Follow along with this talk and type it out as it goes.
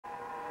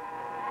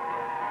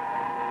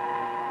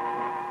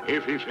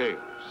If he fails,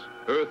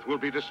 Earth will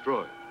be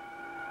destroyed.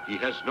 He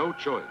has no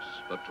choice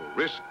but to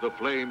risk the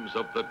flames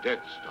of the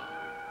Death Star.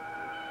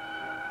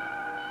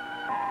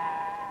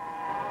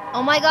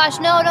 Oh my gosh,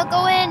 no, don't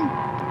go in!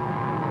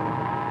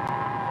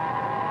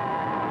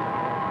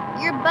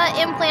 Your butt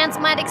implants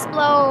might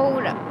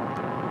explode.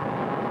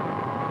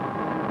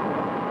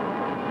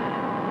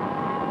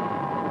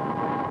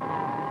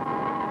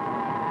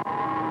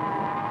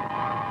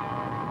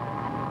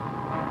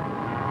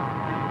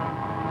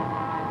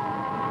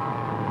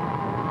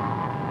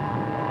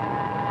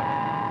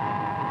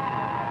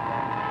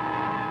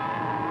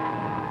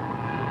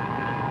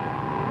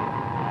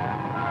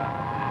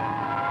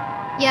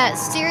 Yeah,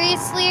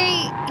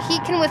 seriously, he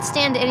can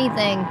withstand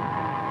anything.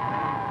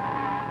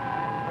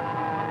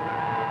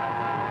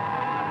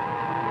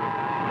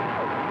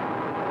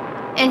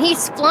 And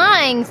he's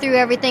flying through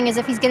everything as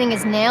if he's getting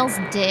his nails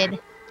did.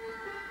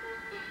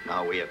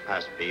 Now we have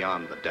passed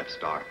beyond the Death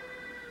Star.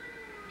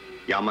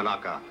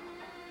 Yamanaka,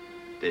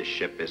 this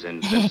ship is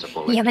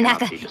invincible.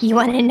 Yamanaka, you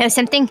want to know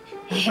something?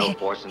 There's no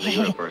force in the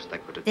universe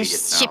that could defeat it now.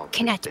 This ship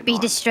cannot be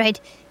destroyed.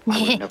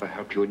 I would never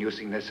help you in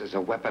using this as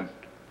a weapon.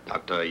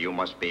 Doctor, you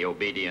must be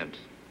obedient.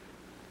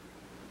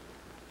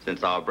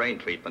 Since our brain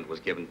treatment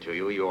was given to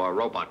you, you are a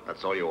robot.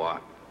 That's all you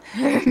are.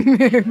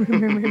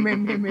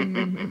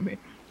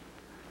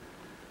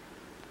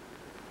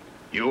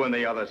 You and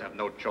the others have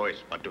no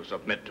choice but to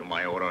submit to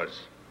my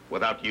orders.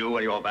 Without you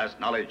and your vast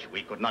knowledge,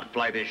 we could not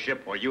fly this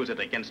ship or use it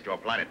against your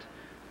planet.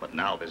 But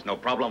now there's no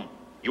problem.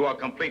 You are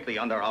completely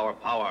under our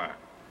power.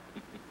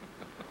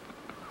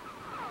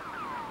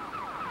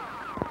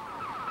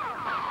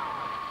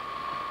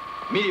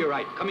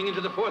 Meteorite coming into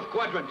the 4th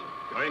quadrant.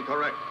 You're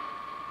incorrect.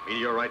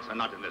 Meteorites are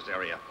not in this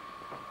area.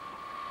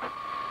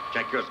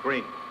 Check your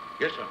screen.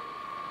 Yes, sir.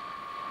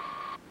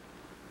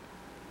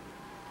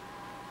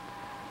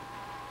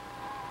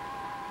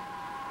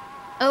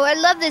 Oh, I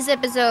love this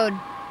episode.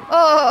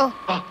 Oh.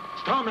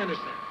 Starman is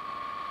there.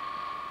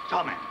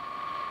 Starman.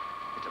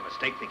 It's a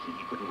mistake thinking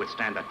he couldn't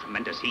withstand that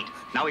tremendous heat.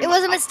 Now he It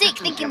was a mistake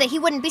thinking that he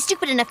wouldn't be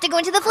stupid enough to go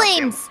into the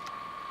flames.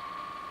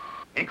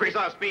 Increase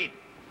our speed.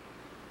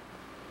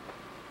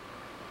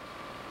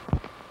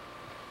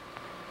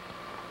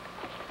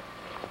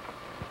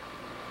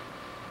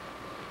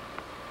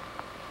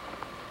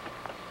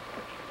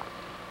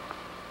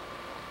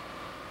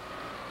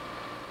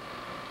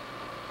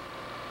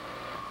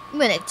 I'm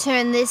gonna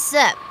turn this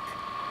up.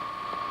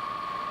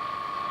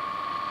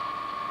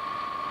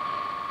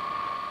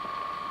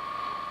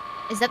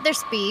 Is that their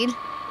speed?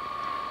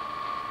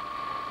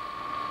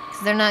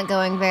 Because they're not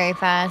going very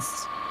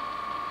fast.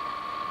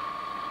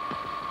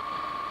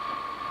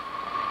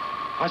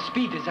 Our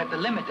speed is at the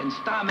limit and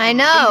Starman... I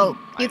know!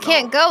 You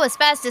can't go as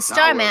fast as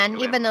Starman,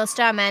 even though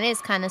Starman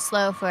is kind of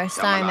slow for a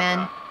Starman.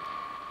 Yamanaka,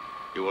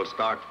 you will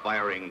start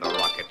firing the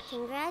rockets.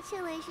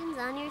 Congratulations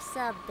on your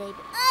sub, baby.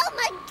 Oh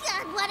my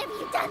god, what have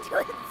you done to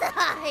its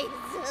eyes?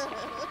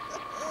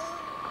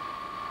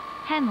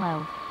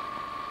 Henlo.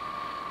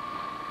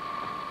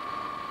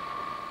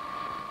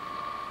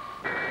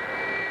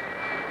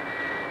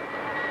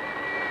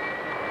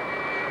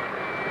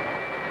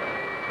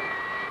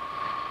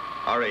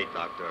 All right,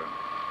 Doctor.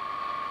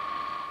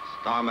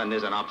 Starman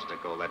is an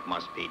obstacle that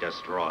must be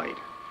destroyed.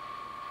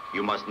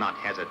 You must not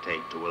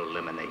hesitate to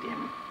eliminate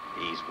him.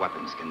 These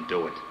weapons can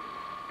do it.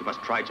 You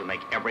must try to make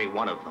every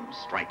one of them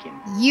strike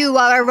him. You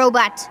are a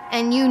robot,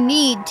 and you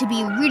need to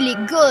be really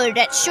good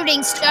at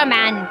shooting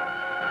Starman.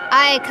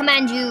 I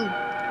command you.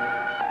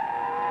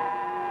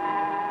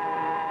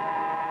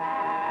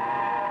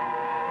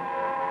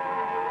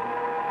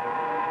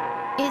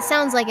 It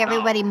sounds like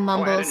everybody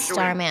mumbles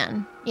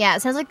Starman. Yeah,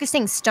 it sounds like they're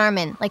saying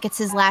Starman, like it's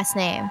his last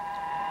name.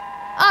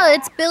 Oh,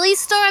 it's Billy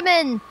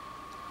Starman!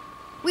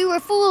 We were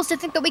fools to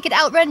think that we could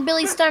outrun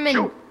Billy Starman.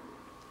 Shoot.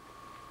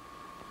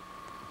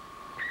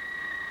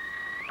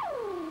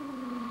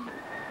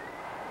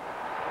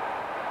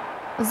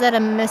 Was that a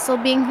missile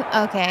being...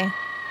 Okay.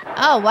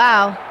 Oh,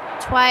 wow.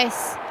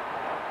 Twice.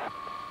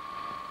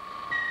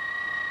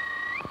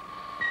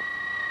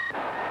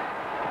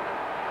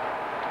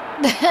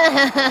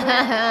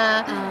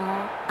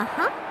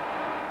 Uh-huh.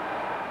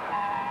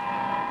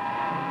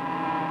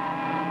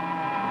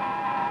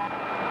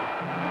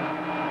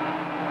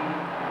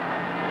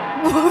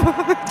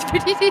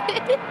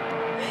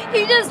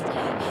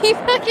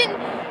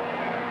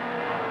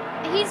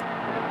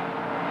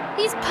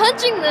 He's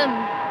punching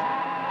them.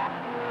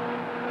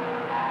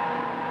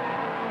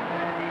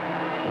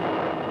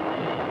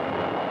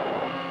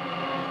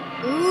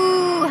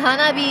 Ooh,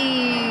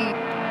 Hanabi.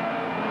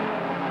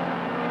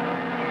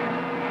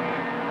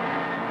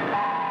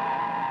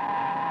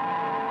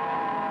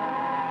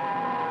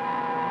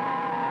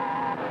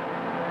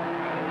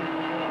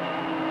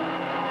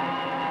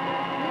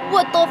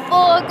 What the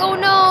fuck? Oh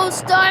no,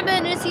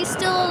 Starman, is he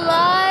still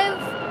alive?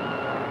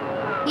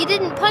 He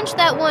didn't punch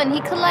that one, he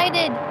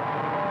collided.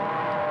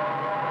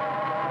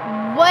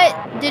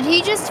 What? Did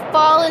he just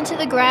fall into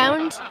the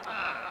ground?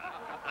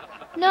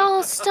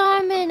 No,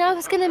 Starman, I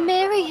was gonna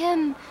marry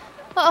him.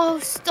 Oh,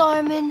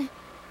 Starman.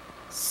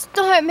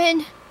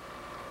 Starman.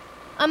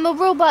 I'm a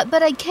robot,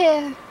 but I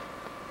care.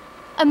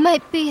 I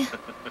might be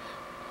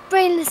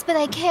brainless, but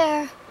I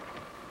care.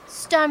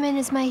 Starman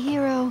is my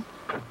hero.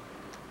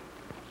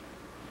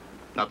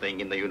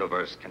 Nothing in the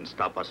universe can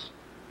stop us.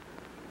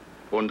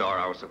 Undar,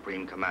 our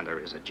Supreme Commander,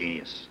 is a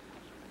genius.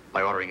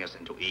 By ordering us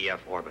into EF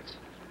orbit,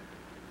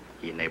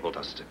 he enabled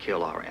us to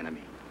kill our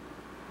enemy.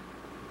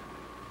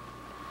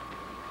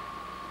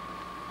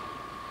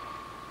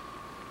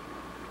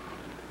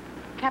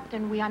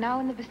 Captain, we are now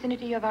in the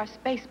vicinity of our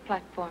space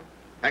platform.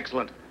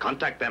 Excellent.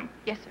 Contact them.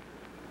 Yes, sir.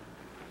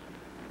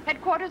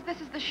 Headquarters,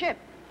 this is the ship.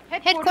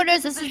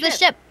 Headquarters, this is the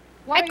ship.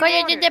 What are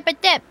your Headquarters, orders?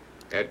 dip.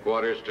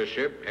 Headquarters to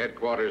ship,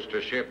 headquarters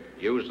to ship.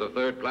 Use the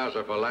third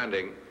plaza for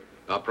landing.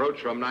 Approach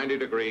from 90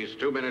 degrees,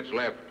 2 minutes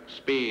left.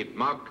 Speed,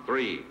 Mach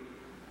 3.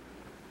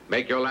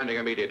 Make your landing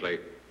immediately.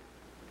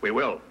 We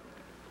will.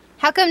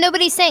 How come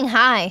nobody's saying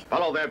hi?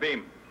 Follow their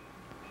beam.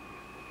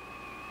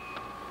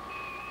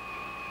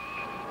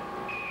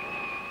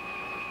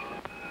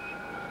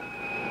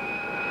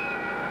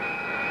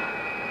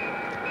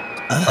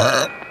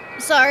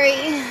 Sorry.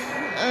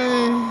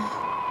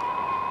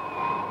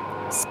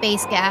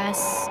 Space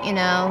gas, you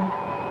know.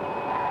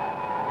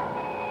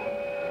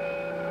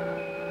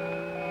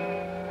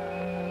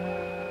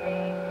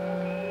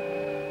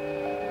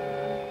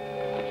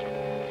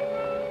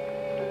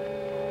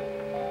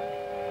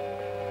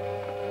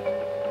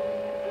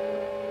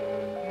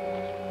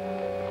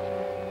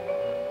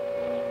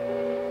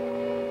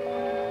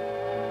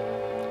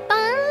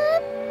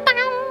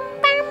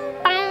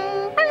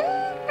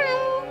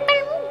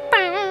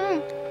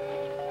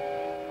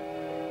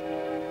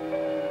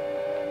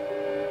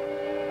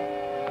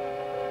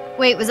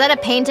 Wait, was that a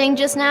painting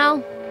just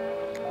now?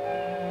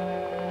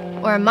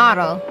 Or a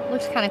model?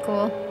 Looks kind of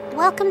cool.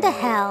 Welcome to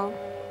hell.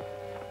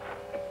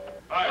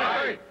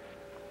 Aye.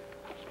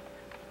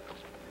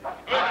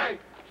 Aye.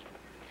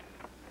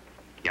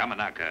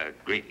 Yamanaka,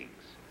 greetings.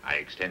 I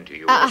extend to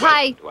you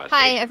Hi. to our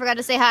Hi, station. I forgot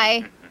to say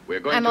hi. We're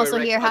going I'm to also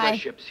erect here, other hi.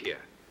 ships here.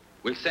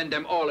 We'll send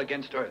them all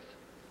against Earth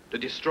to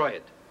destroy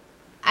it.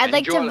 I'd And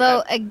like to you'll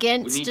vote have-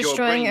 against we need your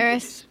destroying brain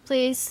Earth, juice.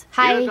 please.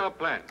 Here's Hi. our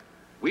plan.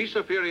 We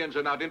Saphirians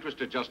are not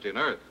interested just in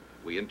Earth.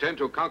 We intend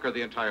to conquer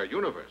the entire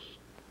universe.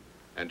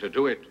 And to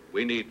do it,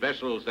 we need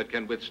vessels that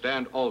can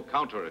withstand all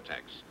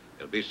counterattacks.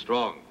 They'll be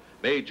strong,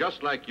 made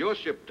just like your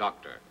ship,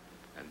 Doctor.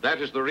 And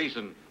that is the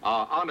reason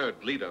our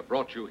honored leader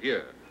brought you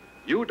here.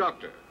 You,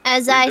 Doctor.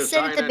 As will I said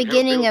design at the and help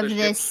beginning build of the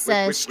this ships with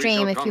which we stream,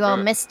 shall if you all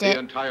conquer missed the it,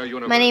 entire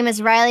universe. my name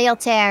is Riley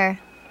Altair.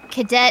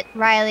 Cadet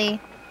Riley.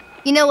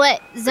 You know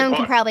what? Zone can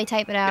Report. probably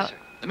type it Yes, out. sir.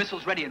 The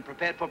missile's ready and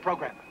prepared for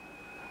program.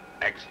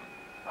 Excellent.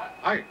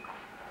 Aye.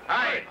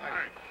 Aye.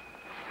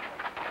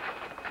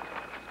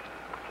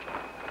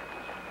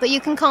 But you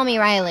can call me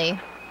Riley.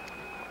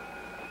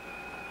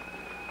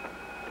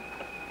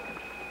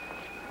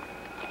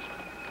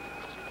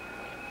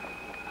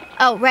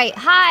 Oh, right.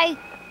 Hi!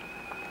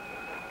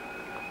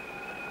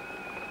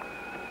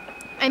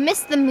 I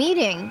missed the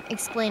meeting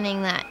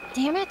explaining that.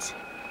 Damn it.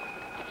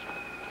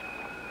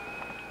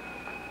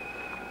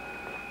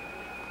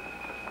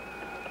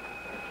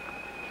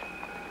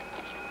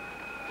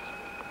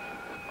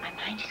 My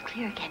mind is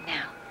clear again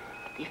now.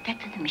 The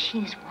effect of the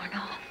machine is worn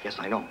off. Yes,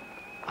 I know.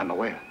 I'm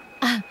aware.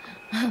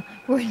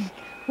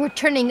 We're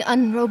turning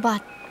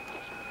unrobot.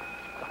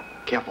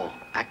 Careful.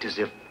 Act as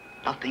if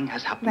nothing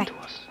has happened Right. to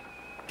us.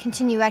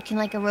 Continue acting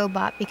like a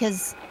robot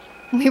because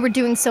we were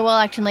doing so well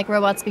acting like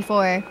robots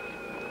before.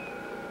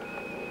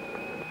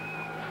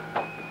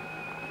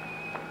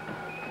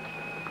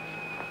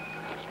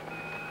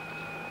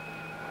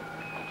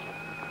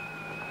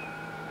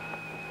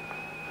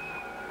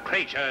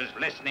 Creatures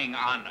listening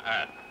on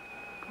Earth.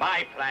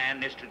 My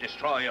plan is to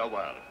destroy your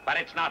world, but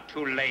it's not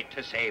too late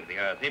to save the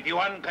Earth if you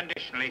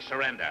unconditionally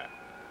surrender.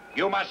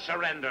 You must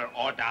surrender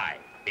or die,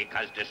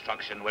 because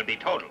destruction will be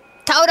total.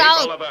 People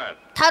Total! of Earth,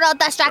 Total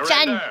destruction!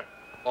 surrender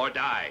or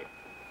die.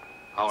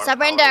 Our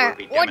Surrender power will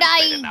be or die.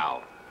 demonstrated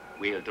now.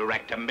 We'll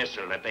direct a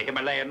missile at the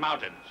Himalayan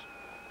mountains.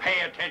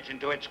 Pay attention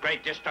to its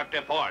great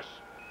destructive force.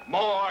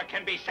 More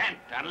can be sent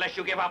unless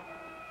you give up.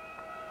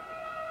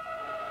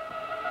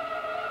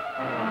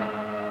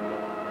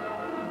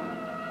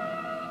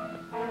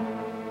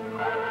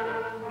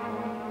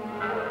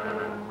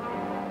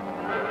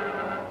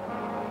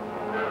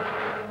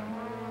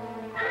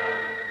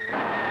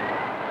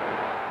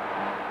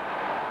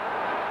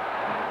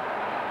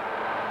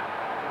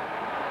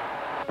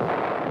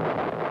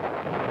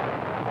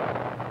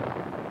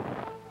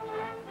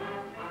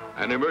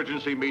 An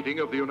emergency meeting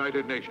of the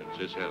United Nations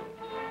is held.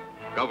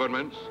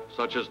 Governments,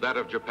 such as that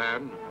of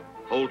Japan,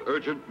 hold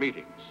urgent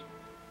meetings.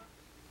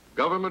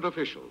 Government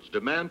officials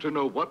demand to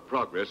know what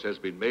progress has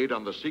been made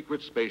on the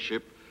secret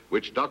spaceship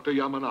which Dr.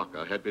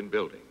 Yamanaka had been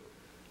building.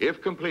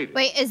 If completed,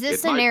 Wait, is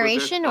this it a might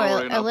narration possess or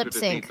power a enough lip to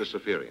sync? defeat the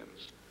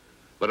Saphirians.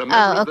 But a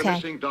member of the okay.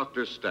 missing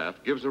doctor's staff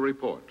gives a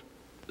report.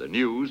 The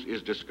news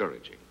is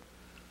discouraging.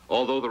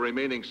 Although the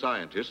remaining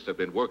scientists have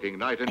been working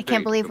night and I day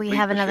can't believe to we complete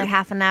have the another ship,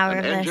 half an hour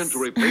of an engine this. to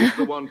replace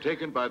the one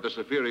taken by the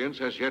Saphirians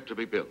has yet to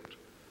be built.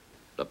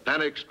 The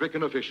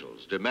panic-stricken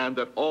officials demand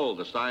that all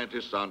the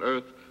scientists on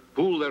Earth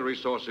pool their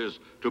resources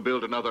to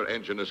build another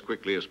engine as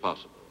quickly as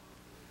possible.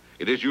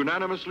 It is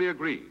unanimously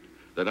agreed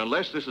that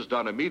unless this is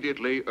done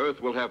immediately,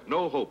 Earth will have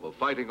no hope of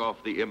fighting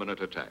off the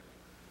imminent attack.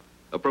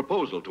 A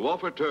proposal to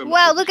offer terms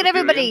Wow, to look the at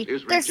everybody.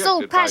 Superiors is They're so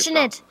rejected by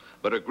passionate. some,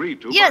 but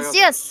agreed to by Yes, others.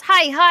 yes.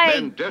 Hi.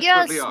 Men desperately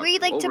Yes, argue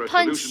we'd like to over a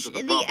punch solution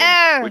to the problem,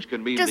 air. which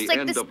can mean Just the like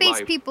end the of space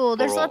life people.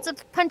 There's for lots all.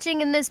 of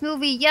punching in this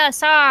movie.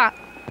 Yes, ah.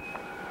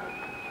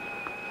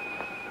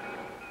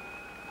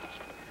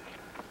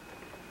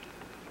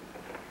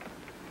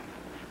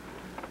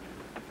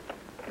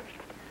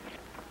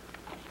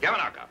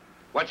 Yamanaka,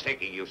 what's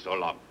taking you so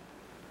long?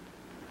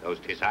 Those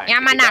designs.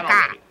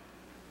 Yamanaka.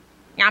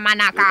 You never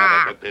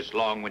Yamanaka. took this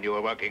long when you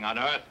were working on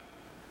Earth.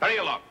 Hurry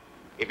along.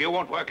 If you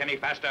won't work any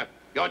faster,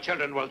 your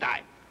children will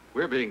die.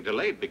 We're being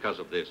delayed because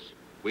of this.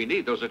 We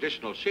need those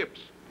additional ships.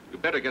 You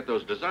better get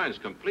those designs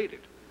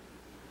completed.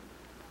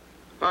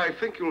 I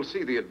think you'll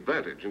see the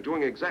advantage in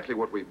doing exactly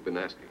what we've been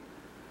asking.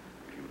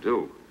 If you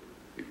do,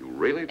 if you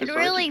really It decide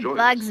really to join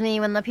bugs us, me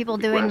when the people you'll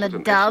be doing the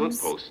granted an excellent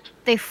dubs, post.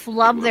 they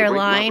flub With a their great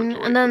line,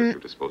 laboratory and at then your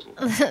disposal.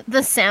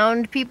 the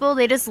sound people,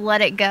 they just let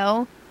it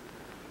go.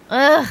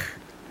 Ugh.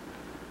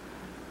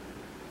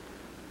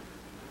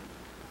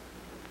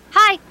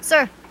 Hi,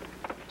 sir.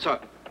 Sir,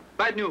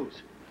 bad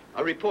news.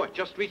 A report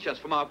just reached us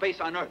from our base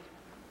on Earth.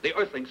 The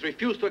Earthlings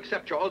refuse to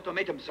accept your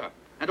ultimatum, sir.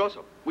 And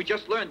also, we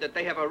just learned that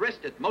they have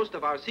arrested most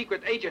of our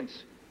secret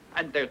agents.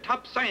 And their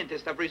top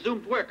scientists have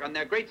resumed work on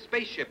their great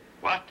spaceship.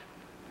 What?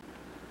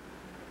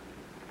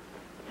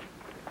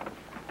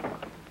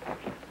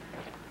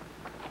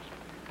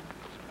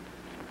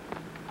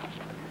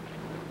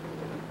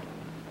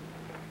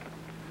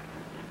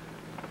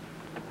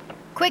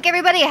 Quick,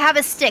 everybody, I have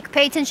a stick.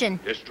 Pay attention.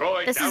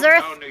 Destroy This is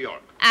downtown Earth. New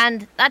York.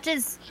 And that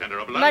is Center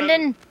of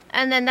London,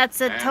 and then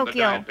that's and the Tokyo.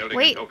 giant building in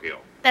Wait, Tokyo.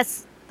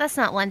 that's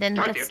not London.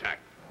 Start the That's attack.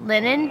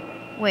 Linen.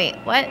 Wait,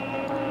 what?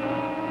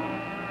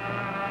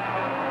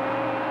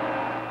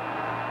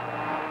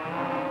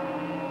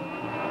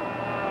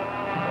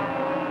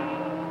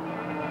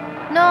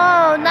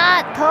 No,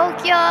 not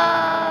Tokyo.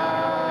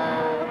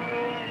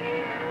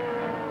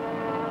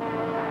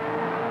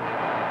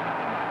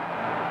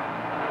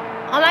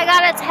 Oh my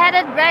God, it's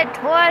headed right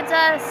towards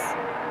us.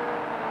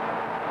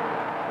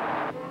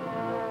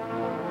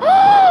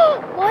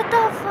 What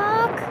the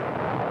fuck?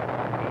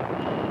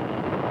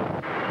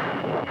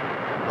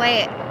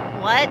 Wait,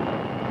 what?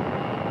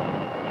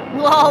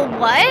 Whoa,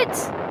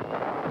 what?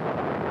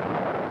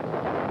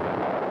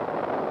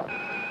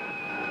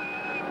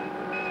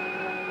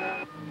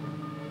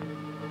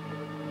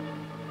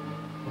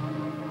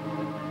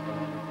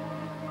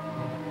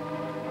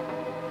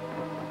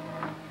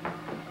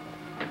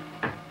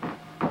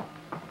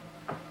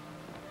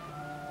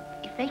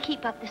 If they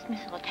keep up this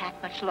missile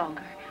attack much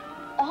longer,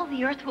 all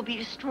the Earth will be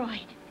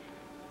destroyed.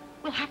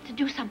 We'll have to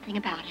do something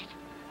about it.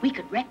 We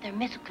could wreck their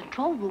missile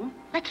control room.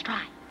 Let's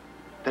try.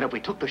 Then if we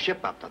took the ship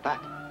after that,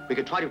 we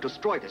could try to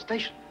destroy the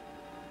station.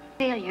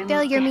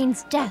 Failure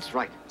means death. That's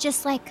right.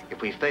 Just like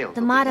If we fail,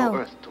 the there'll be no motto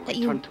Earth to that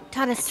you return to.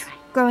 taught us That's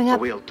right. growing But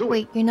up. we'll do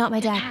Wait, it. you're not my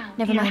dad. How?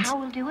 Never Do you know mind. how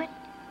we'll do it?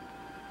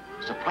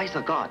 Surprise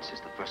the gods is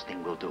the first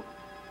thing we'll do.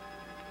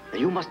 Now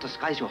you must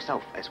disguise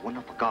yourself as one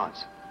of the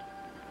gods.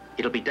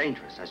 It'll be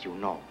dangerous, as you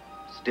know.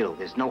 Still,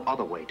 there's no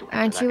other way to enter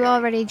Aren't that you area.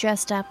 already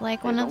dressed up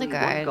like one There's of the only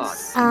one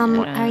guards?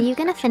 God. Are you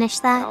gonna finish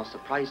And that? I'll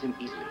surprise him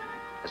easily.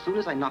 As soon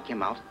as I knock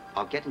him out,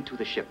 I'll get into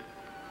the ship.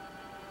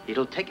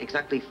 It'll take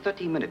exactly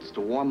 30 minutes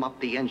to warm up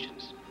the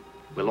engines.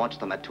 We'll launch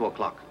them at 2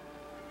 o'clock.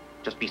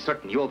 Just be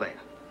certain you're there.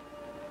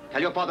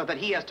 Tell your father that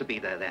he has to be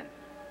there then.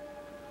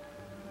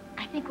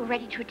 I think we're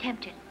ready to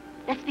attempt it.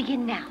 Let's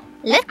begin now.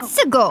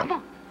 Let's go. Come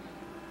on.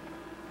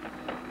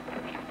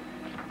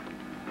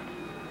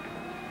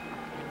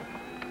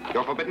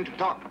 You're forbidden to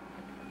talk.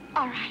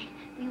 All right.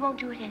 We won't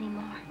do it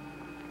anymore.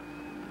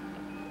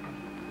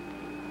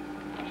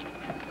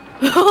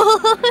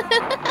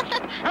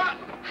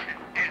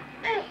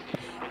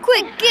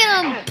 Quick,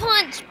 get him!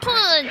 Punch,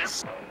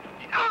 punch!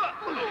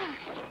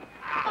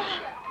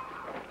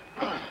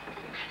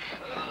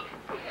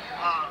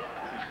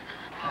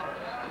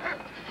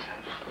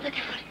 Look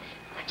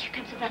out. Here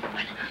comes another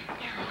one.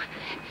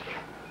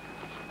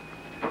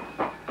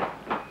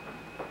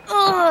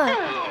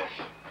 Ugh.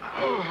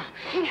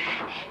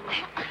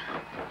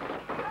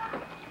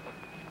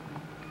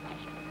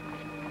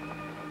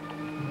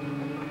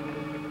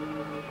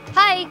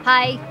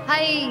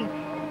 Hi.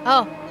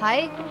 Oh,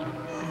 hi.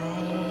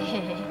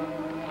 Hi.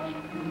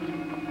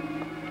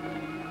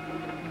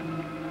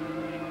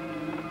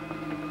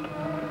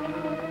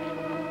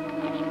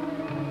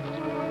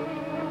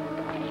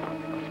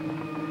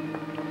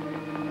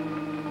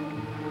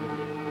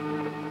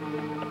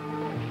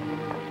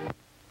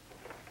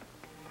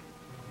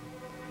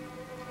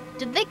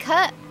 Did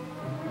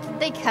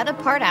they cut a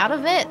part out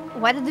of it?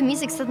 Why did the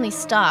music suddenly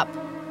stop?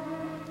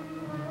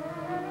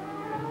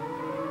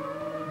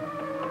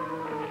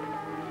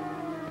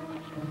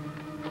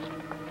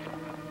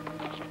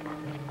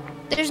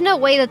 There's no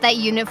way that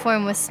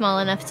uniform was small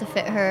enough to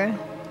fit her.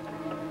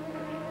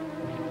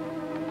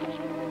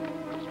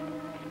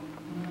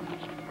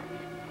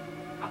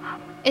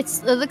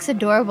 It looks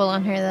adorable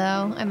on her,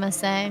 though, I must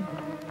say.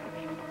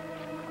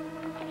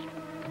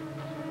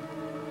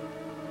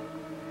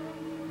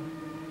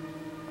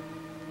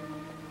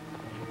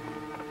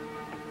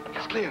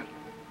 It's clear.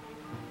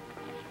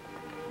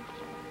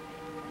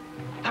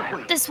 That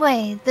way. This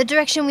way, the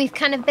direction we've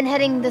kind of been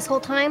heading this whole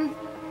time.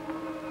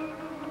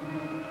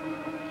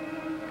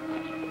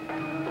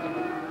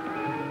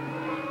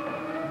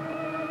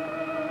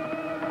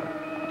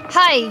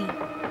 Hi!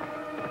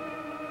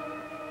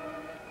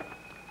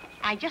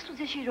 I just was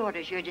issued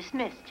orders. You're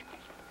dismissed.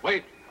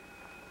 Wait.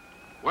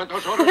 Weren't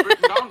those orders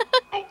written down?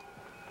 Oh.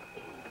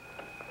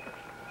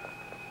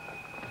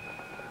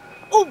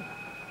 Oh!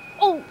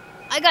 Oh!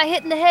 I got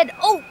hit in the head.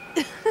 Oh!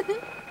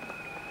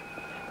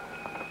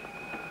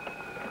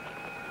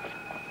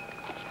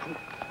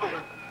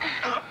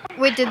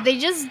 Wait, did they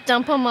just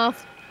dump him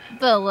off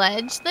the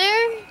ledge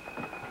there?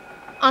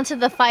 Onto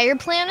the fire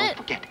planet?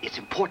 Don't forget, it's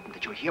important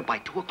that you're here by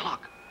 2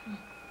 o'clock.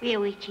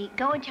 Ryuichi,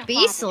 go and tell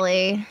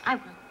Beastly. Father. I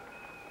will.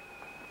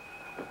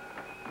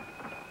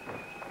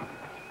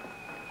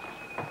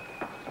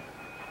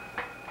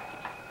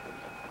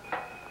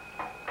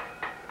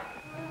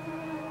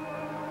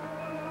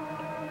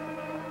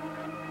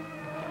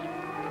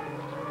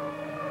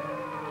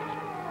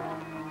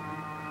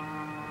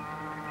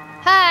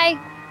 Hi!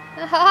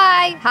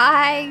 Hi!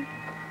 Hi!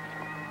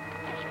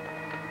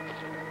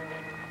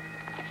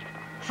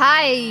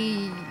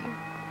 Hi!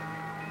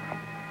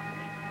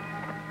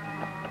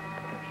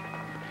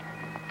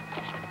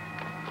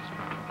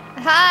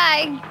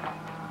 Hi!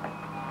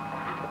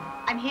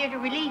 I'm here to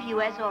relieve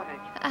you as ordered.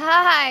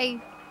 Hi!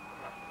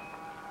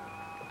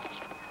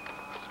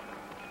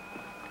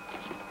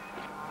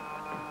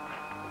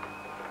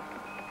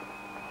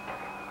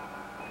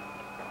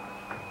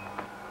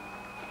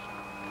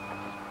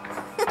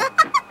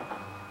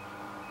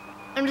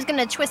 I'm just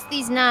gonna twist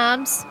these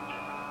knobs.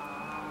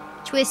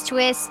 Twist,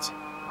 twist.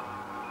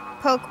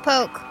 Poke,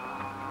 poke.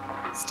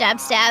 Stab,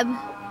 stab.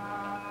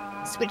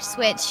 Switch,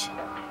 switch.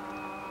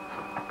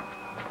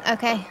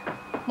 Okay.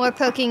 More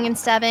poking and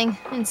stabbing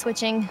and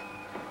switching.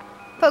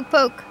 Poke,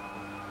 poke.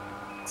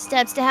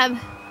 Stab, stab.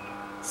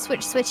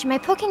 Switch, switch. Am I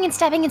poking and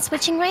stabbing and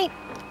switching right?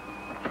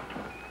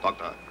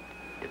 Doctor,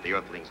 if the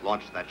Earthlings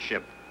launched that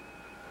ship,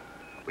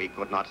 we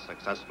could not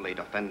successfully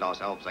defend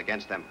ourselves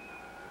against them.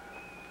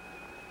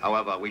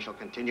 However, we shall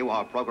continue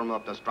our program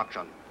of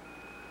destruction.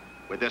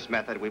 With this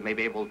method, we may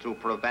be able to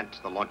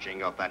prevent the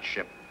launching of that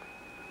ship.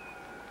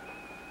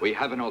 We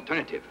have an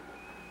alternative.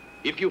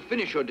 If you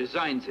finish your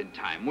designs in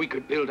time, we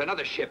could build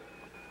another ship.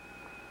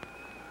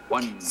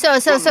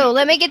 So,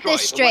 let me get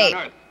this straight.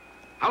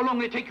 How long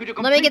will it take you to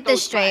complete Let me get this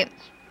those straight.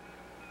 plans?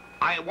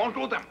 I won't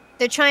do them.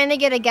 They're trying to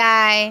get a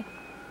guy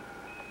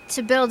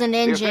to build an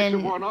The effects have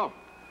engine worn off.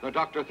 The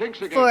doctor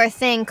thinks again. for a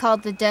thing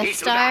called the Death He should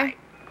Star. die.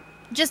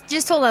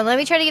 Just hold on. Let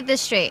me try to get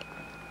this straight.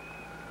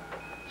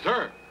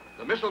 Sir,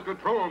 the missile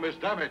control room is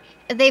damaged.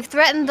 They've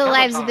threatened the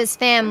lives of his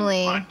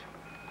family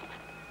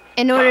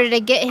in order to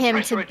get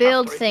him to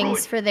build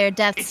things for their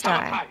Death It's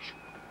Star.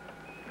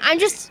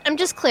 sabotage. I'm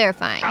just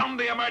clarifying. Sound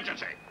the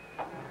emergency.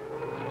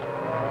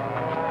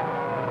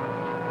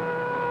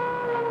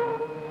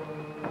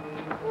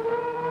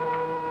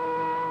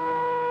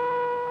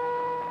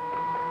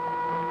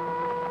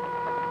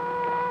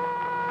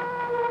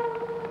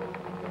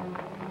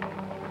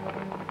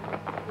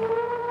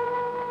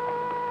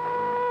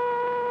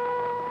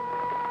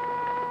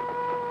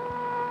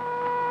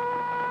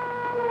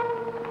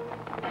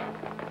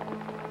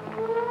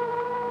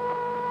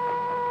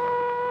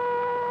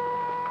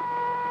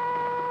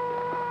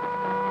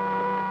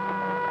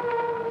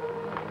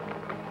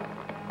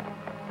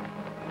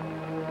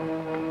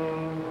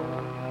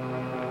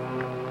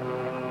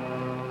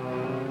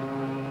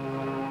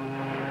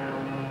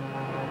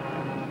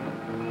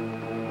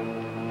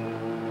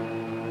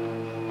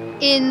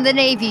 In the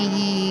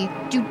Navy.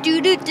 Do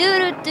do do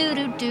do do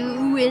do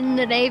do in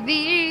the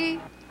Navy.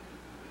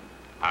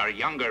 Our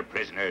younger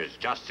prisoners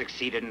just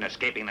succeeded in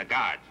escaping the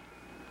guards.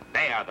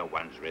 They are the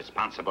ones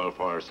responsible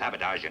for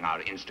sabotaging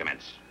our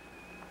instruments.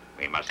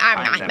 We must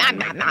find them and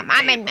make them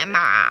pay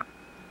for it.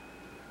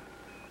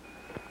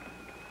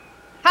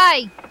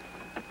 Hi.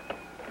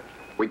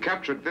 We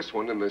captured this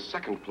one in the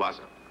second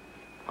plaza.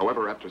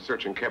 However, after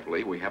searching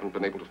carefully, we haven't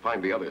been able to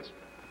find the others.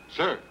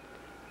 Sir,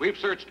 we've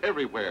searched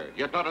everywhere,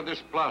 yet not in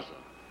this plaza.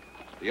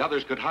 The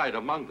others could hide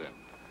among them.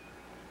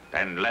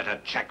 Then let a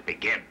check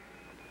begin.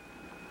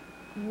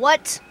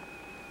 What?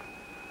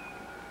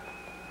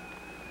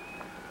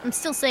 I'm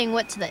still saying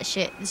what to that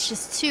shit. It's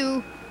just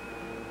too,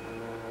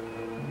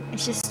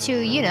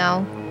 you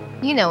know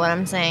what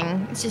I'm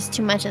saying. It's just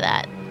too much of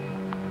that.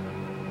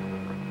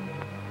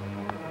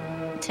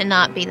 To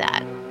not be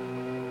that.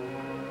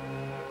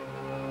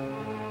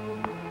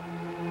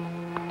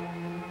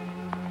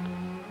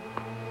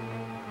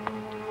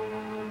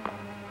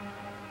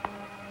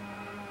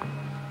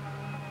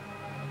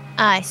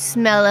 I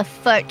smell a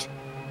fart.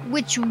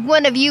 Which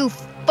one of you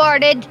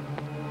farted?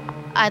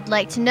 I'd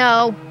like to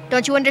know.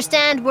 Don't you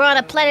understand? We're on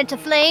a planet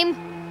aflame.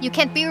 You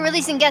can't be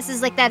releasing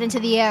gases like that into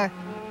the air.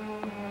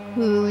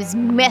 Who's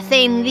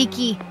methane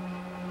leaky?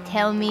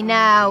 Tell me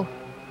now.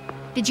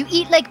 Did you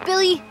eat like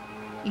Billy?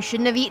 You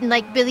shouldn't have eaten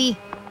like Billy.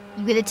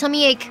 You get a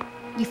tummy ache.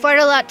 You fart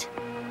a lot.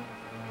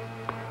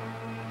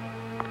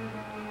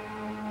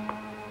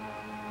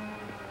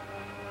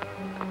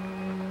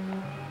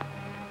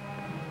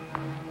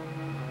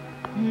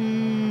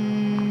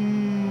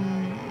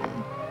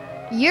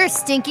 You're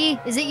stinky.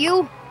 Is it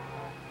you?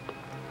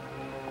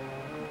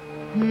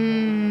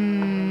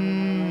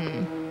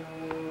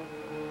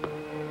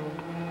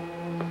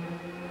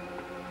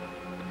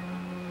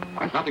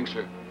 Nothing,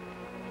 sir.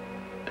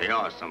 They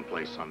are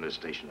someplace on this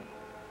station.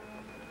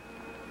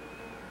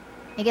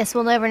 I guess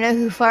we'll never know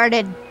who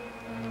farted.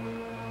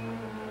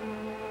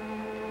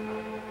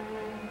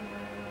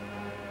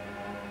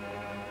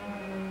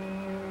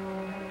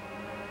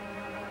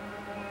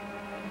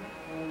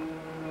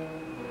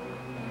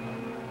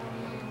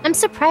 I'm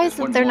surprised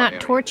that they're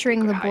not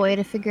torturing the boy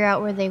to figure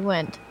out where they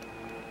went.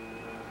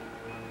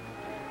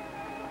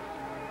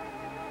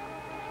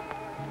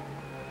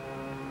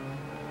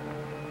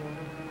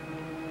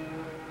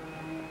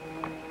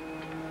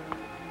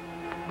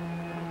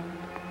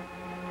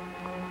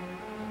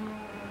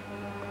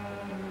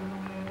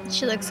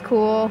 She looks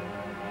cool.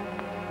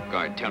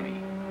 Guard, tell me.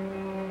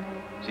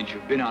 Since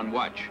you've been on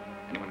watch,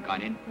 anyone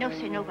gone in? No,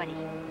 sir, nobody.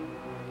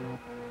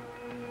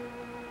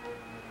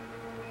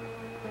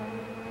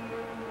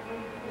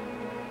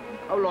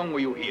 How long were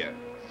you here?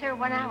 Sir,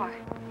 1 hour.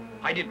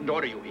 I didn't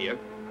order you here.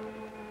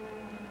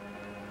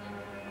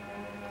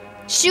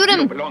 Shoot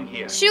him! You don't belong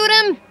here. Shoot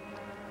him!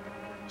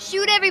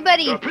 Shoot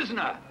everybody! You're a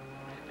prisoner!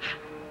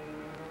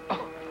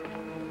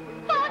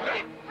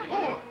 Father!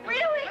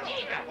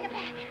 Luigi!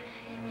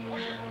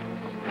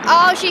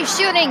 Oh, she's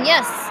shooting,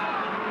 yes!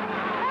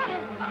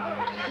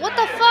 What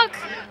the fuck?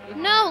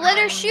 No, let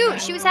her shoot.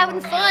 She was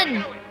having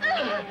fun.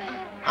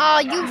 Oh,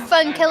 you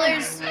fun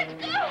killers.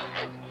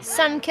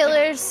 Sun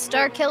killers,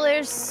 star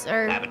killers,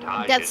 or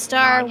Sabotage Death is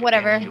Star, charged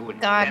whatever. against you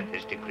and God. Death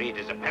is decreed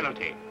as a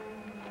penalty.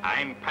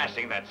 I'm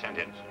passing that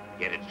sentence,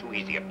 yet it's too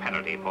easy a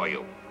penalty for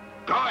you.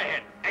 Go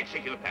ahead,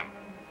 execute them.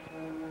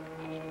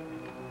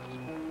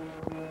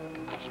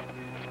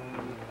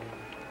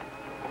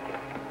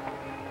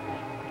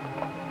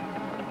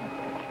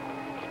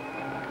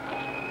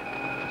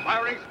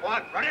 Firing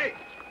squad, ready?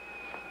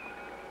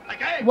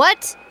 Okay.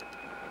 What?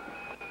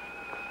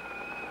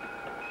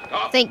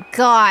 Stop. Thank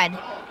God.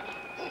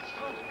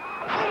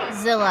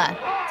 Zilla.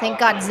 Thank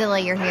God, Zilla,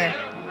 you're here.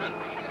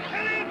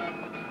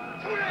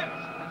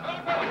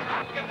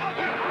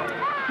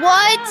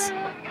 What?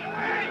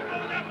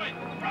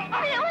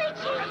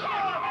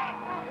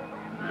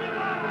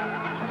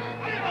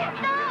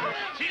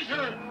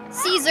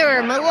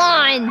 Caesar,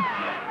 Milan.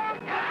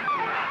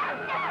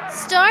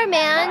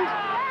 Starman,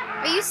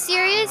 are you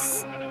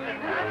serious?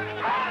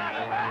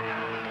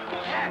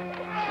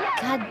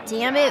 God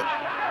damn it.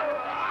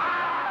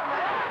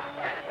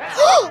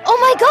 Oh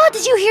my God,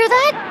 did you hear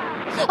that?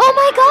 Oh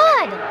my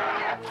God!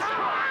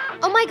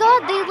 Oh my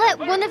God, they let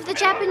one of the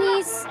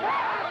Japanese...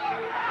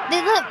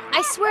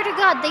 I swear to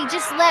God, they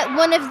just let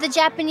one of the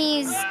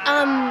Japanese,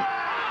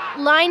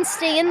 lines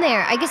stay in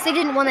there. I guess they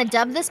didn't want to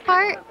dub this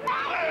part.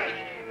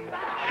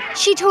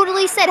 She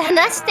totally said,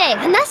 Hanaste,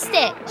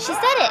 Hanaste. She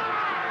said it.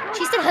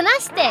 She said,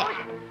 Hanaste.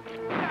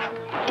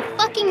 I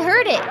fucking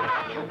heard it.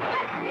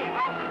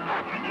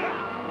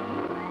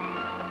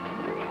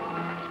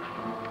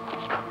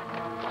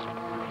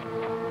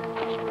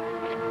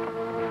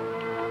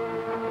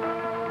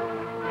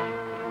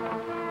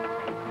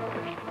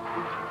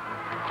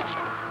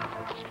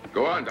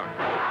 Go on,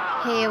 Doctor.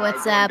 Hey,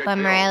 what's up?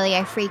 I'm Riley.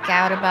 I freak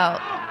out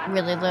about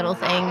really little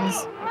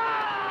things.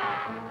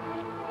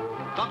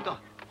 Doctor,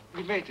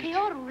 we made it.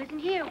 Pioru isn't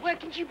here. Where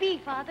can she be,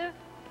 Father?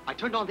 I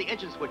turned on the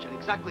engine switch at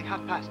exactly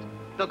past.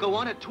 They'll go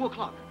on at 2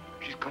 o'clock.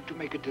 She's got to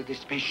make it to the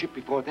spaceship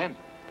before then.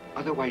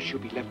 Otherwise, she'll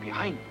be left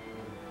behind.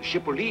 The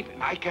ship will leave,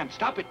 and I can't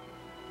stop it.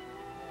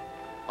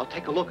 I'll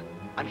take a look.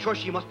 I'm sure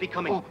she must be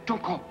coming. Oh,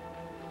 don't go.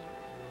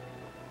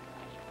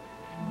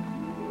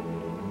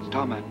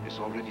 Starman is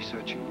already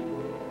searching.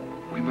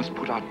 We must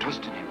put our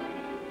trust in him.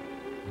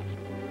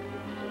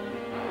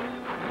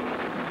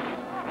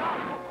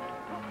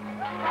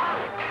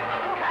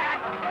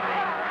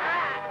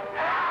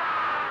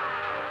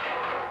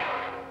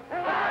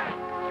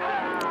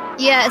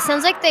 Yeah, it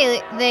sounds like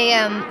they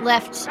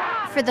left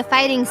for the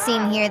fighting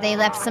scene here. They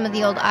left some of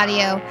the old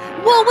audio.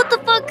 Whoa, what the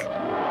fuck?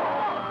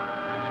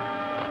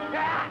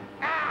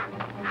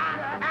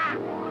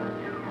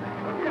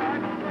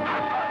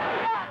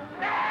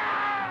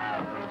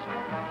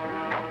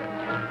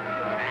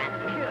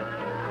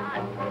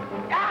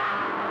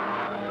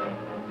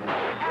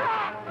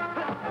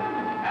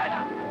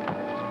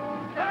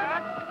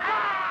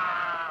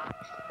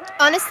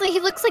 Honestly, he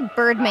looks like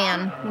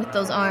Birdman with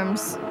those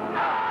arms.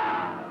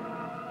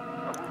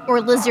 Or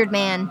Lizard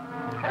Man.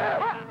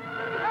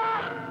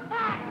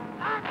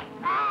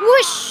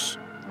 Whoosh!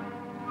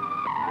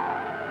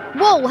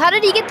 Whoa, how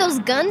did he get those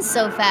guns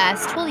so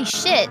fast? Holy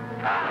shit.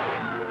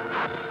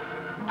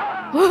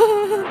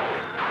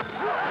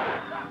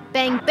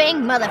 Bang,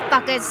 bang,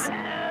 motherfuckers.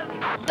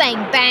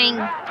 Bang,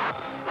 bang.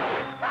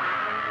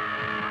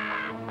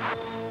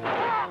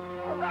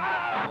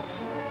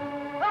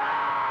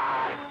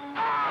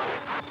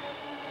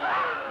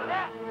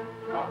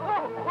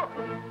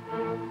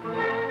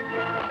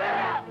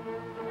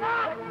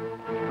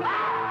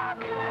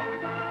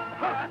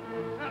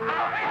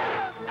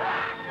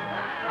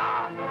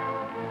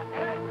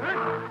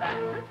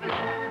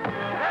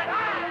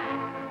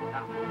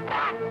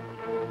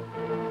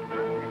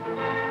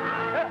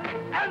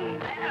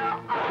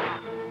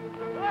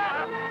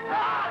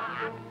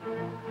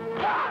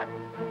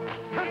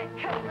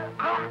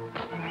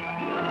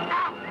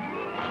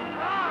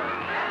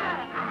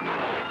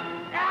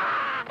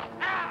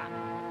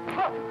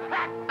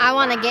 I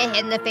want to get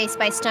hit in the face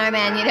by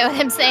Starman, you know what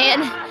I'm saying?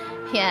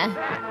 Yeah.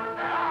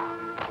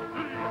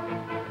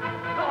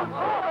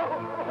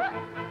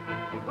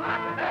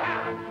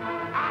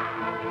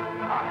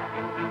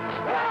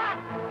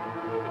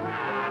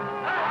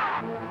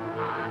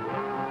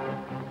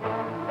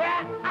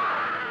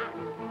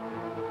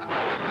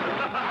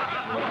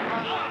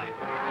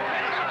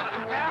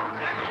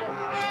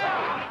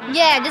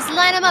 Yeah, just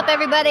line them up,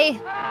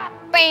 everybody.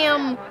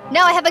 Bam!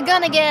 Now I have a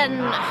gun again.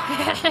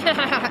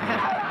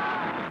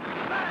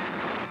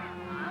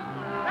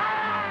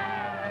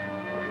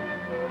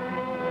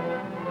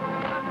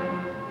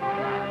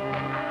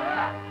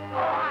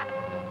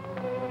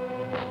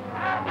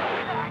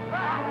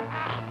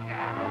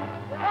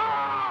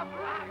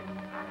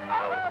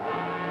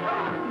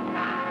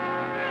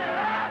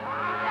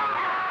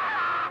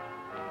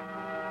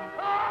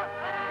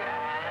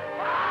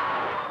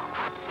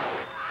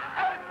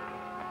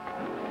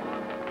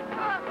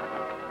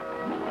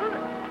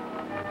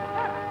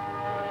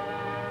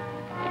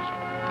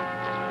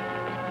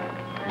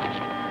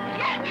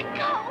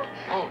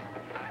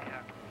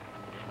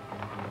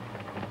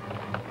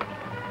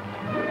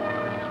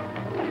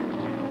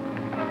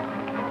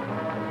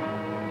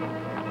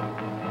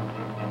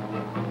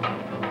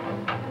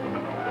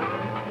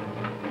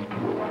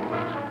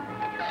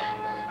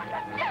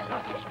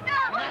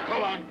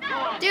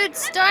 Dude,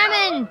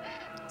 Starman!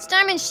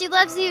 Starman, she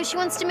loves you. She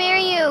wants to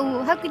marry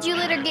you. How could you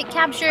let her get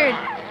captured?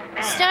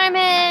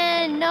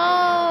 Starman,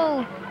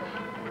 no!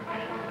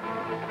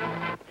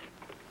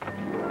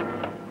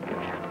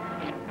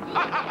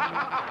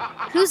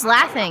 Who's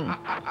laughing?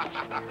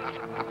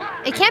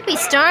 It can't be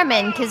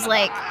Starman, because,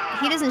 like,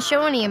 he doesn't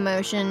show any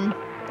emotion.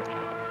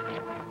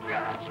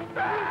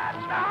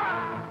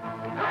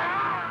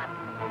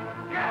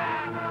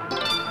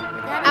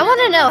 I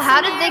want to know, how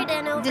did they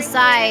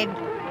decide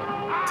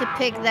to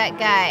pick that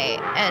guy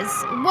as...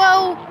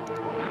 Whoa!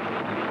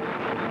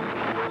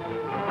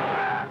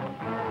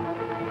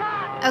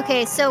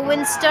 Okay, so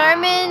when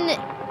Starman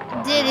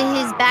did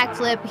his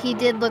backflip, he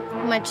did look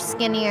much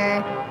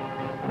skinnier.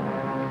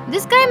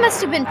 This guy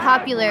must have been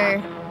popular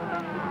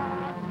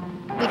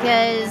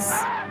because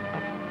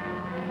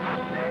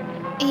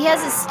he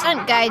has a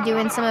stunt guy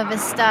doing some of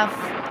his stuff,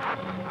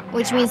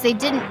 which means they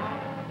didn't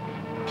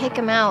pick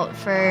him out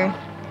for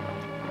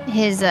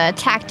his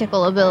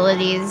tactical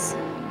abilities.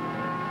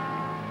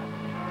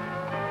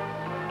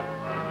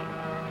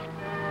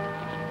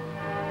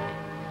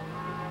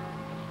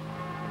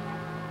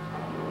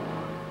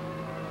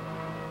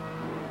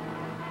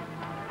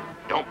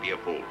 Don't be a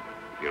fool.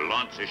 If you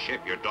launch the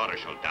ship, your daughter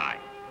shall die.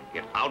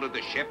 Get out of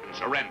the ship and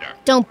surrender.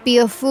 Don't be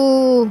a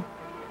fool.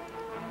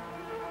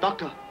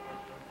 Doctor,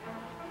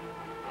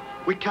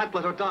 we can't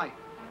let her die.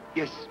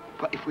 Yes,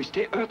 but if we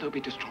stay Earth, will be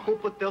destroyed. Oh,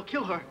 but they'll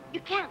kill her. You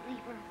can't leave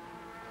her.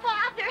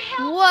 Father,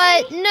 help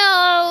What? me.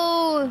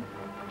 No!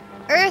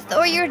 Earth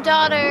or your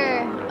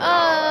daughter?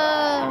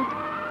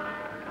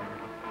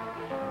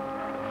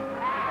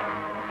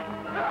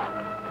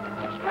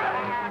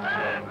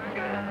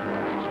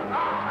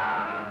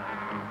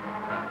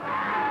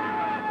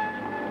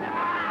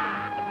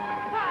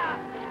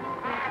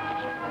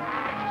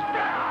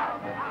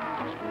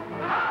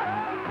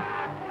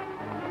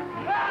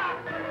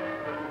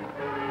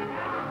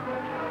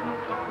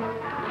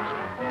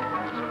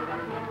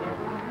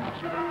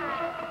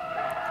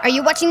 Are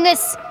you watching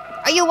this?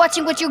 Are you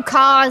watching what you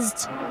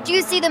caused? Do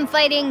you see them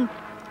fighting?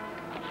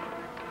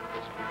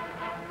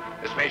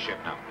 The spaceship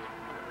now.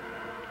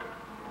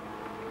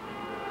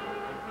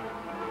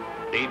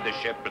 Lead the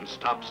ship and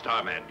stop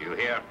Starman, do you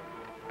hear?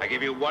 I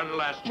give you one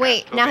last chance.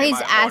 Wait, now he's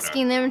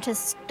asking them to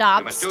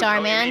stop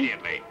Starman?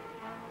 Immediately.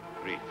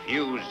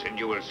 Refuse and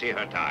you will see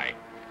her die.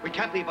 We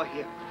can't leave her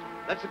here.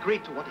 Let's agree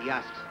to what he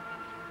asks.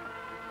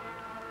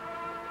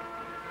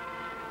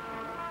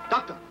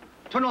 Doctor,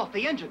 turn off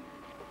the engine.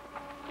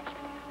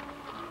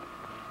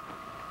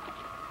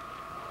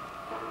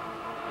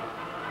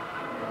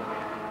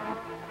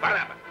 What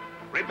happened?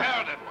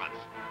 Repair it at once.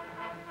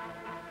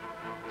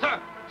 Sir,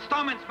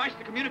 Starman smashed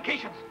the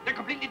communications. They're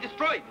completely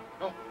destroyed.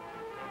 Oh.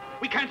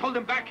 We can't hold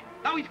him back.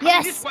 Now he's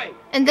coming this way.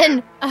 And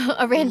then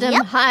a random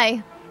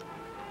hi.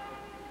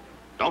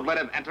 Don't let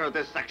him enter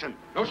this section.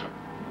 No, sir.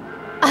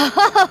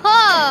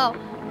 Oh,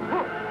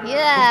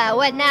 yeah,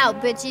 what now,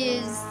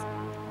 bitches?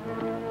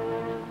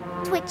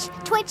 Twitch,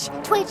 twitch,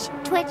 twitch,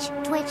 twitch,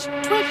 twitch,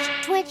 twitch,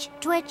 twitch,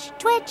 twitch,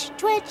 twitch,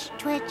 twitch,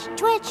 twitch,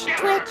 twitch,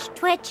 twitch,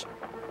 twitch.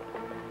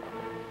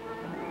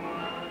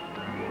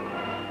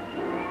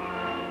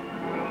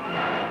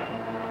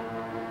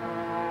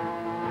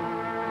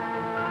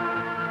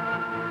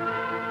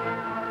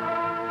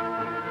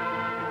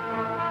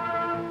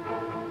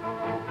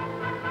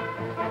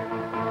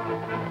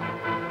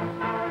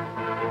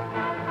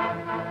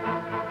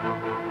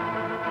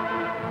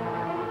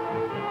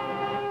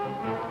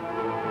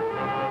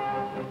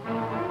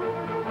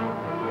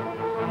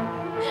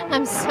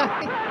 I'm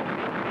sorry.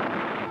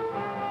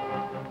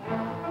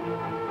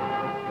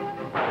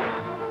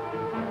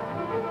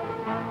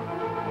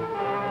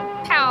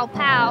 Pow,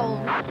 pow.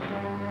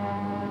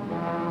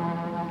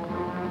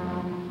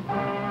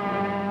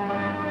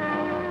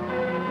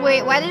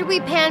 Wait, why did we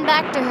pan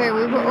back to her?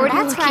 We were already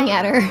looking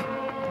at her.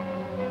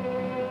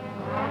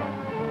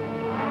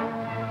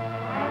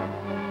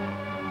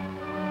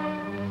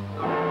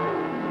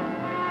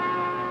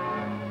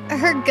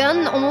 Her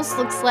gun almost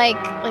looks like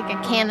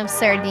a can of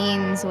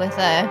sardines with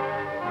a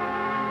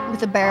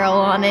barrel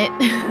on it.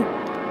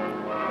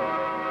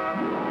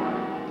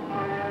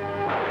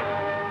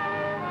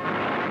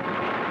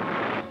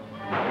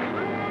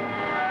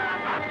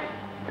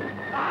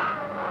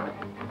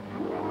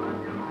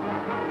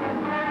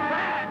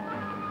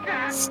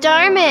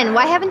 Starman,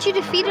 why haven't you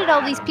defeated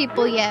all these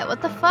people yet?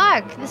 What the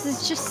fuck? This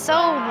is just so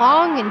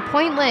long and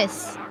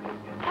pointless.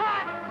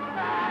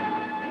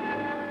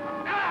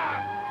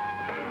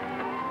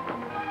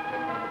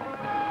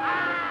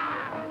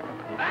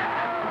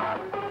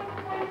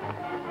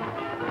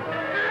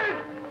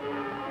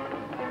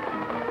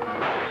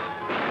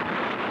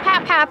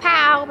 Pow,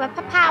 pow, pow,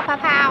 pow, pow,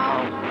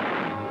 pow.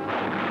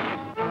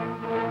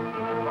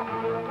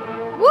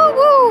 Woo,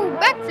 woo,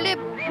 backflip,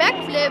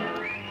 backflip.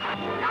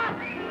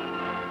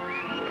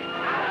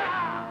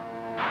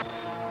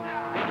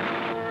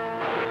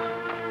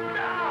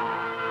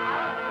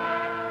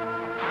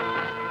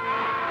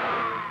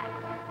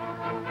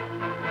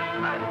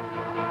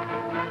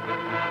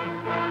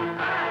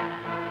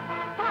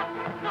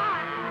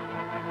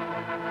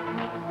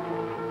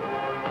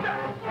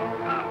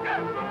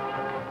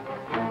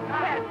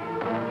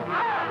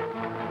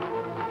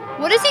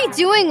 What is he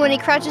doing when he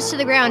crouches to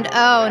the ground?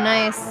 Oh,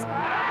 nice.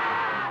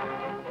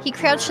 He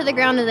crouched to the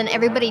ground and then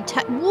everybody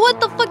what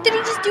the fuck did he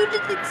just do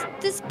to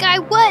this guy?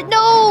 What?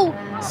 No!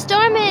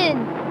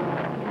 Starman!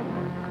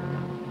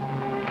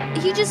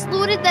 He just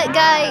loaded that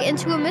guy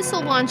into a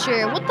missile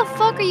launcher. What the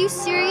fuck? Are you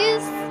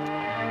serious?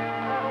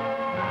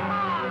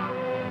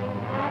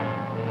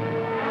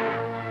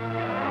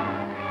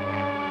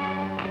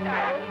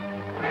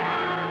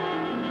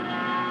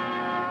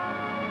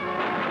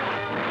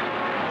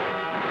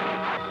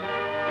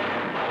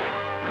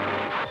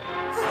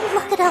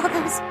 Look at all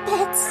those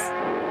bits.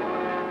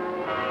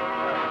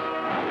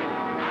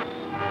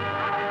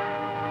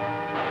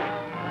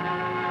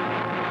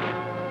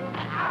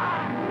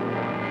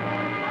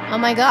 Oh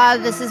my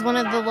god, this is one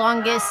of the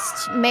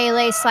longest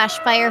melee /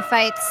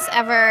 firefights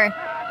ever.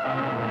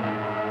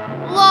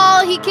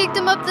 LOL, he kicked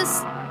him up the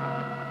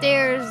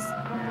stairs.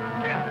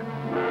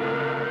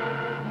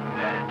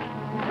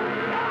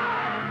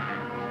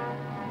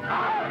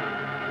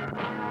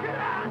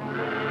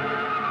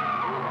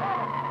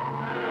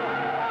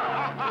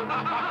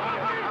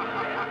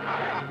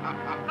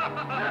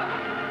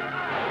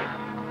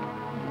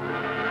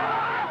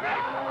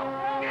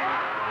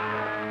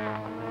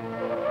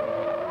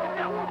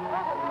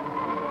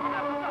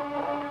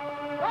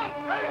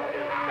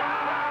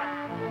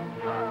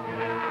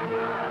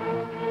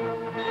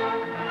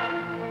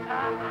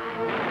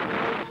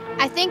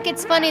 I think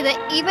it's funny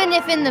that even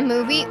if in the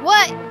movie,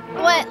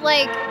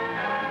 like,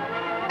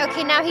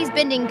 okay, now he's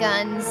bending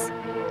guns.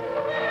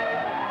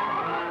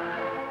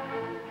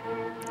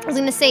 I was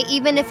gonna say,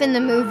 even if in the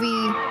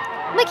movie,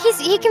 like,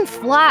 he can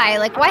fly,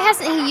 like, why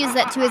hasn't he used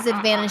that to his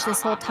advantage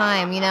this whole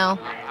time, you know?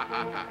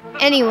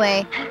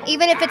 Anyway,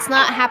 even if it's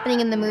not happening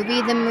in the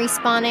movie, them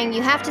respawning,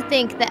 you have to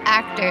think the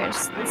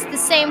actors, it's the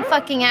same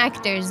fucking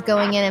actors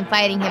going in and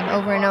fighting him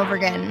over and over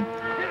again.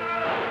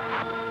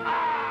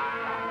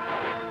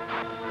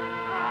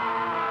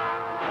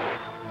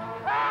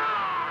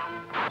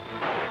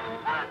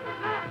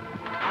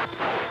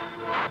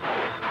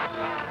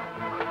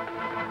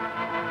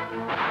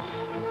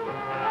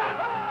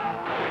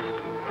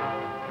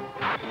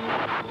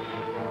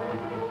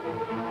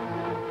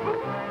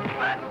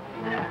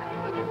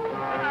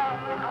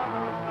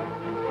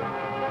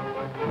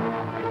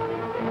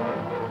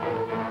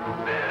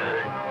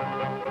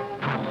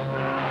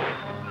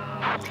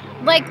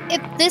 Like,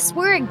 if this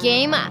were a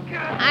game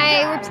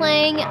I were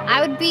playing,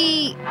 I would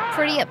be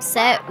pretty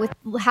upset with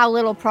how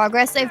little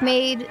progress I've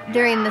made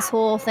during this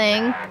whole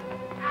thing.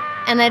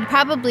 And I'd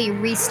probably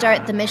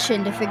restart the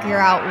mission to figure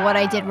out what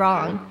I did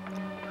wrong.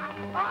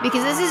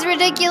 Because this is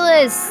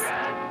ridiculous!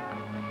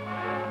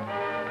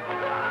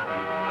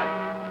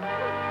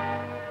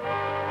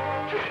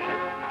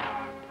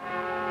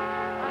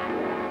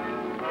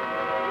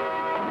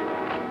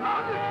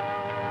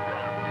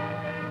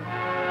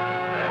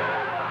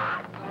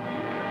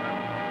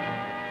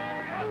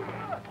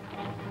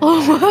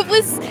 What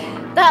was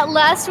that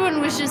last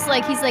one? Was just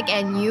like, he's like,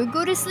 and you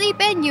go to sleep,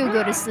 and you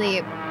go to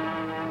sleep.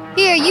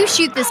 Here, you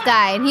shoot this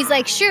guy. And he's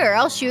like, sure,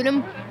 I'll shoot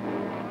him.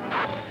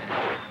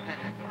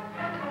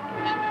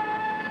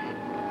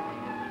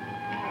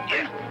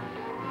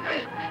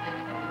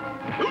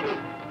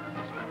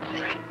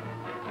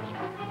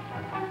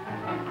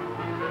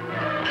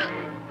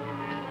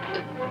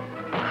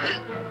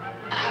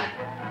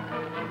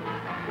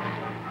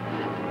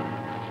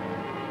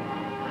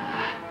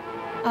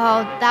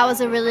 Oh, that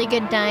was a really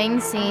good dying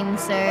scene,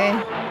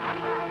 sir.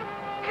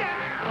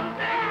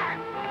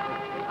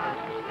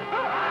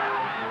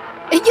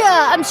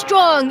 Yeah, I'm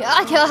strong.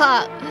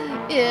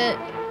 Yeah.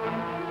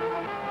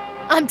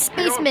 I'm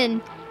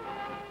spaceman.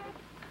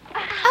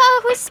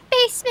 Oh,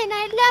 spaceman,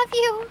 I love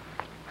you.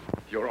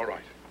 You're all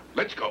right.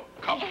 Let's go.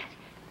 Come.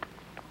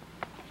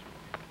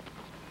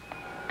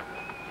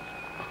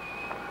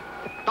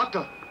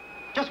 Doctor,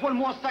 just one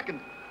more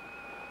second.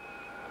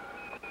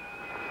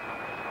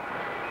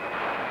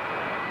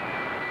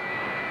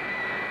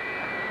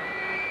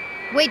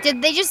 Wait,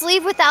 did they just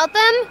leave without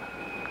them?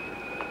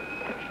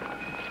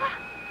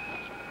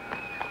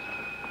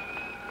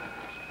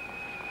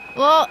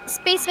 Well,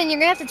 spaceman, you're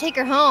gonna have to take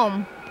her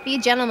home. Be a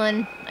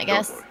gentleman, I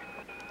guess. Don't worry.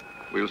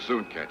 We'll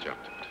soon catch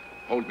up to it.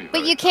 Hold me.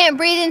 But you can't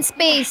breathe in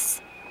space.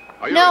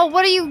 Are you No, ready?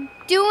 what are you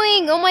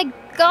doing? Oh my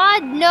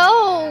god,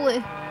 no!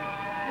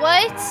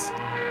 What?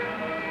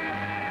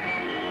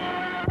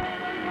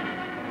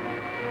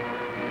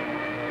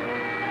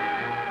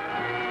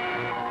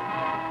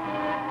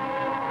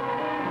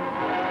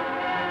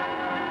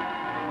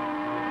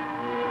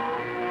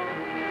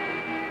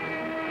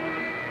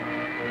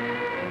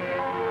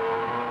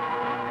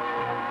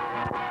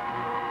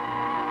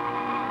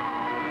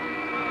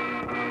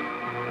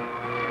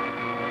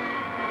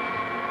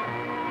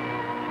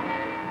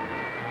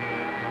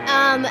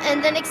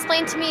 And then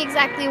explain to me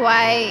exactly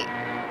why,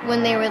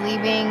 when they were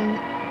leaving,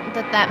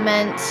 that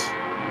meant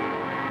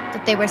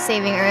that they were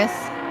saving Earth.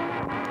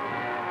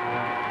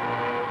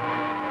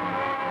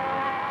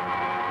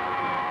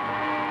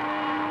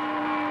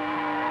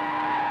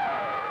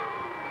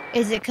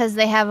 Is it because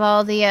they have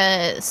all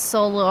the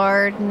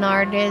solar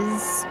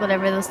nodes,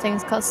 whatever those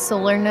things called,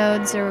 solar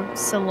nodes or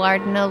solar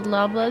node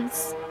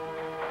lobas?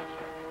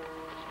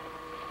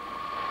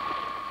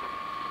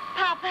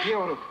 Papa,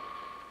 Piero,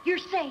 you're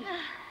safe.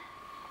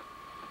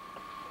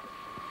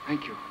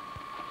 thank you.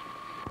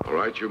 All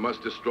right, you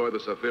must destroy the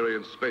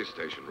Cytherian space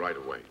station right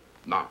away.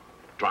 Now,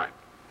 try it.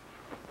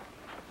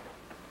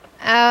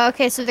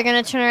 Okay, so they're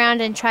gonna turn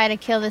around and try to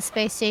kill the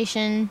space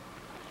station.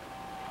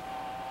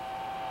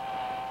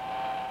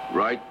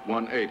 Right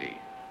 180.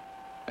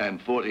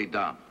 And 40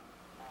 down.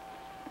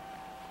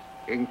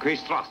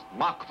 Increase thrust,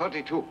 Mach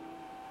 32.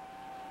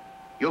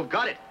 You've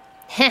got it.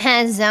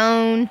 Haha,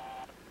 zone.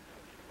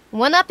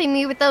 One-upping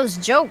me with those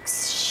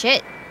jokes.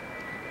 Shit.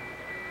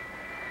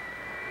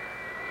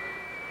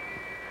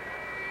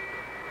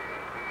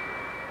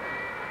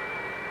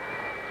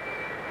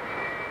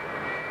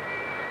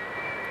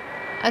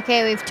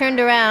 Okay, we've turned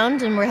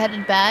around and we're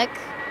headed back.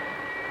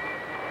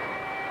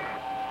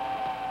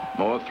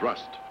 More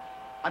thrust.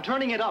 I'm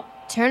turning it up.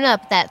 Turn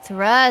up that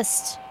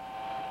thrust.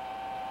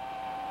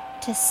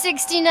 To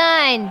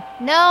 69.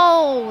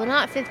 No,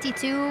 not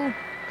 52.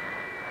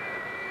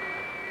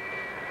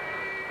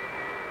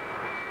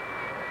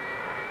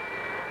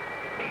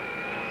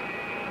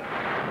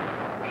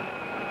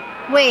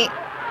 Wait,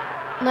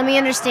 let me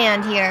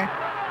understand here.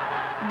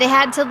 They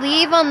had to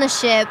leave on the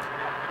ship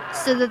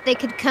so that they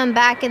could come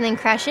back and then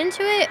crash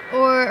into it?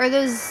 Or are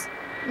those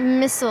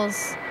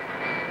missiles?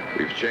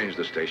 We've changed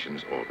the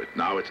station's orbit.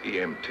 Now it's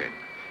EM-10.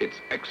 It's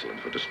excellent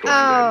for destroying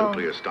their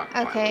nuclear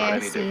stockpile okay, without I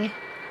any see. danger.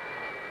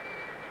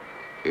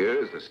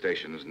 Here's the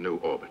station's new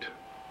orbit.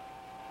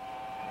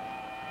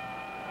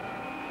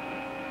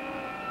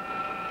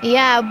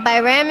 Yeah, by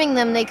ramming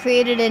them, they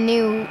created a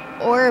new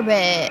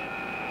orbit.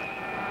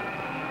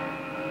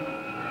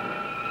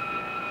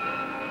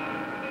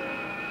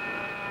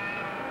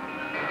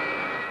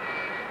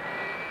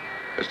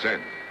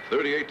 Ascend.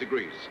 38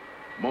 degrees.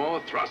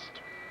 More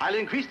thrust. I'll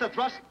increase the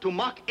thrust to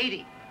Mach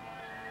 80.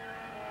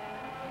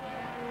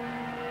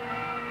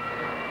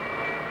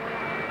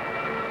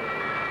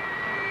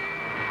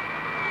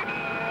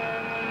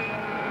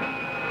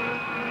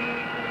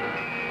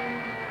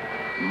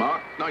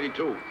 Mach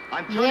 92.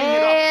 I'm turning it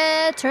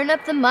Yeah, turn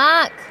up the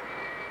Mach.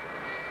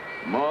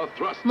 More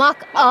thrust.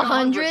 Mach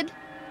 100.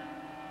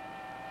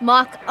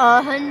 Mach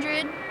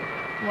 100.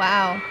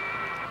 Wow.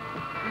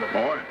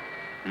 More.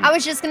 I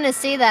was just gonna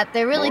say that.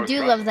 They really More do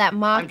thrust. love that up.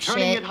 Mach I'm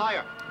turning shit. it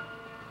higher.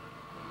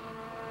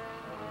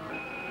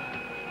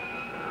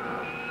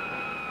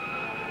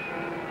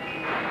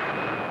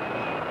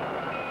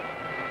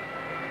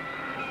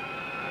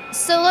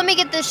 So let me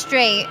get this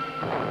straight.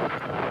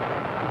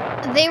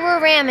 They were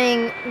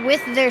ramming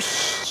with their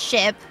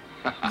ship,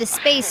 the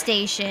space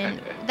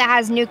station, that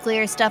has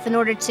nuclear stuff in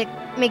order to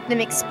make them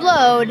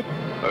explode.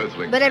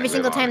 Earthlings But every and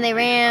single their time they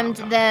armies rammed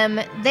found out.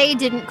 them, they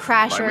didn't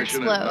crash My or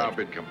mission has now explode.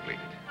 been completed.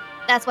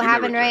 That's what You may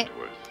happened, return right?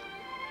 to Earth.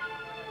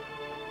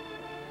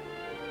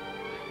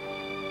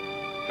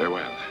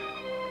 Farewell.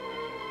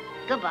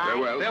 Goodbye.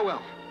 Farewell.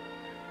 Farewell.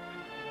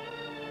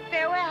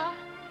 Farewell.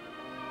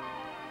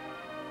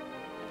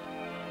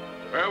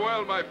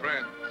 Farewell, my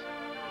friends.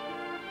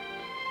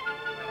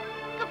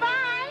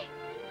 Goodbye.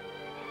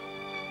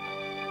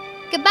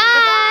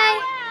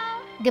 Goodbye.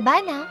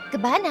 Goodbye now.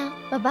 Goodbye now.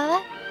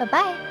 Bye-bye.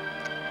 Bye-bye.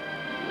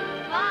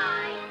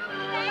 Bye.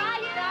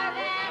 Bye,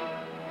 Starman.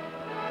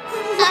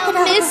 I'll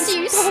miss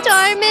you,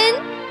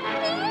 Starman.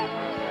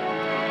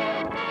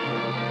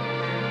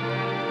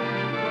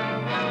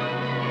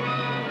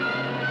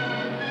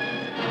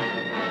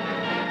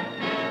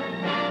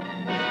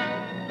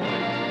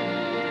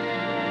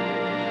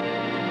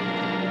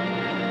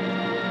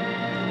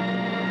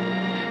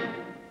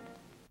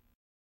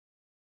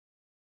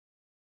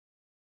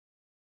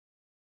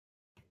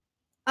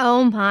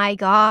 Oh my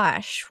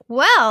gosh.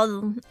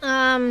 Well,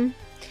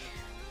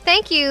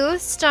 thank you,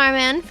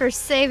 Starman, for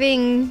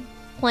saving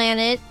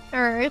planet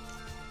Earth.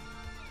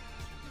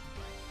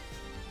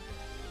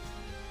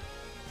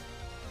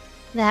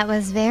 That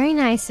was very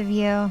nice of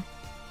you.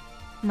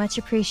 Much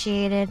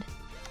appreciated.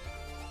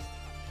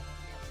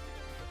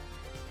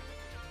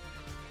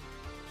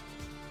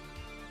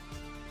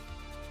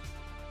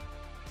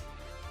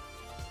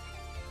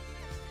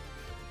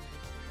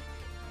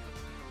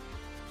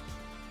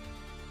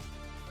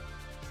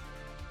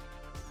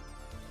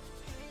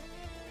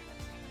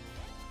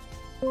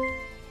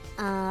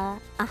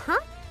 Uh-huh.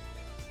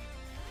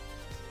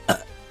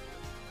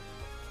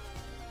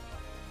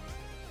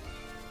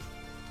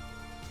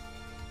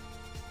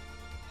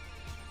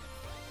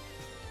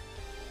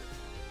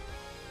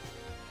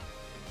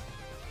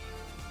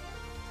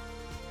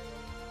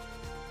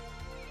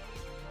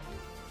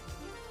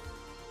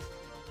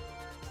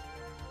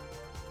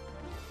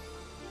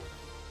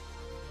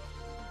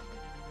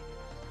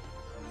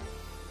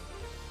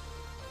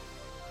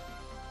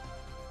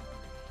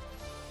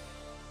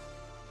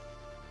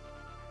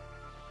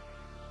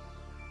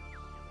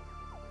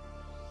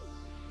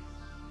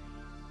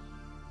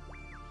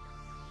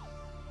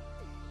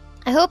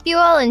 I hope you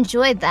all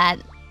enjoyed that.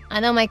 I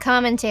know my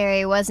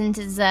commentary wasn't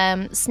as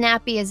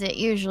snappy as it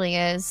usually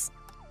is.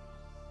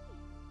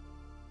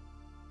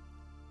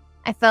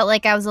 I felt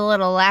like I was a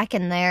little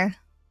lacking there.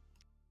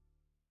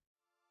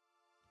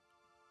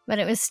 But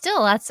it was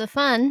still lots of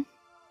fun.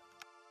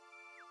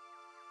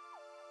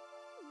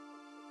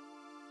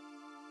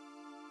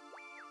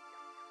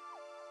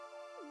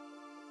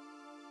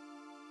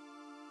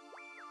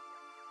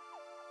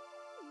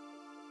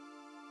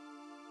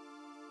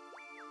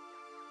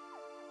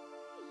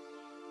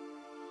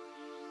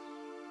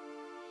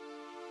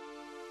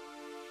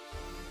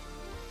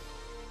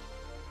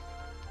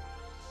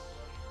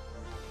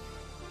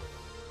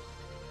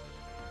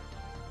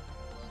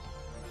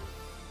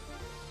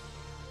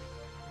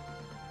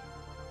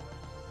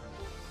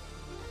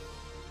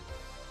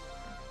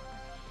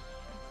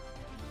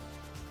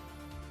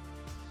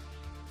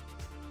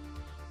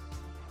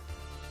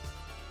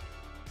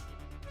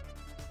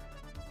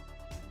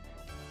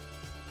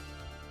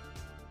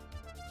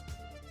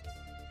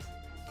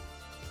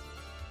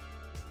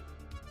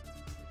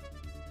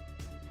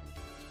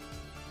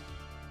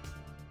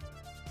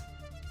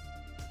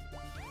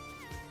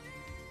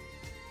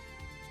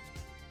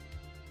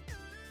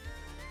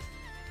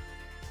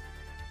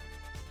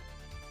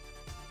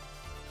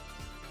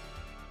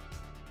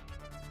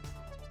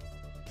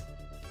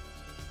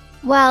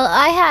 Well,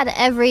 I had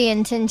every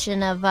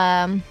intention of,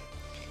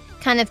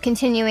 kind of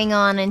continuing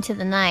on into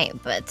the night,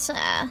 but,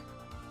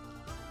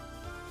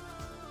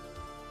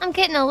 I'm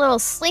getting a little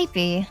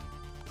sleepy.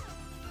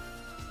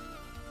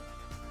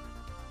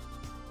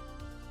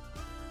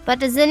 But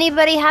does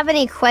anybody have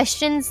any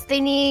questions they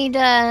need,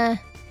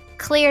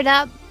 cleared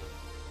up?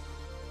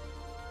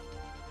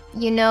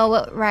 You know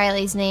what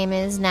Riley's name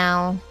is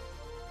now.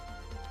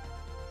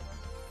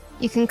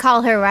 You can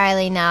call her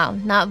Riley now,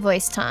 not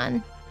Voice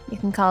Ton. You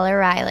can call her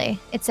Riley.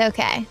 It's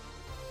okay.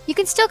 You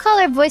can still call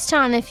her Voice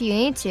Ton if you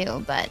need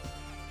to, but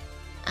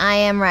I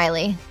am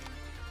Riley.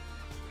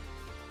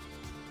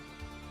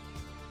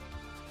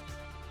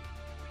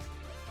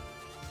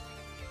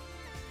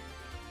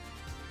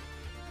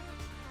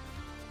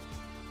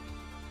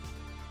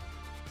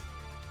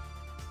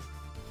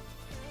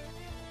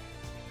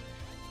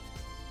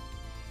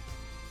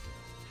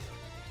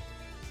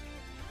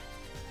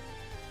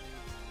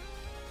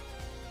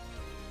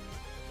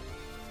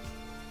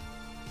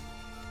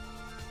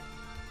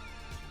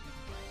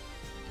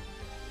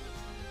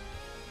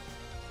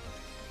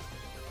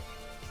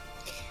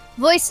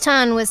 Voice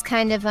Ton was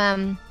kind of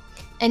a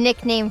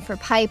nickname for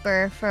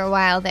Piper for a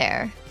while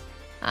there.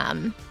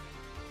 And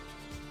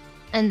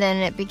then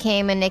it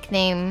became a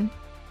nickname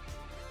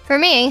for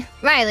me,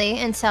 Riley,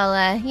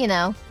 until, you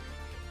know,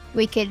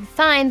 we could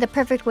find the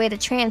perfect way to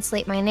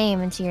translate my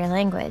name into your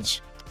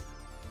language.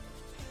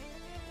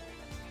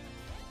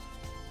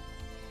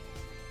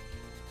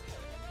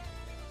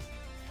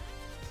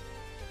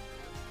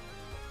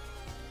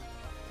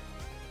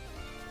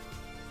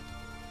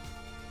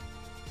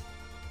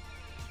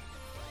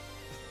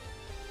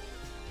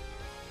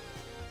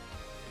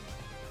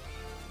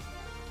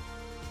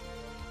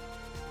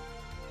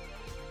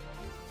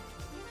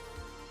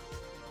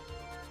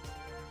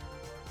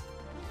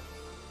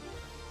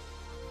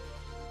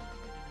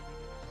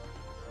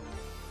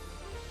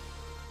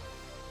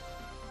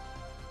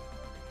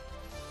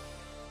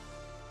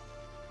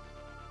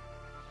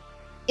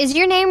 Is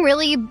your name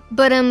really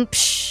Budum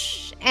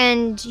Psh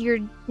and you're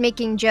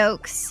making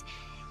jokes?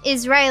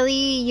 Is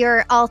Riley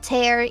your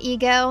Altair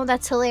ego?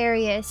 That's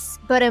hilarious.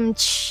 Budum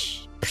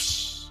Psh.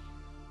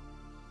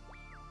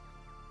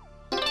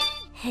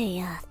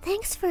 Hey,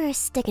 thanks for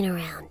sticking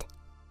around.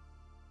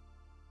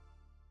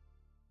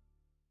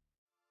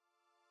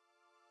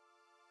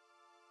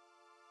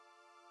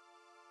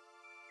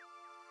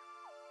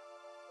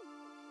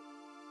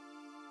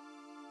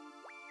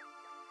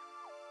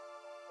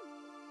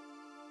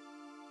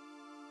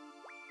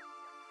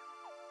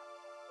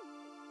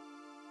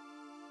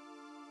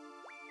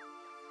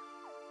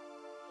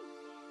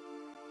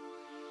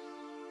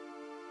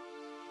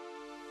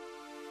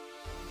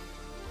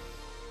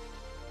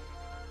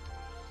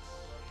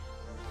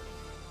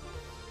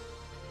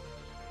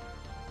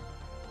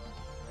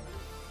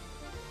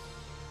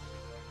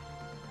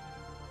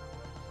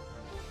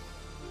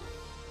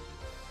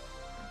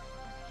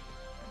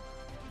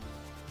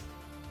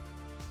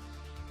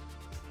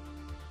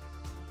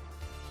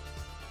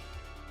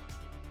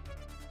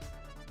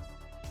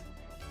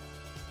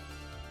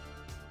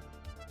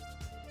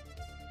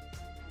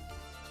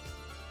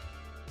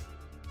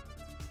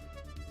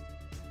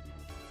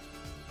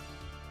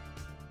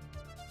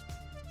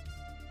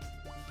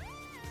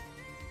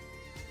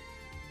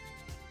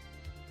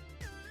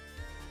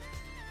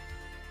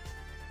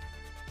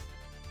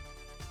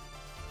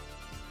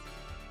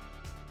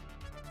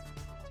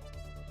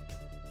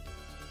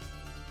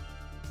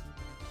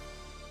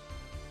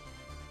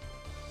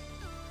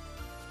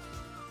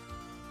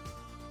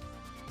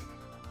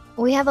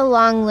 We have a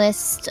long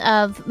list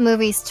of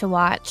movies to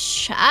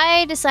watch.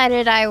 I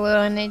decided I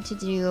wanted to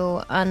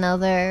do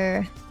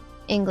another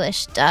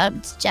English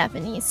dubbed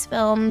Japanese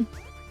film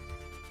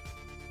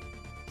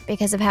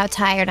because of how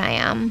tired I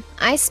am.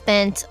 I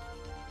spent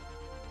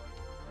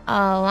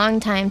a long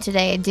time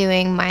today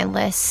doing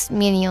mindless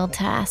menial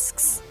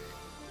tasks.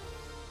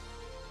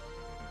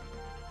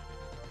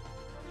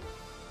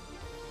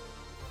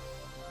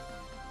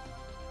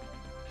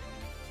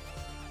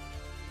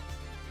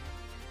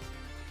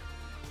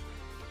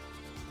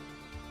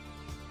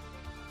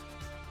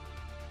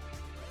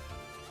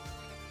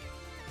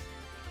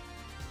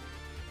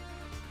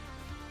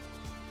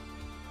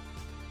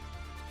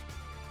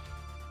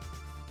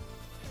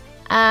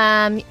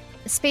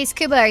 Space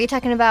Cuba, are you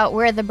talking about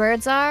Where the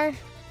Birds Are?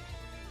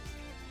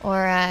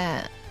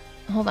 Or,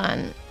 hold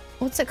on.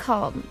 What's it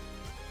called?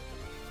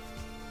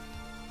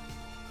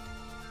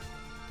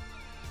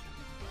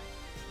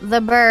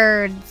 The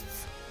Birds.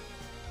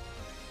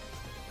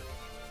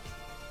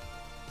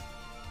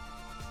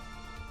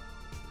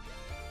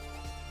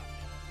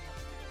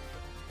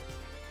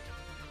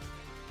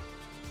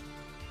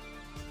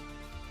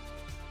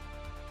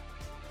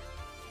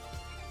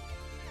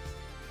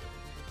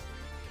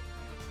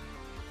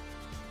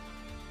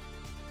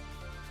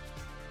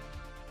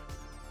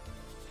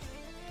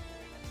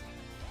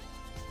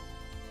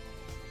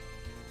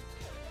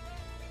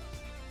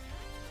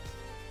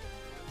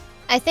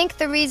 I think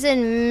the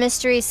reason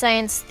Mystery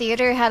Science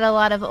Theater had a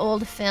lot of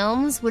old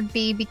films would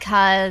be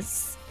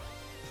because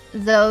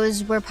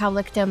those were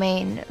public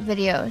domain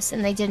videos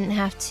and they didn't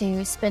have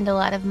to spend a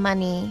lot of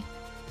money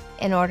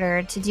in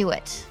order to do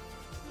it.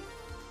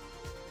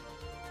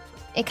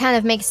 It kind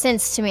of makes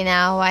sense to me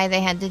now why they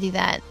had to do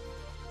that.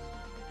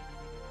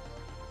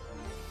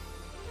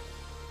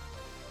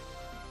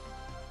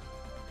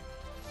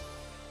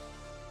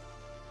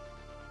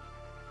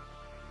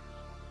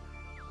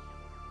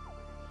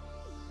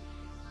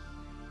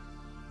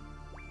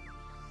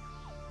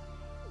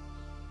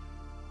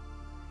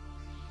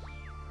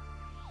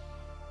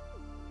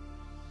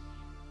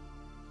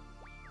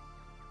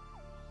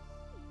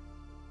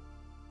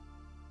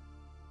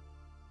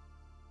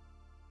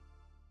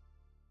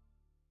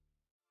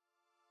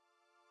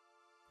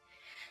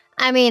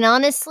 I mean,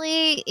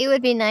 honestly, it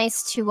would be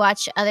nice to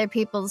watch other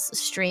people's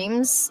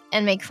streams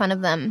and make fun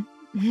of them.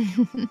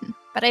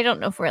 But I don't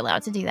know if we're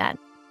allowed to do that.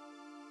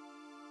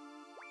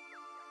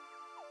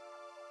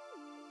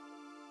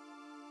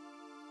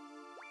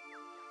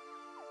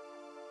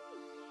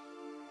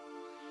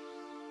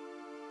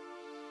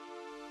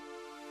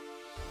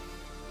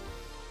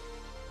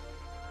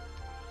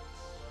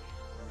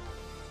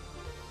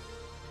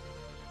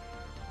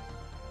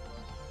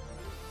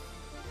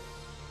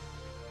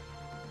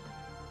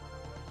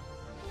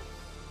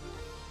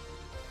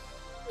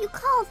 You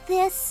call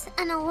this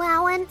an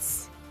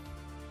allowance?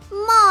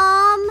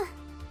 Mom!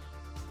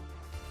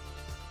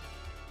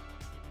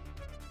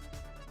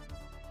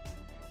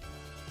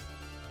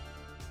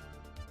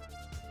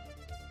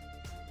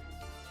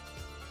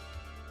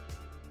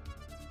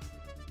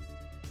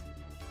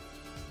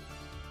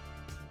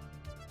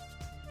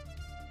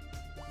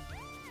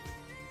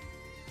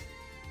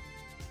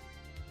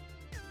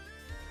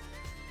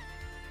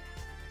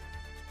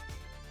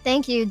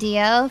 Thank you,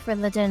 Dio, for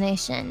the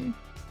donation.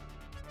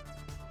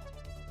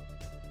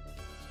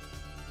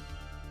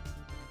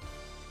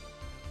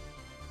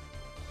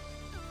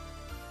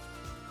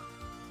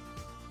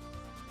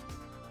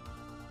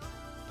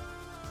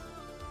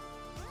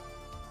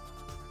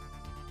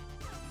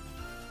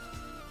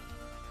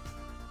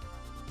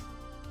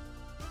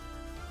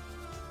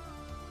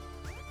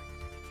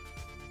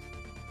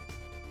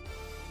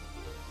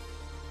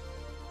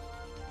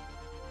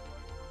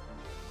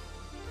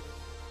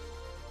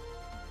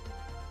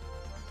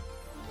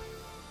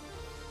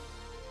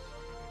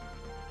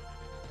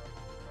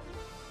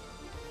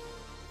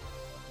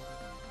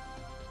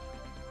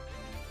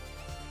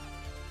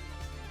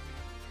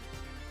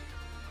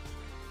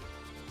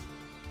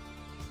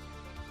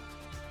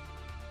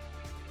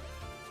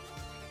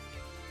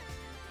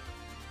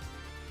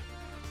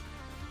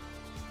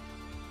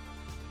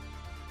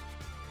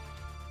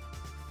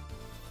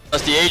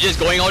 That's the agents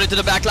going out into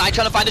the back line,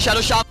 trying to find the shadow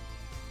shop.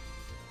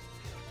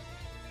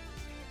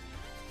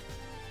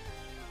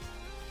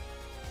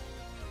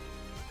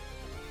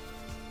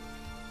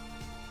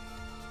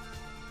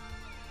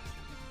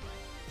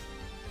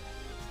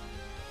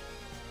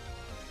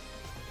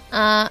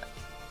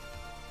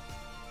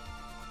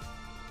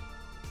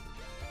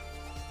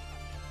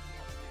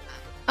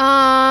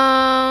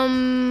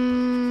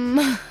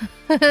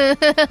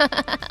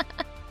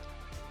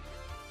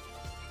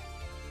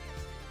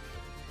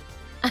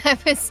 I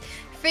was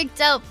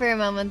freaked out for a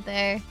moment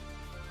there.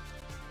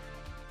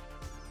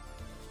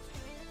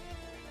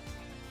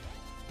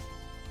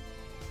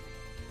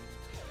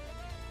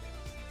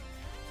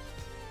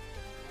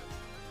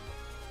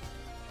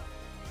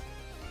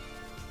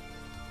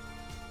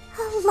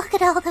 Oh, look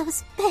at all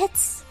those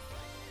bits.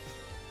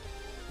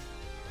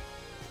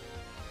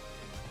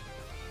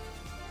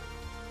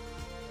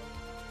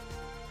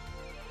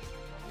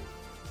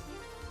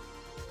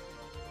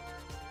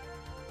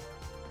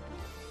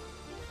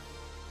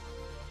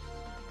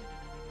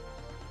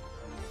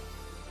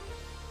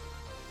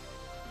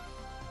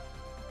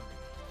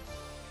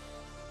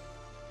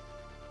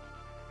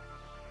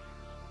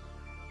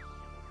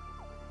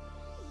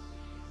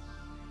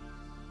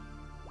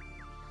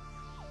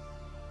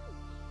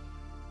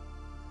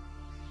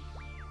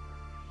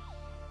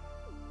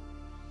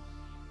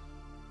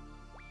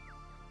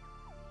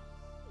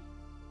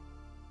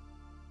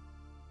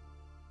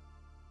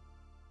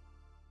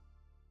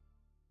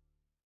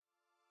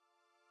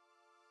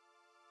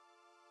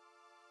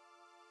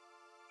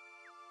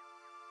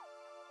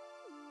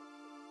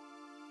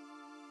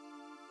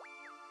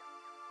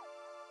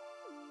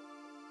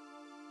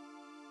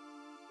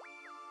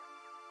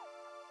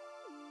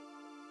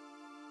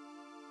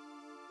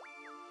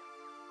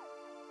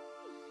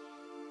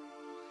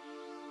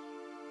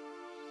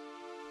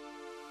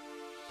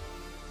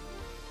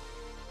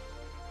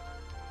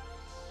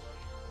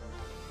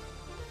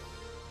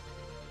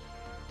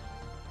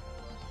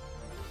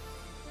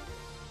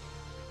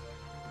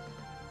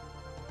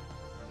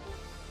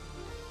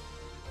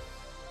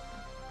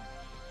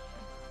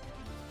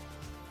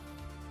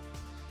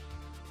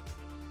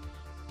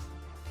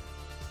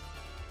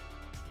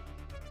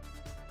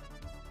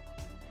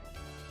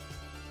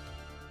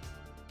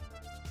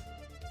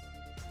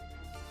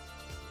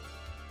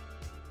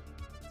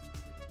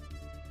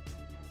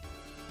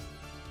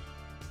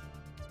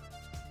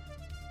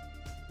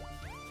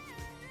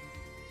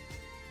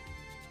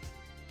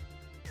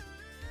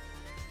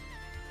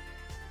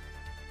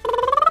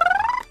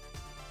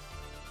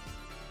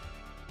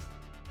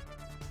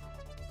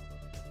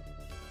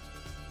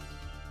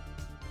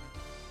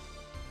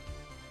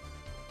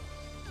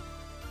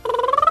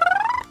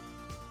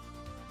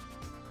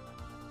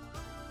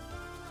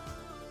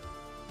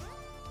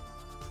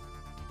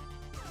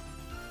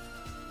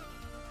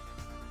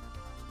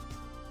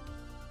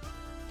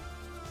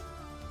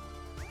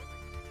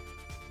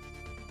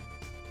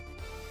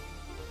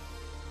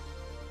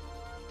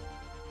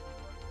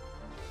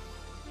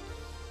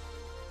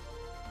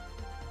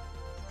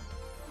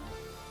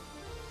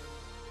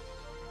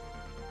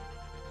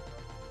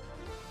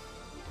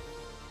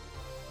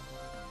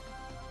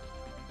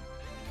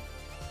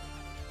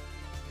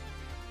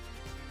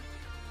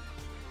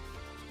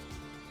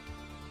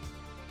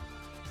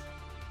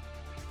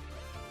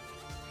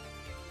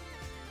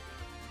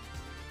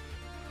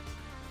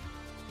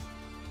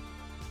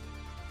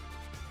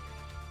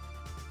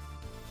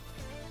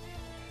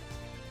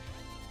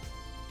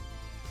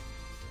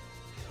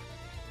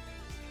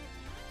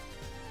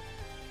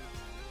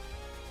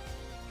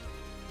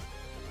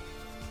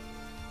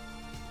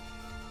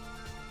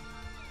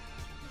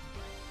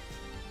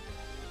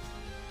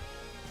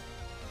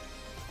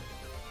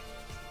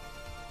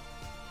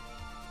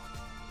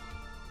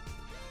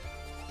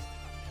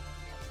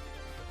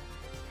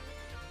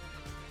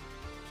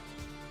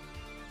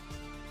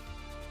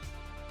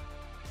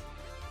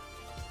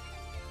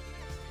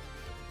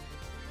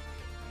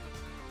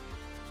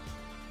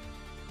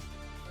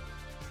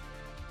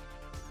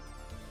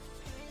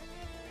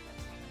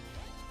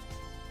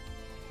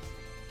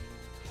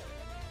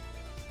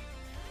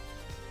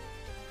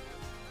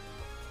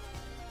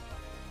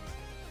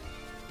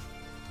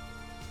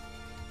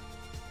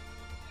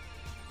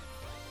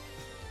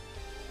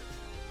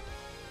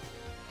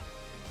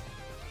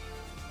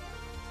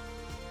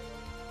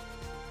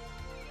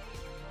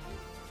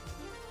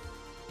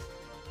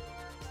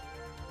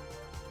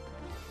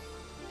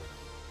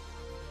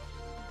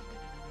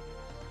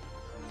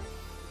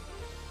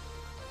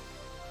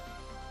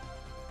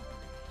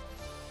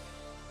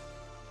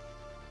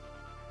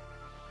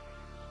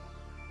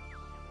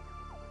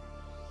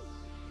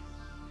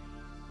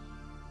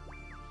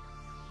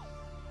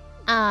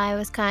 I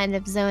was kind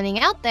of zoning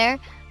out there.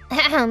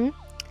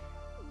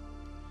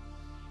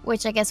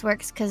 Which I guess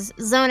works because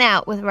zone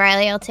out with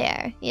Riley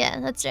Altair.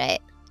 Yeah, that's right.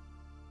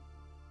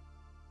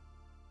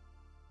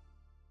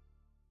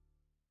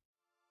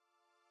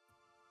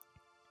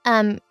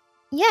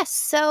 Yes,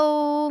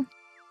 so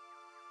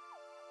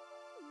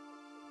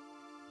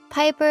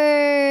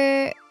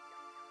Piper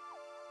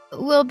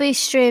We'll be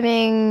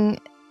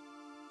streaming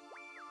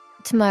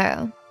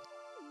tomorrow.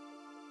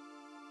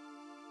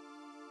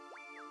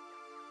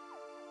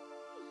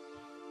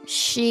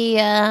 She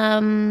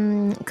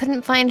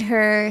couldn't find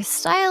her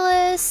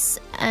stylus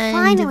and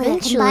Finally,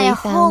 eventually I can buy a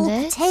found whole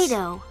it,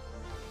 potato.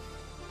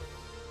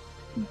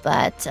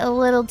 but a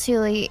little too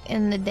late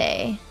in the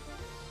day.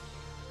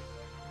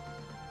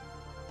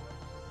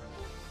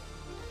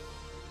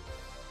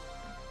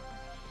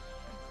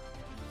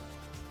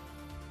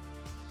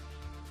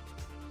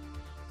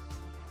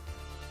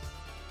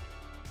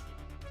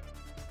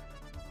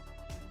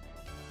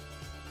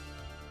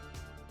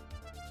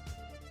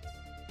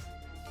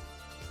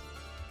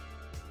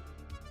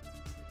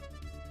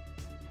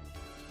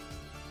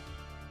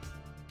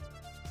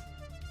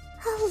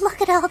 Oh,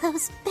 look at all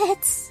those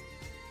bits.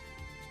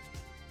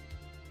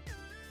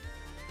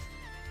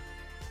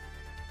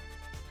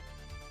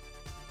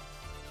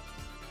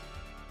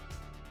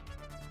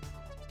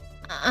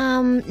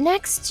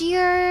 Next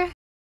year...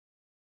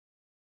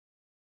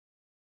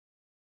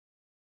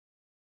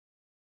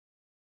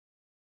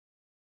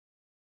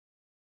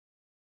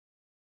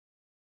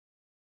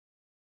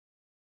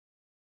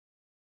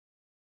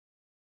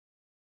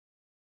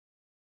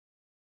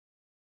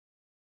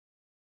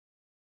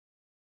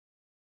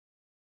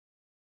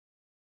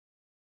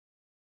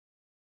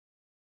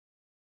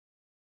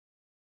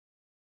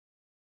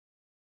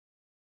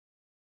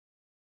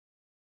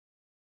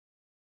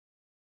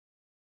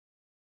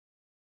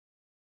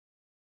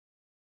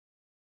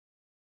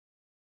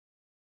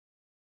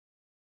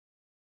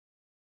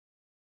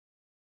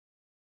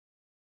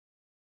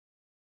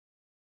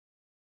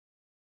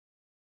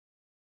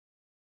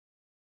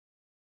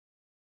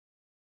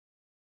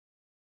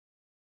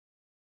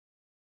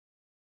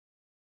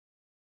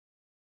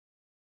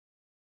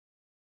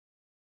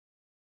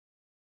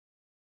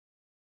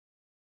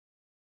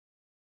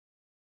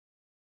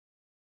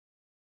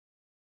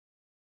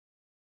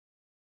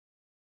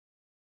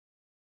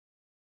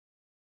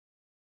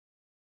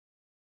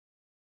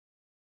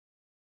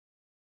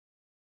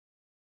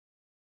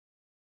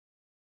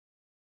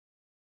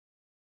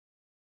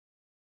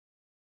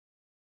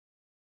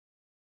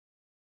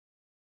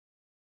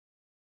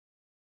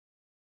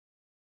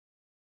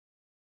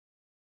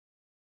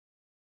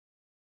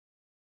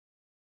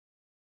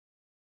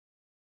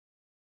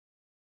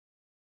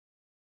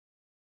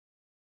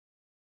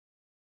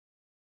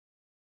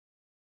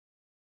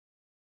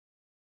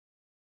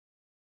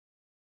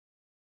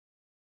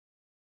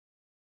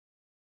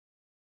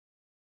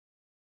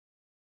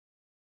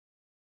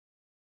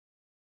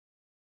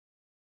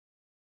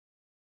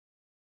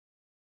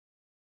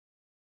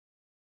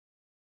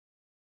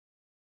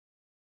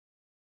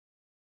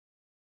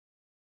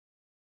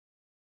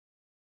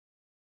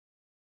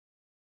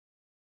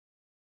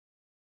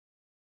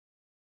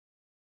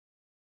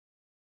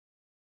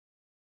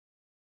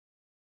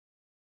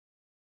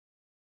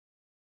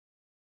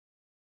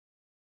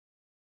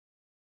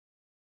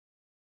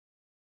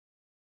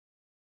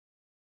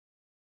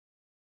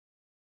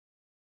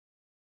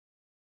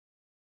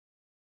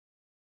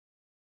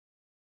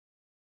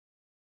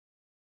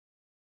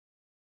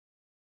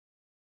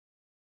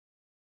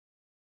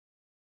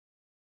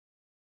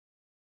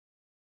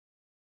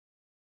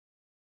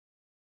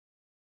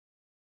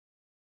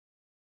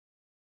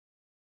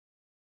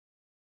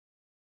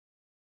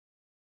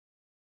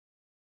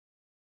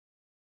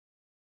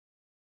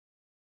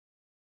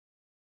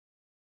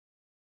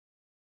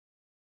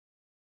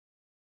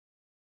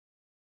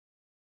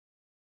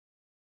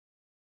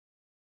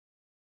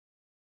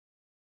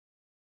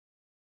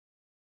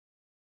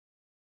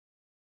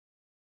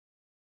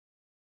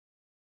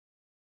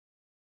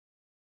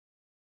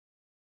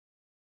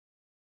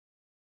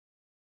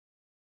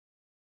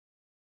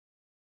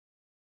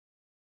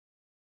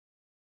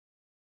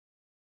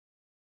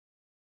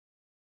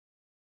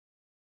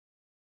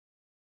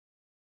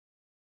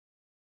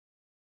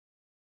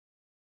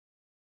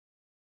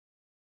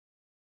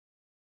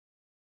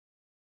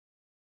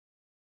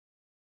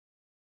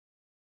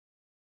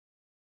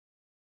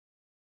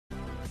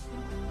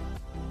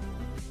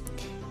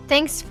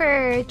 Thanks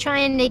for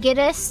trying to get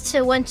us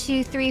to 1,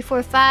 2, 3,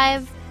 4,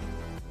 5.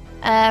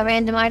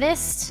 Random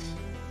artist.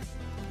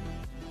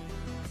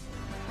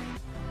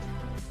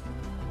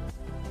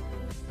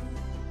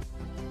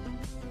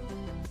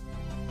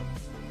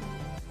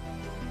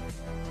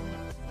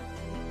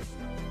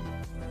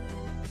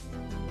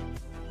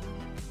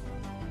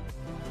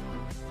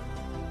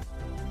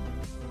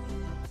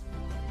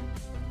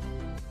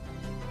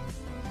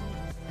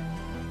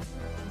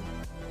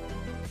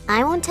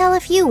 I won't tell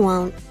if you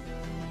won't.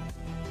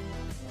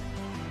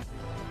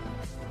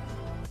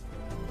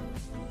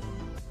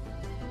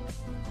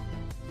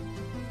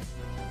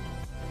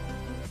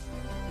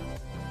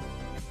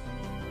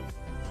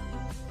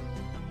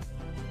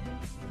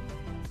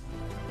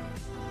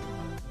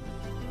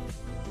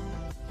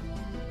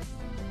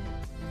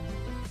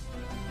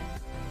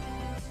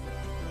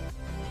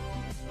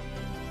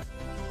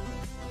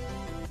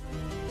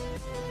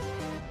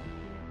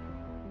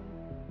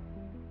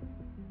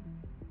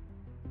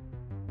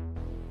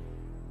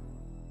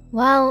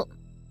 Well,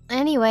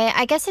 anyway,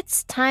 I guess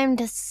it's time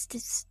to,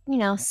 you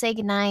know, say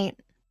goodnight.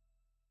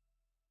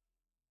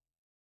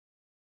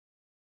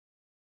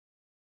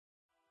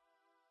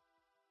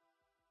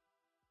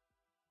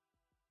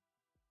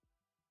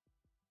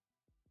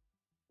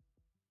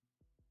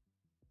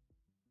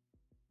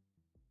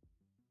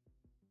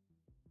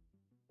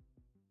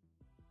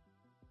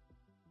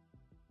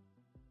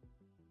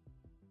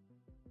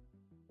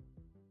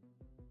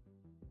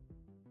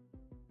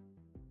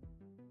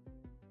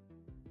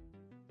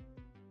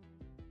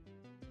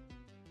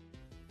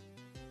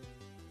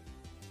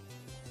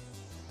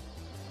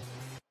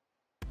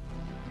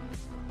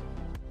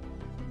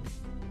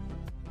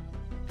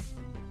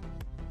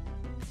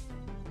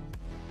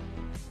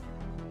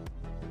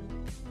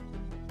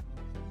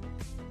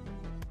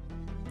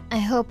 I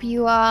hope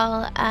you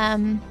all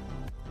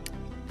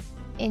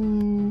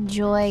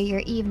enjoy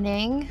your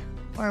evening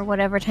or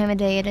whatever time of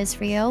day it is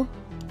for you.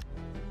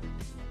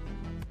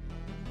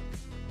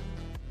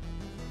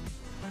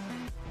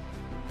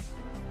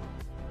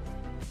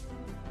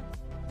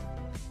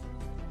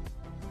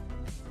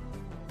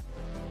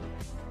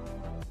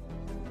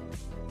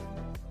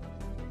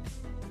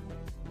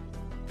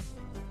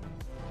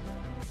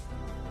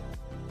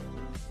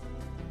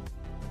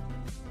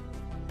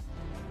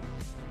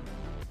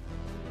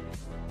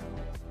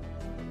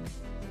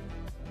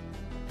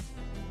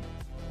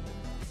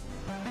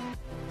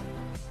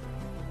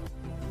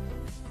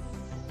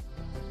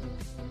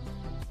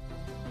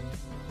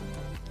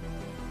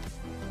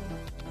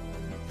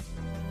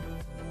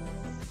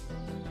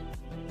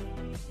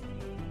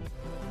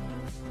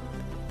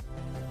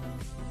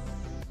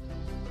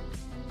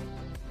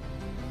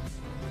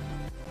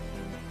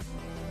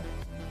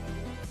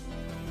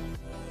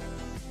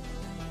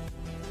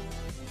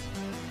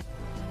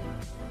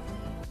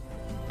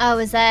 Oh,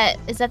 is that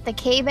the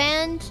K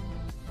band?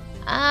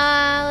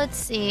 Let's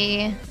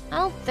see. I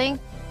don't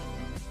think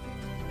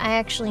I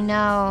actually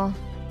know.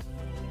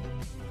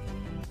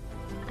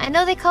 I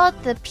know they call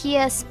it the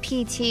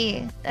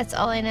PSPT. That's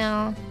all I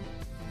know.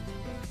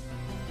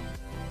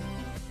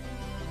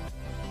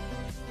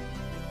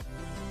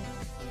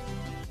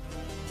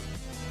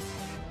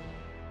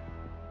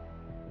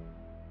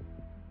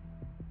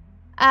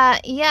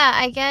 Yeah,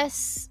 I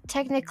guess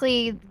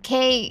technically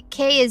K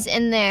is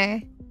in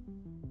there.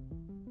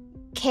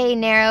 K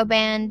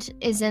narrowband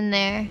is in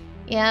there.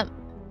 Yep.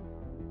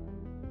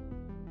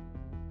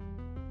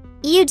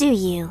 You do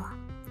you.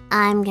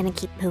 I'm gonna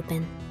keep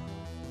pooping.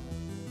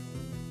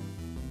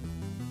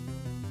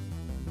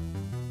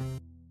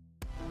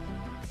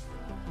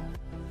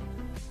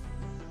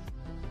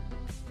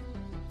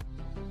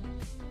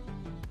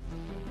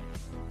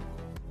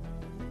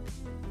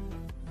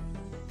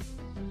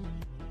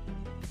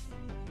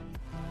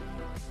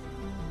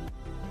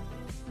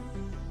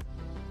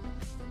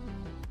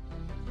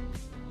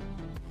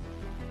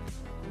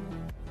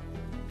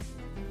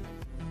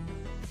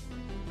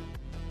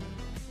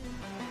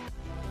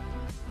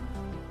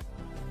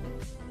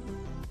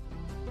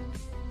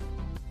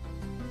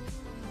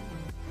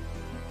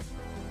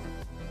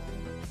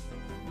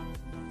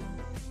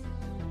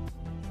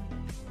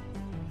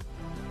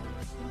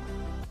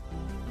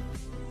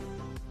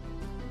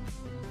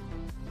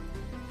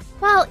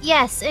 Well,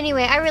 yes,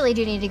 anyway, I really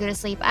do need to go to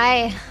sleep.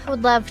 I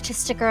would love to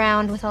stick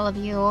around with all of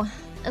you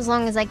as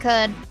long as I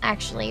could,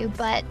 actually,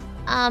 but,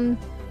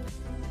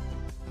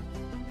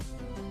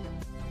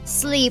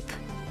 sleep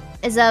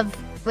is of...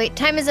 Wait,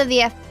 time is of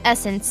the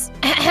essence.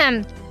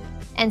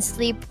 And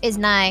sleep is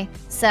nigh,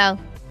 so...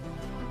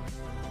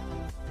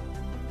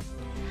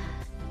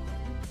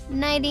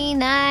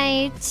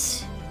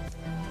 Nighty-night.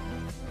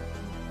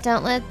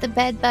 Don't let the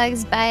bed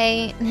bugs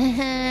bite.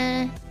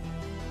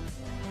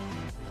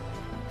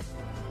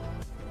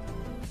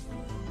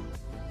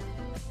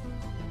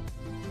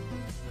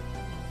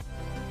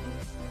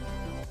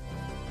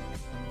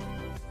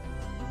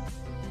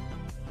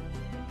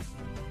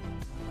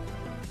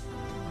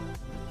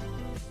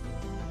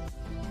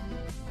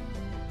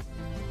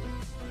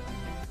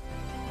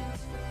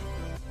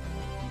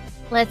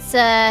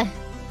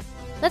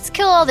 Let's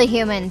kill all the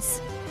humans.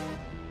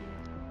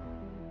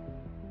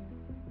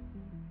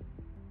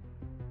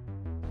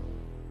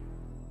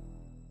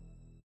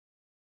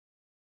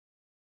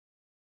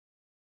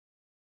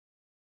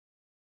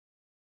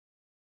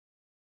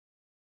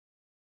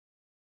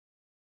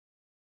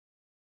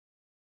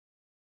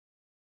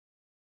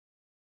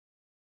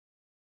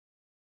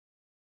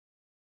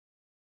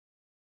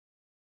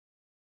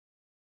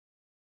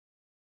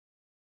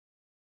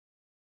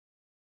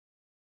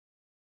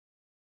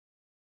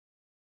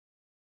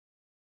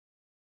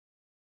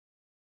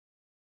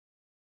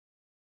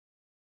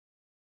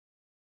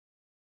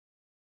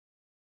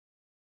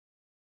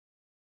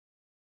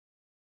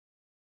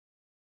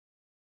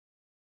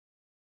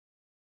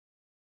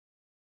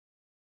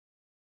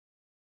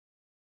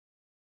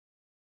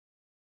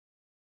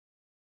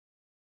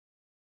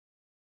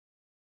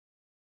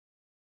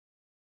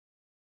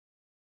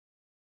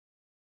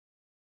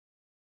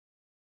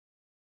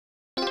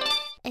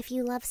 If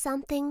you love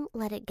something,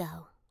 let it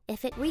go.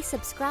 If it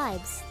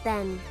resubscribes,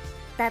 then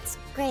that's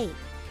great.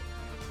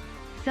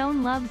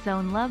 Zone love,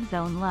 zone love,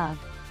 zone love.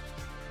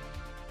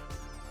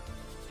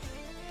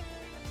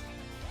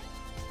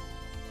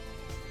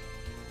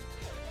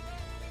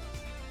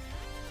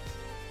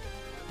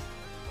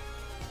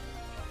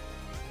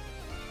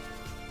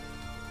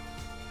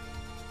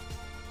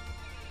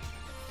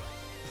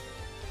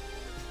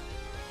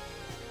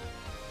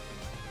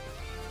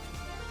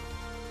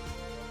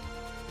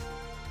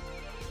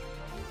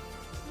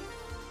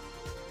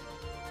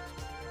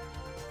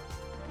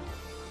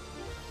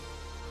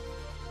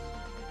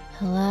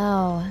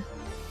 Hello.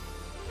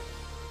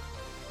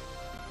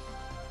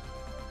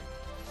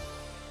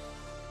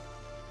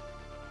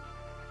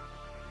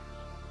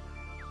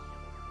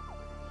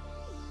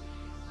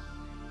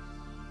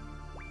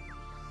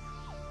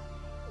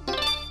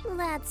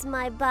 That's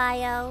my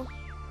bio.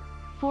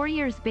 4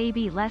 years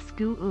baby, less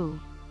goo-oo.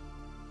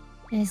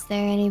 Is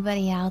there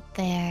anybody out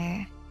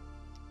there?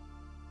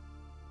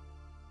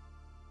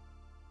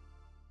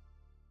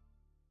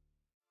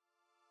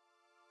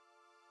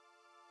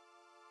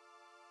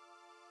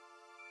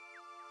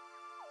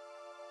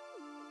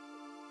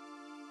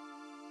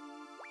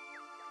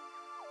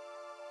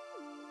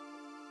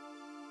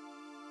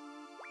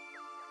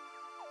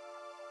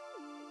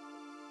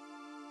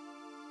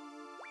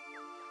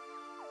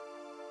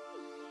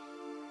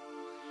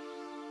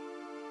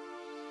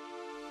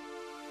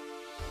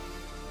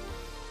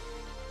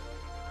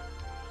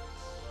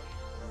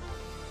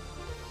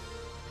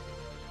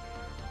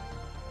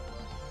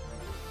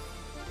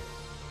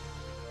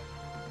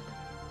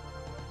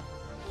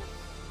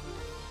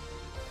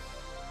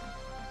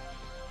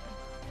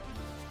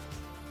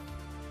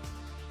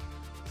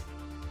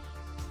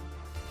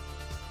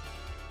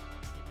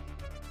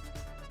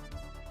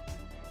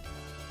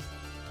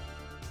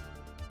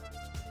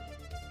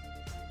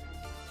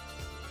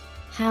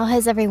 How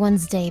has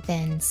everyone's day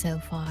been so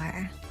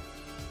far?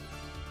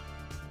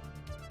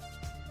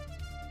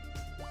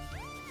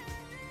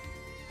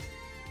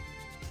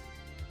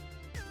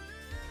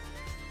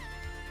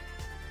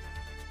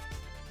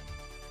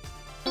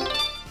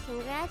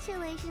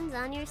 Congratulations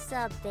on your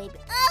sub, baby.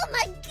 Oh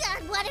my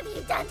god, what have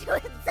you done to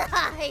its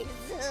eyes?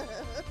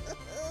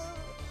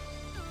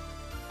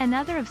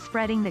 Another of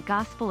spreading the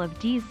gospel of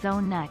D's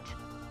zone nut.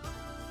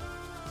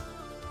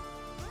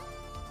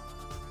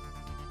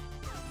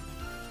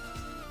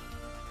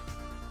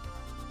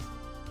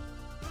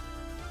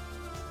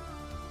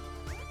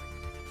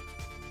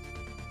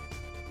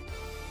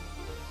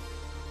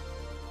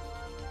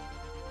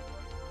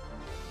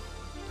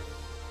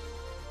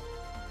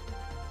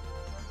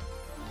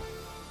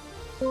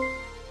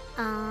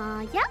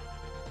 Yeah?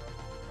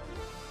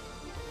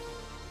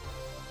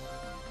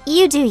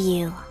 You do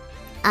you.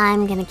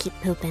 I'm gonna keep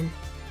pooping.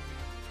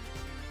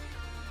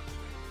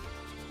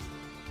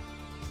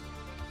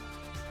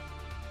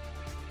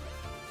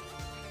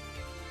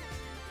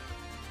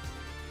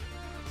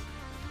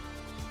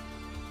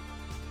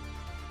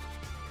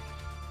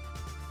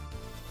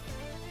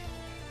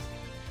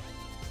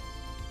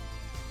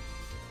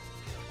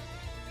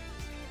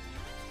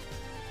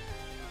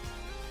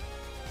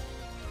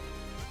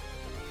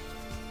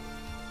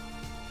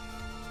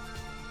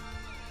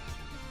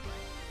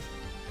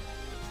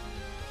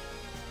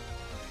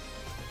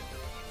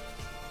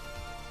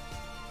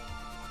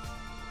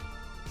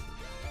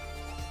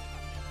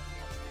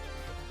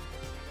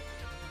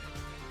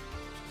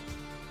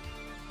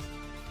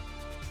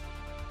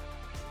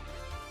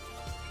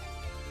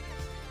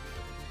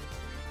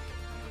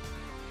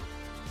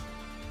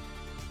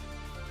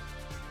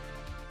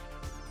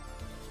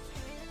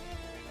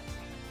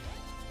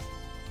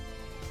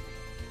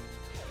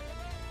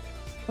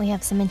 We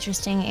have some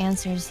interesting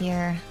answers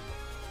here.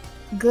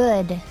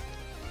 Good.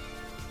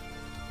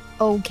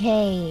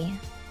 Okay.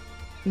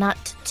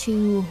 Not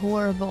too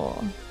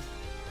horrible.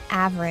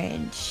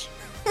 Average.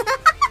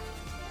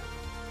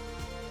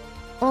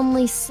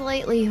 Only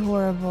slightly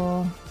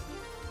horrible.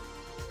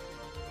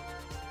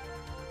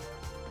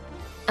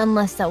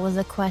 Unless that was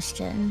a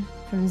question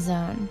from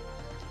Zone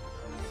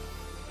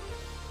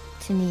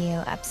to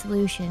Neo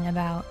Absolution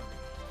about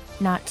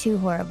not too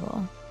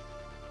horrible.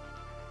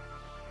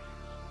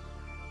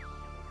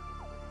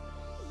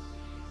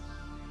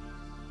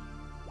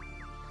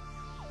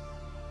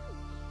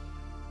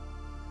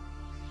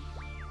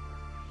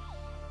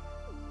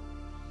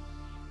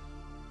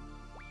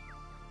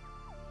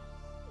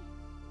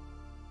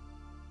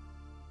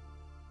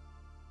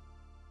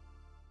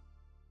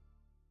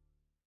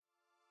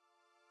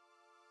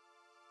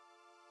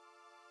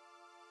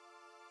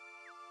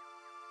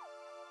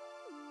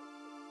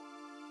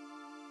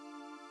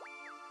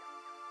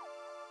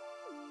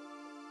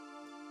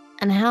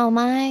 And how am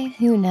I?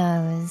 Who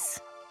knows?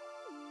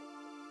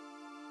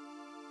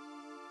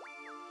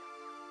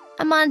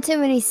 I'm on too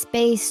many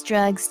space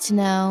drugs to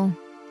know.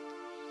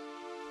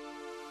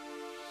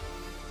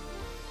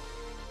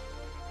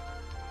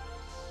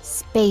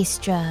 Space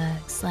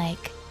drugs,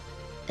 like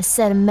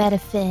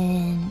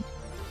acetaminophen.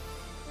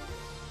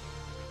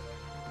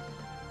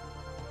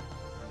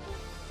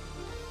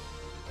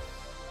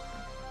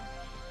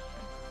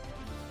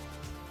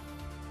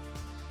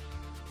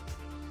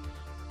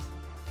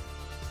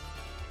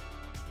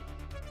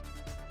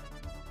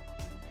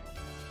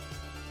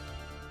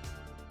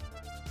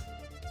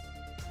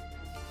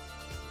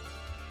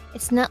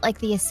 It's not like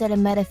the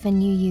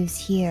acetaminophen you use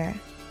here,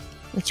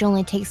 which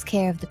only takes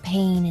care of the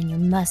pain in your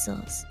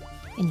muscles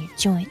and your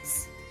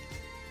joints.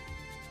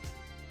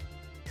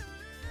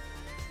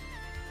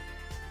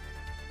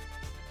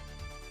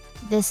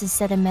 This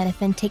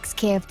acetaminophen takes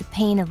care of the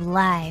pain of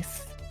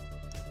life.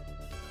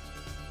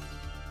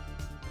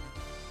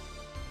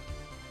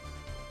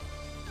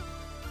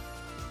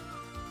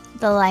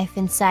 The life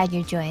inside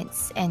your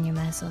joints and your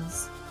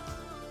muscles.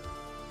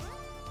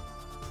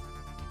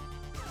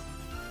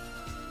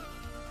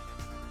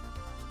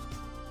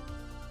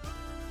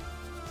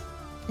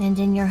 And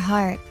in your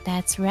heart,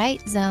 that's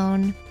right,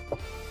 Zone.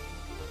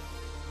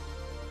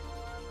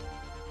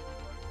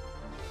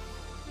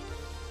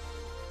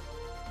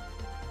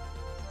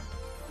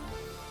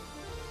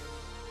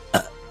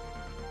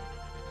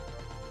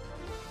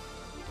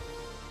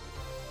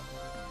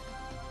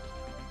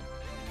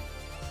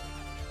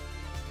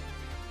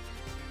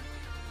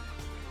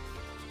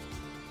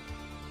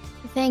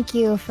 Thank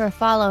you for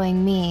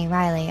following me,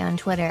 Riley, on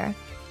Twitter.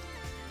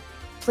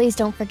 Please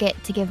don't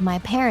forget to give my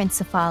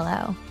parents a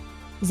follow,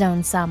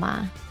 Zone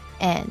Sama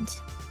and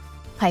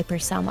Piper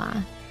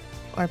Sama,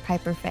 or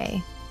Piper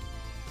Faye,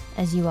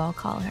 as you all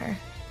call her.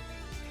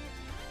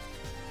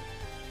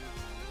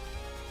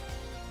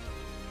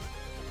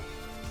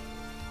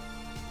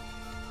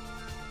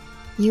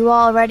 You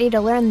all ready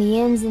to learn the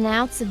ins and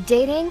outs of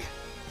dating?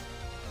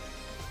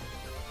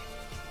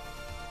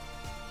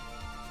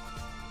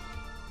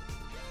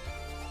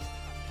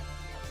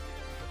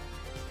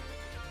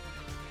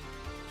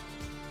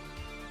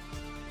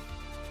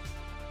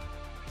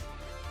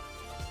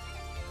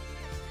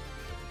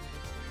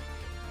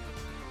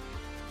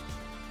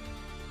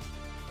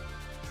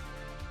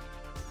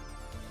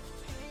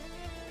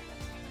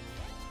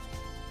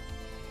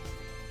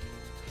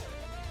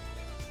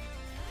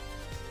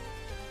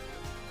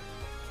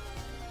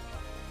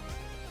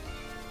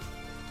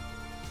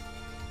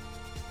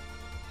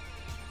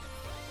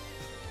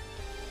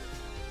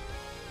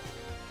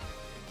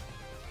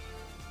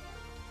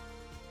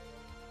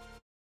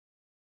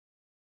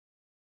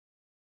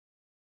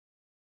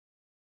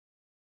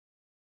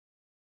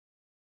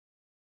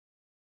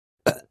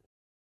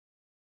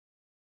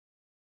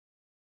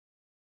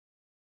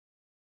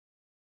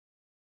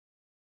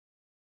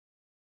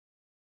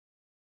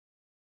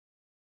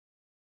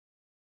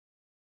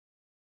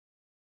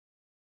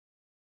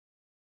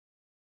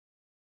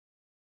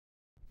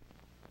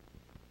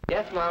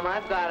 Yes, Mom,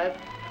 I've got it.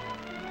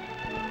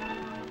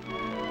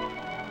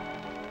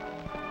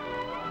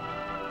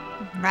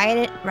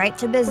 Right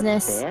to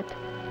business.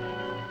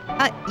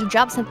 You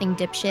dropped something,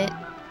 dipshit.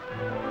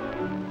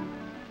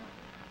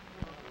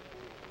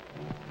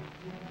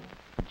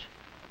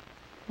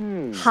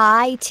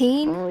 Hi,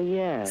 teen? Oh,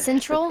 yeah.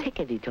 Central? The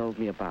ticket he told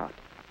me about.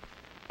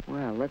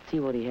 Well, let's see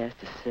what he has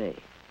to say.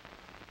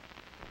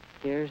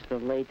 Here's the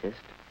latest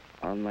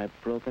on my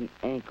broken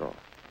ankle.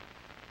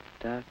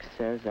 Doc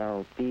says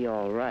I'll be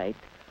all right,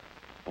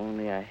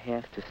 only I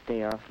have to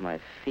stay off my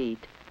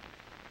feet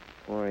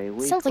for a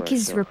week. Sounds like or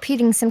he's so.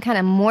 repeating some kind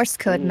of Morse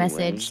code Anyway,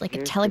 message, like a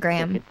here's the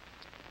telegram. ticket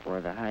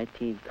for the High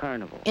Teen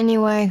Carnival.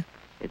 Anyway,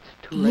 It's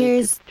too late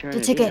here's to turn the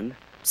it ticket. in,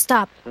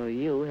 Stop. so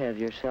you have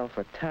yourself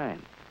a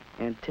time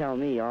and tell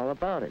me all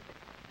about it.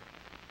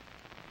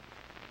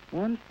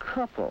 One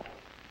couple.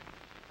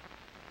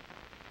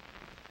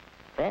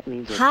 That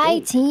means a Hi,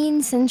 date.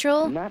 teen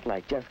Central. Not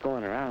like just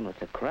going around with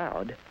the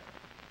crowd.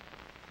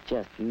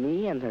 Just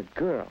me and the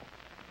girl.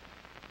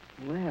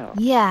 Well,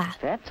 Yeah.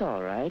 that's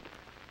all right.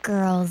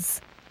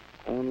 Girls.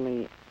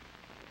 Only,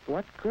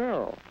 what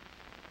girl?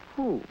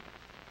 Who?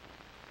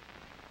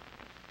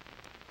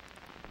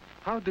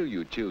 How do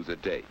you choose a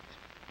date?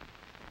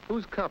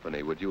 Whose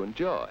company would you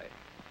enjoy?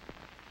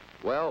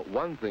 Well,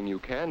 one thing you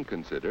can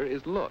consider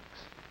is looks.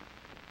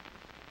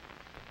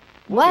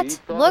 What? Woody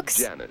thought Looks?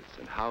 of Janice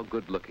and how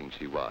good-looking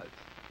she was.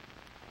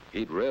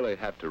 He'd really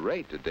have to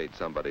rate to date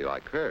somebody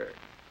like her.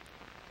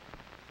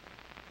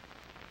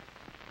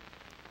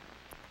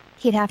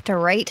 He'd have to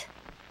rate.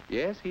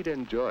 Yes, he'd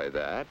enjoy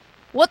that.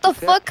 What the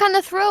Except- fuck kind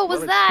of thrill was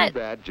well, that? It's too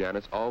bad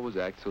Janice always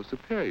acts so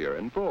superior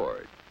and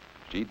bored.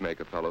 She'd make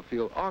a fellow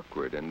feel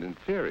awkward and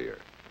inferior.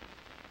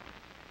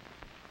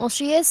 Well,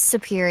 she is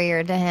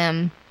superior to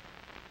him.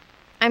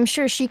 I'm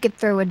sure she could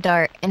throw a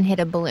dart and hit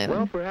a balloon.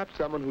 Well, perhaps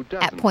someone who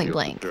doesn't point feel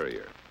blank.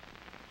 superior.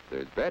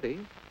 There's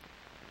Betty.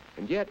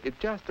 And yet, it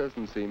just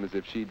doesn't seem as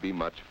if she'd be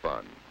much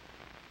fun.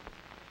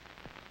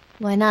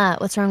 Why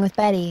not? What's wrong with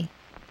Betty?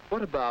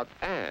 What about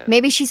Anne?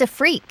 Maybe she's a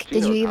freak. She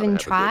Did you knows how to even have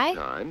a try? good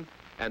time,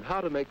 and how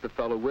to make the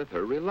fellow with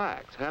her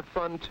relax, have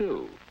fun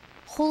too.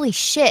 Holy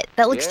shit,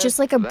 that looks Yes, just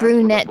like a that's what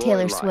brunette boy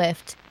Taylor likes.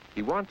 Swift,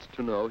 He wants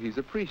to know he's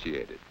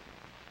appreciated.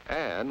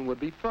 Anne would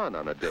be fun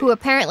on a date. who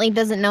apparently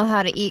doesn't know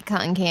how to eat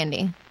cotton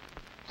candy.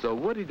 So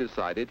Woody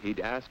decided he'd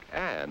ask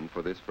Anne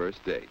for this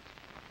first date.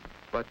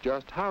 But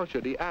just how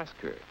should he ask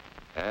her?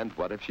 And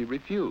what if she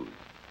refused?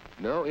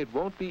 No, it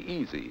won't be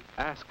easy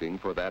asking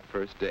for that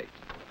first date.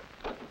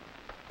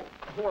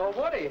 Well,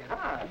 Woody,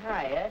 hi.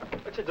 Hi, Ed.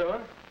 What you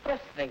doing?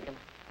 Just thinking.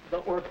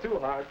 Don't work too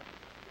hard.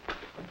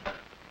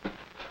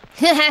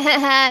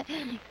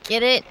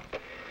 Get it?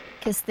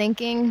 Because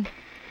thinking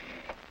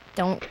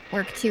don't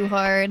work too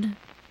hard.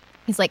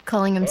 He's like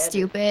calling him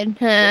stupid.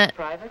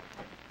 Private?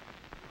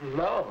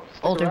 No.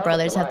 Older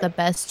brothers have the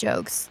best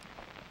jokes.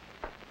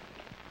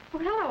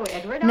 Well, hello,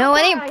 Edward. No, it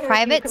I ain't heard you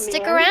private. come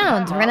Stick in.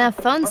 around. We're gonna have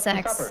phone What's the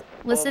sex. supper?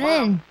 Listen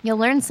Mom. in. You'll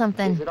learn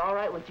something. Is it all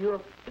right with you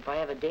if I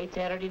have a date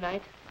Saturday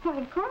night? Well,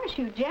 of course,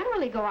 you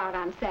generally go out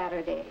on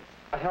Saturdays.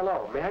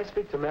 Hello. May I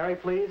speak to Mary,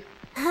 please?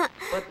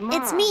 But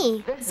Mom, It's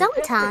me, this is just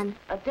Zoltan.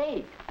 a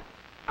date.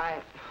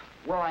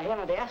 Well, I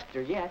haven't asked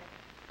her yet,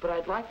 but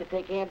I'd like to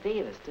take Aunt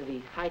Davis to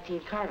the High Teen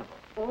Carnival.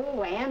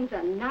 Oh, Anne's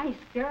a nice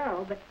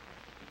girl, but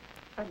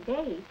a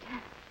date?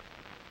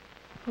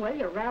 Well,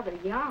 you're rather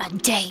young. A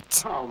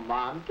date. Oh,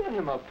 Mom, give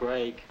him a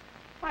break.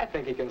 I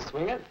think he can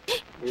swing it.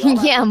 We all have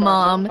to Yeah, start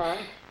Mom.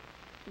 sometime.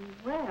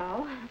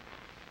 Well,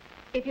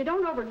 if you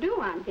don't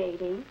overdo on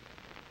dating,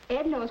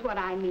 Ed knows what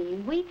I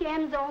mean.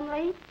 Weekends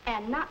only,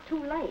 and not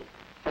too late.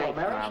 Hello,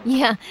 Mary?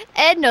 Yeah,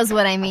 Ed knows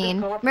what I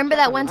mean. Remember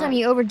that one time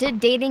you overdid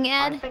dating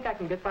I Ed? think I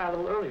can get by a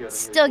little earlier than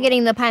Still usual.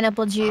 getting the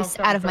pineapple juice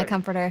How's out of my 7:30?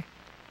 comforter.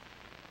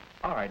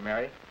 All right,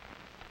 Mary.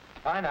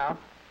 Bye now.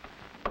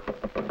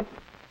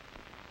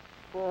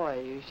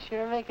 Boy, you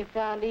sure make it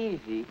sound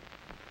easy.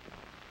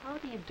 How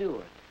do you do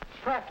it?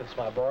 Practice,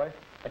 my boy.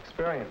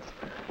 Experience.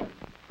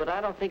 But I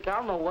don't think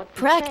I'll know what to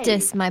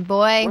Practice, say. my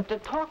boy. What to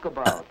talk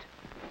about.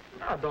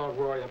 Now, don't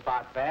worry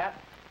about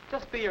that.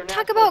 Just be your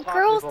Talk natural, about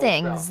girl talkative old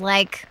things, self.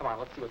 like, Come on,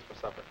 let's see what's for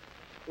supper.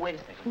 Wait a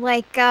second.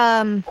 like,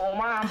 Oh,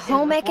 Mom, home is the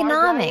floor dry yet?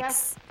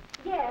 economics.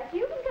 Yes,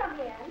 you can come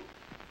in.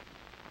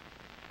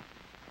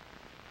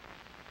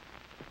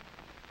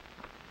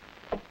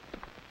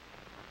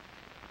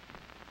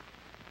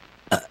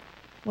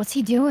 What's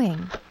he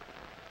doing?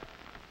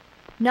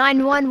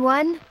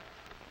 911?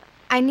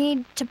 I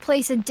need to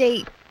place a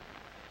date.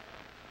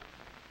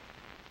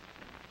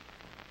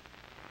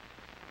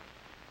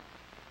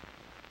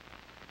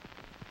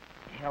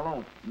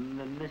 Hello,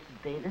 Mrs.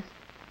 Davis.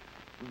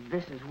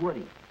 This is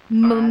Woody.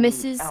 I'm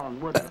Mrs. Alan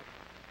Woodruff.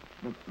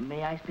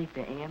 May I speak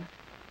to Anne?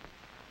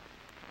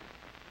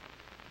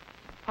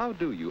 How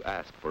do you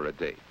ask for a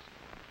date?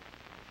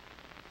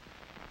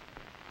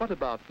 What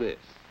about this?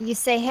 You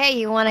say, hey,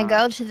 you want to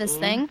go to this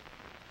thing?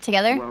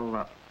 Together?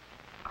 Well,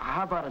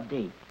 how about a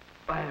date?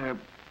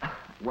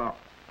 Well,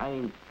 I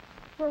mean...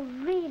 Well,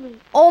 really.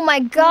 Oh my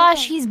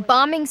gosh, he's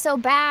bombing so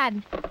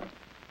bad.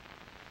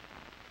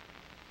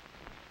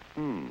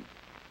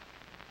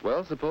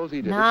 Well, suppose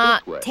he did Nah, it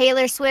this way.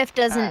 Taylor Swift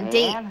doesn't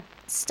date Anne? What you doing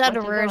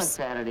stutterers.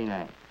 Saturday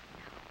night?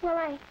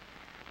 Well,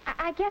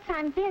 I guess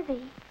I'm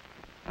busy.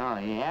 Oh,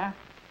 yeah?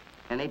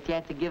 Any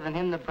chance of giving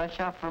him the brush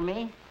off for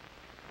me?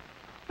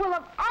 Well,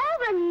 of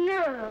all the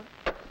nerve.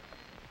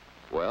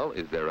 Well,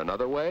 is there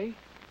another way?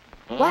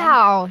 Anne?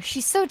 Wow,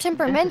 she's so This is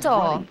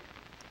temperamental. Woody.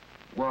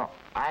 Well,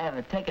 I have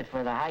a ticket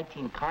for the High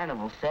Teen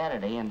Carnival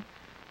Saturday, and...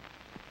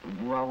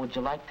 Well, would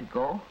you like to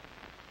go?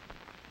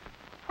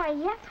 Why,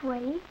 yes,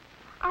 Woody.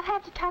 I'll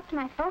have to talk to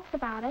my folks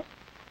about it,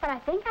 but I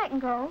think I can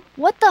go.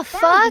 What the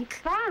That'll be fuck?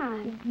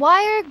 fun.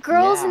 Why are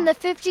girls Yeah. in the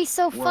 50s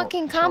so Well,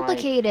 fucking shall I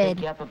complicated?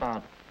 pick you up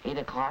about 8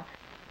 o'clock?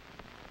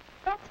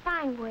 That's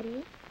fine,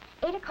 Woody.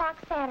 8 o'clock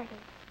Saturday.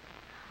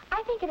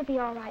 I think it'll be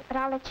all right, but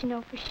I'll let you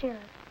know for sure.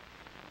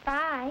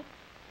 Bye.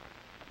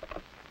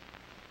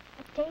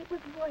 A date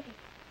with Woody.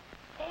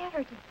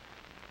 Saturday.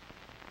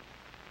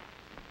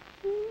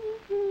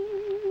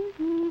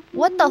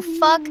 What the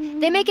fuck?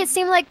 They make it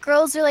seem like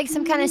girls are like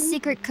some kind of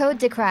secret code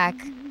to crack.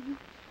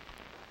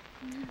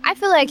 I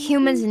feel like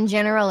humans in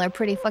general are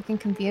pretty fucking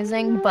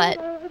confusing, but...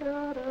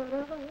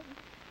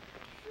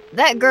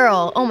 That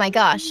girl, oh my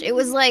gosh, it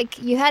was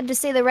like you had to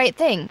say the right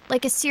thing,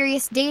 like a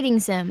serious dating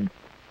sim.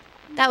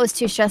 That was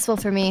too stressful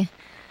for me.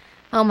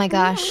 Oh my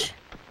gosh.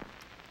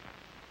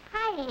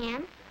 Hi,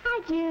 Ann.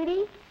 Hi,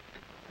 Judy.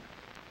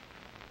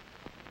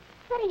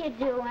 What are you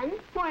doing?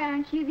 Why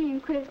aren't you the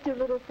inquisitive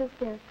little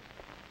sister?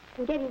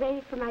 I'm getting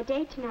ready for my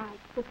date tonight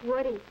with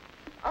Woody.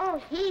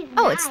 Oh, he's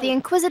Oh, nice. it's the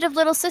inquisitive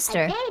little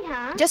sister. A date,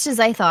 huh? Just as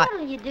I thought.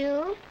 What'll you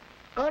do?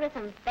 Go to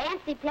some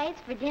fancy place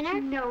for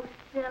dinner? No,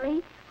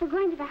 silly. We're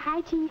going to the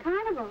High Teen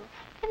Carnival,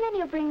 and then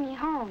he'll bring me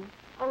home.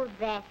 Oh,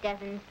 that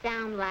doesn't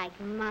sound like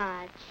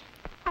much.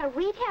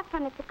 We'd have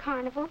fun at the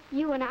carnival,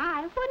 you and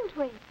I, wouldn't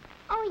we?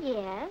 Oh,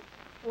 yes.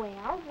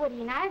 Well, Woody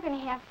and I are going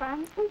to have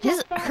fun.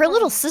 Her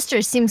little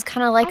sister seems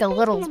kind of like a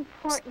little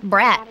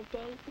brat. About a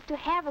date is to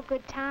have a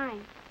good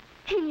time.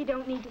 And you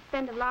don't need to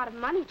spend a lot of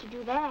money to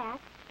do that.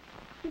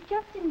 You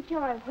just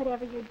enjoy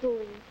whatever you're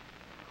doing,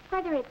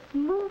 whether it's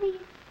movies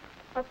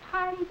or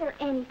parties or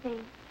anything.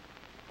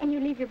 And you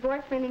leave your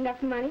boyfriend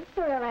enough money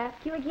so he'll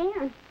ask you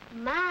again.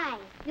 My,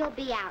 you'll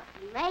be out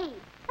late.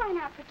 Why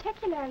not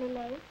particularly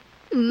late?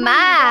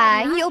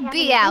 My, Mom, you'll Dad,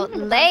 be and I out haven't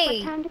agreed about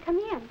late. what time to come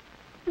in.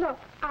 Look,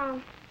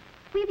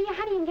 will you be a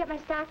honey and get my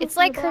stockings? It's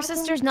from like the her bathroom?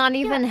 sister's not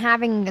even Sure.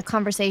 having a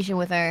conversation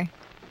with her.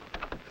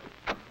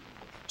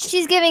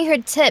 She's giving her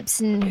tips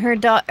and her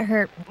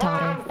daughter,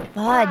 fudge.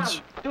 Mom,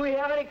 do we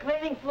have any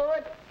cleaning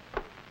fluid?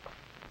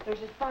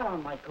 There's a spot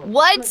on my coat.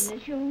 What?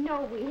 Goodness, you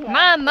know we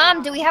have.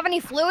 Mom, do we have any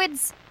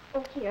fluids?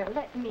 Oh, here,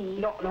 let me.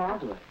 No, I'll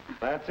do it.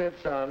 That's it,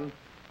 son.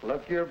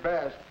 Look your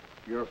best.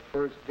 Your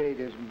first date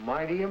is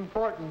mighty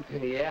important.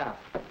 Yeah.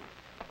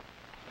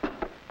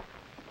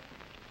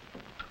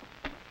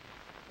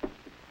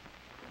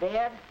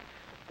 Dad,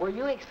 were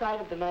you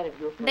excited the night of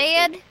your first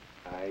Dad? date?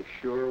 I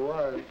sure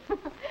was.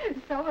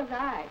 So was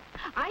I.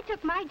 I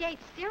took my date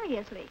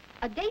seriously.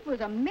 A date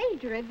was a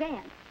major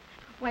event.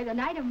 Why, the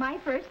night of my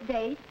first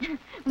date...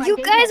 You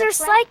guys are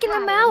psyching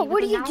him out.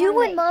 What are you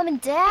doing, Mom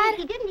and Dad?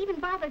 He didn't even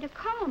bother to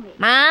call me.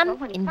 Mom So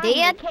when he and finally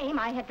Dad? came,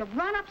 I had to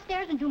run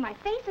upstairs and do my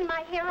face and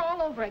my hair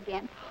all over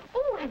again.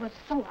 Oh, I was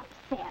so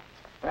upset.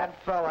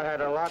 That fella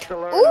had a lot to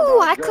learn. Ooh,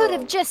 about I could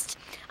have girls.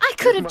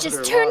 just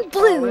His turned mother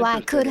lost all blue. I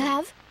interest could in him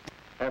have.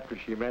 After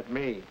she met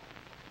me.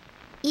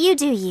 You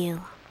do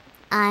you.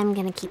 I'm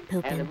gonna keep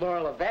And the pooping.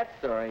 moral of that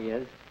story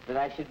is that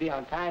I should be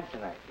on time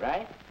tonight,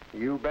 right?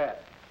 You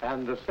bet.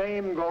 And the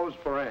same goes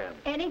for Ann.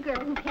 Any girl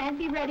who can't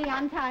be ready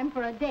on time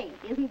for a date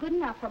isn't good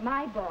enough for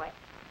my boy.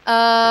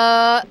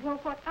 Well,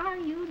 what are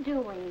you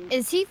doing?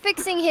 Is he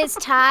fixing his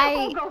tie?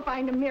 Oh, go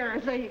find a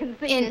mirror so you can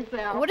see And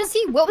yourself.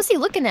 what was he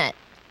looking at?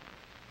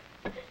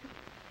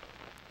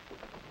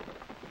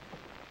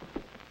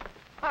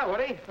 Hi,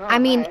 Woody. I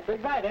mean,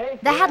 Big night, eh?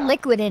 that had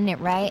liquid in it,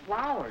 right?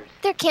 Flowers.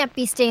 There can't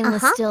be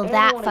stainless steel Anyone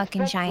that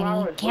fucking expect shiny,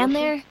 flowers, can will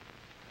she? there?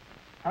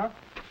 Huh?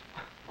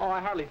 Oh, I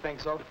hardly think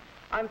so.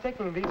 I'm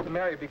taking these to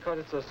Mary because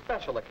it's a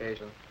special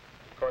occasion.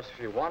 Of course, if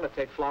you want to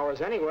take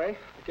flowers anyway,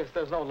 I guess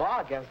there's no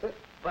law against it.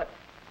 But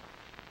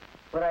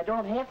I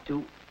don't have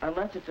to,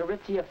 unless it's a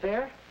ritzy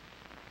affair.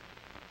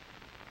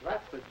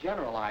 That's the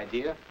general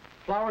idea.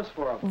 Flowers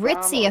for a Ritzy prom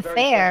or very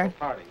affair? special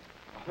parties.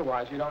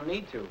 Otherwise, you don't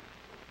need to.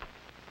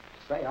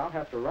 Say, I'll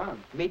have to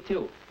run. Me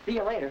too. See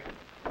you later.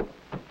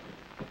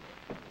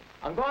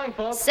 I'm going,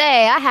 folks.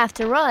 Say, I have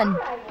to run. All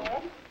right,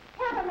 Ed.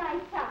 Have a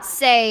nice time.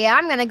 Say,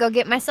 I'm gonna go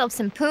get myself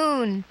some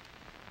poon.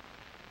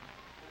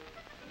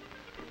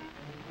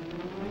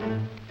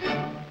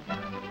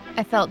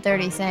 I felt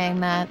dirty saying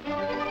that.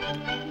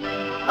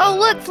 Oh,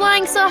 look,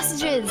 flying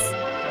sausages!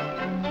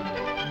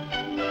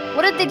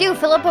 What did they do,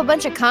 fill up a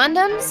bunch of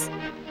condoms?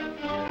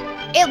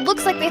 It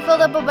looks like they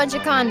filled up a bunch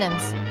of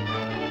condoms.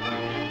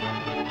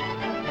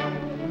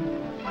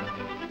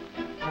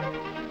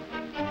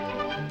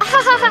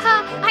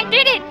 I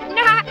did it!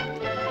 Nah.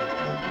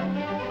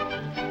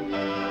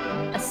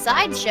 A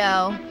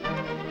sideshow?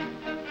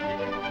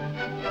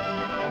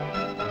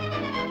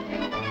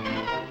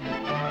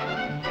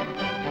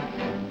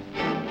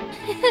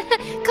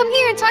 Come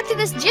here and talk to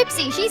this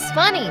gypsy. She's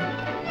funny.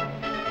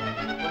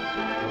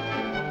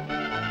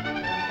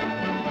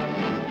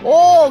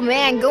 Oh,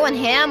 man, going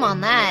ham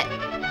on that.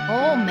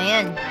 Oh,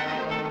 man.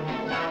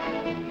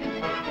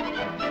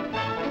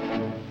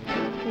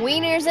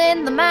 Wieners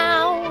in the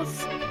mouth.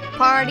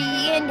 Party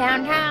in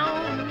downtown.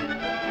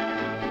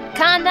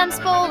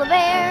 Condoms full of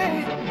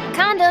air.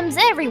 Condoms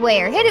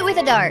everywhere. Hit it with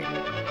a dart.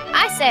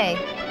 I say,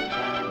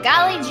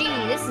 golly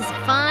gee, this is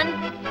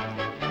fun.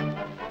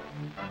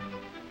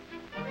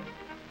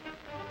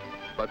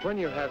 But when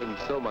you're having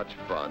so much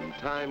fun,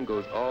 time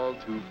goes all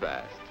too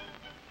fast.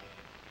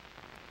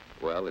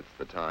 Well, it's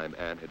the time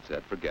Ann had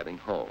set for getting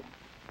home.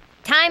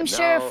 Time And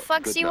sure now,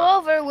 fucks good you night.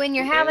 over when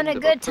you're The having a end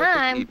of good perfect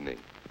time. Evening.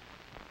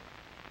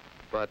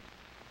 But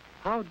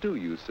how do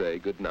you say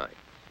good night?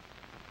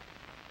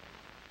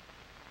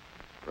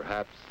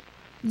 Perhaps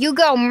You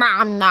go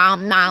nom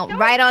nom nom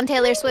right on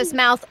Taylor Swift's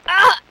mouth.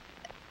 Ah!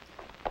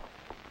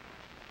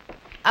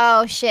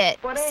 Oh shit.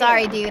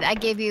 Sorry, dude. I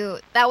gave you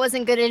that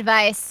wasn't good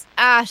advice.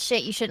 Ah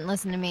shit, you shouldn't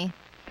listen to me.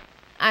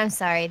 I'm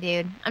sorry,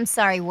 dude. I'm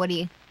sorry,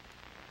 Woody.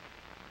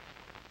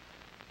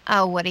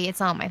 Oh, Woody,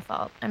 it's all my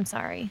fault. I'm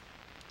sorry.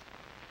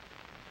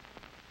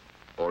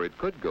 or it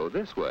could go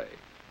this way.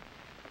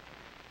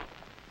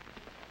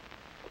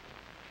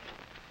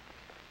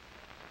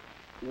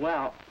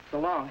 Well, so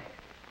long.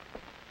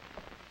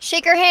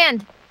 Shake her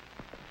hand.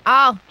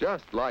 Oh.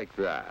 Just like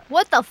that.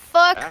 What the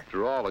fuck?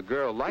 After all, a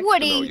girl likes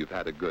Woody. to know you've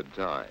had a good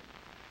time.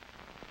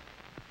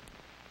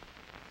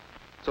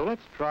 So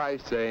let's try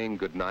saying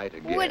goodnight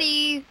again.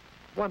 Woody.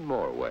 One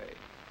more way.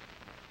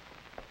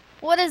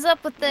 What is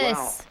up with this?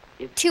 Well,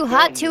 it's too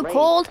hot, getting too late.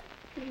 cold?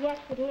 Yes,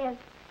 it is.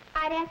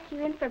 I'd ask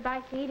you in for a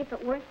bite to eat if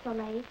it weren't so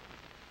late.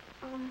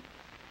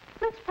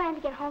 Let's plan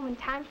to get home in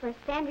time for a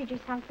sandwich or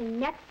something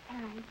next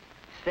time.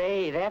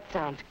 Say, that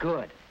sounds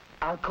good.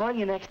 I'll call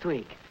you next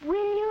week. Will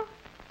you?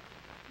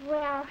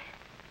 Well,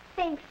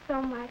 thanks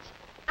so much.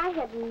 I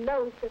had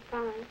loads of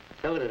fun.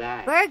 So did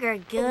I. Burger,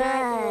 Good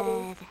night,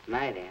 Woody.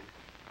 Night, Ann.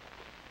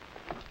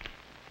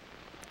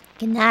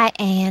 Good night,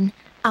 Anne.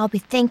 I'll be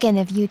thinking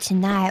of you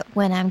tonight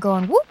when I'm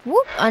going whoop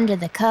whoop under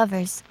the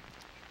covers.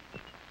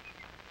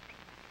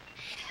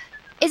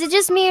 Is it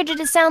just me or did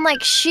it sound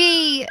like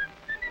she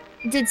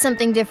did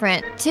something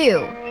different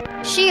too?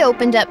 She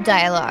opened up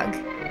dialogue.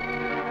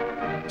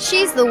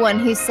 She's the one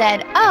who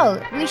said,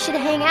 "Oh, we should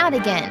hang out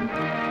again."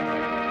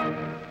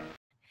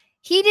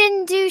 He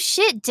didn't do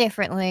shit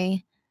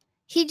differently.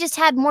 He just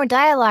had more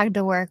dialogue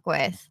to work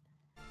with.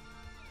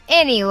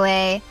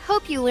 Anyway,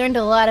 hope you learned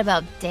a lot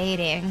about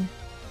dating.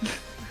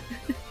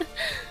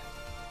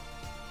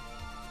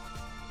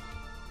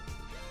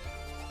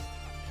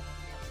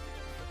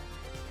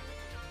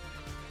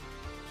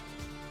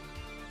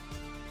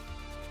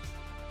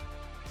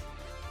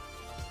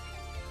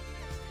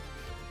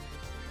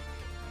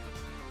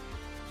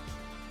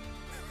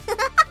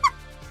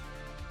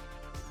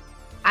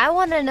 I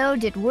want to know,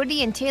 did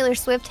Woody and Taylor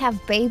Swift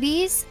have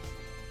babies?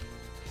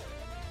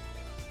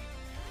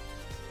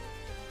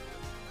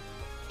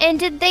 And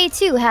did they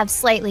too have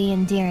slightly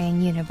endearing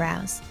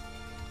unibrows?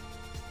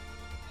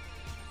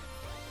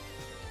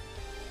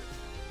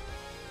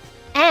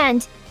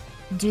 And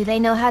do they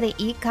know how to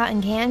eat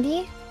cotton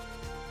candy?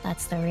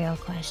 That's the real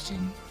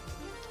question.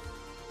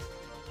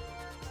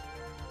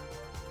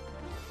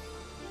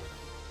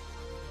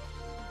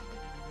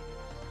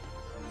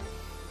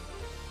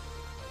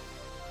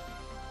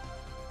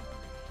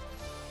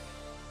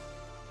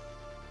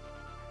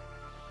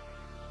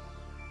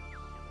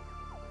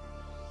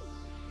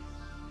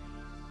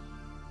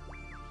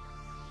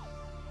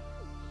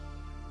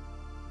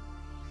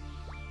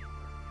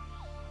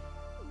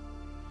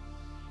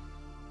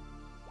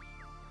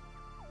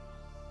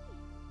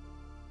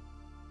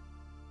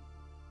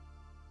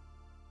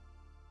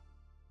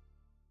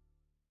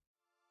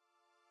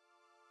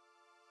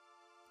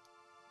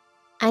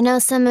 I know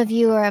some of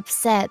you are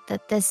upset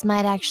that this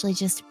might actually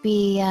just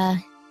be,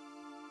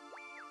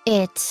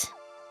 it.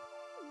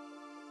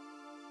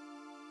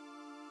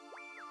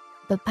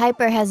 But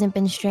Piper hasn't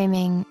been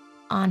streaming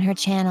on her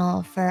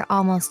channel for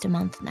almost a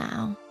month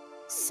now,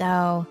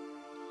 so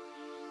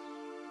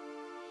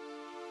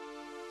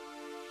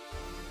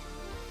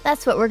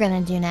that's what we're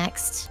gonna do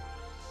next.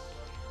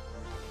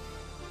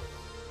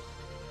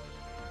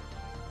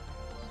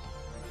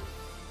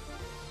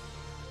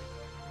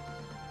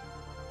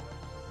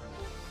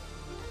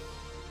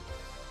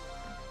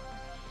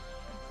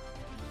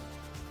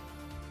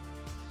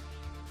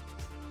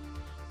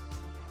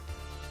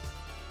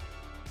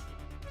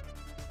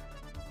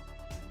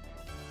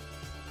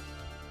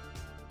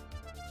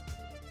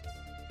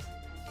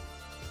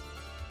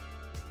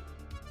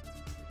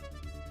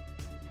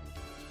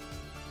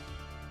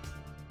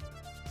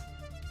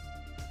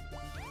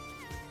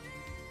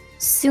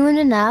 Soon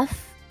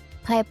enough,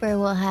 Piper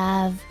will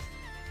have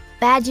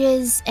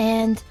badges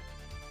and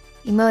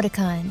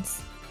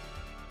emoticons.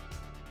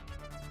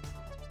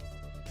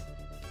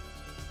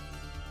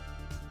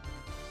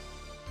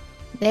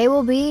 They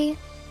will be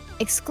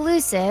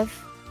exclusive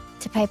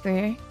to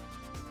Piper.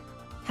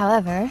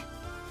 However,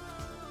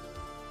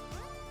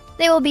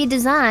 they will be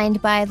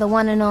designed by the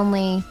one and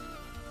only,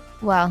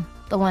 well,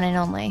 the one and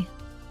only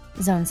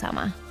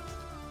Zone-sama.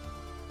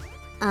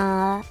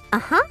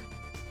 Uh-huh.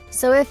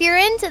 So if you're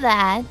into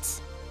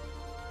that,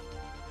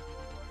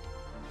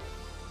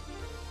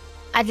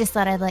 I just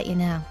thought I'd let you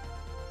know.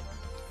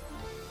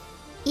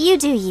 You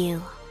do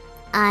you.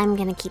 I'm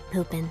gonna keep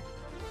pooping.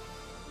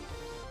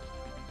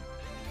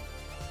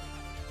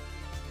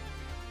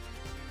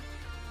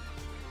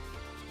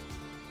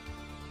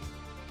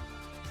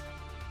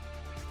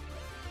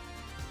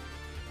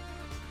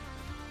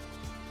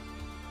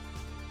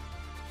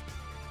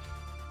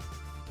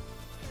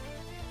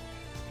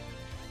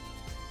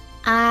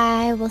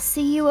 I will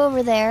see you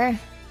over there.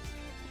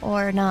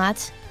 Or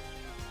not.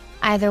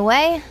 Either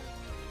way,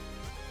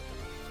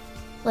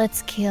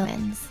 let's kill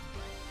ends.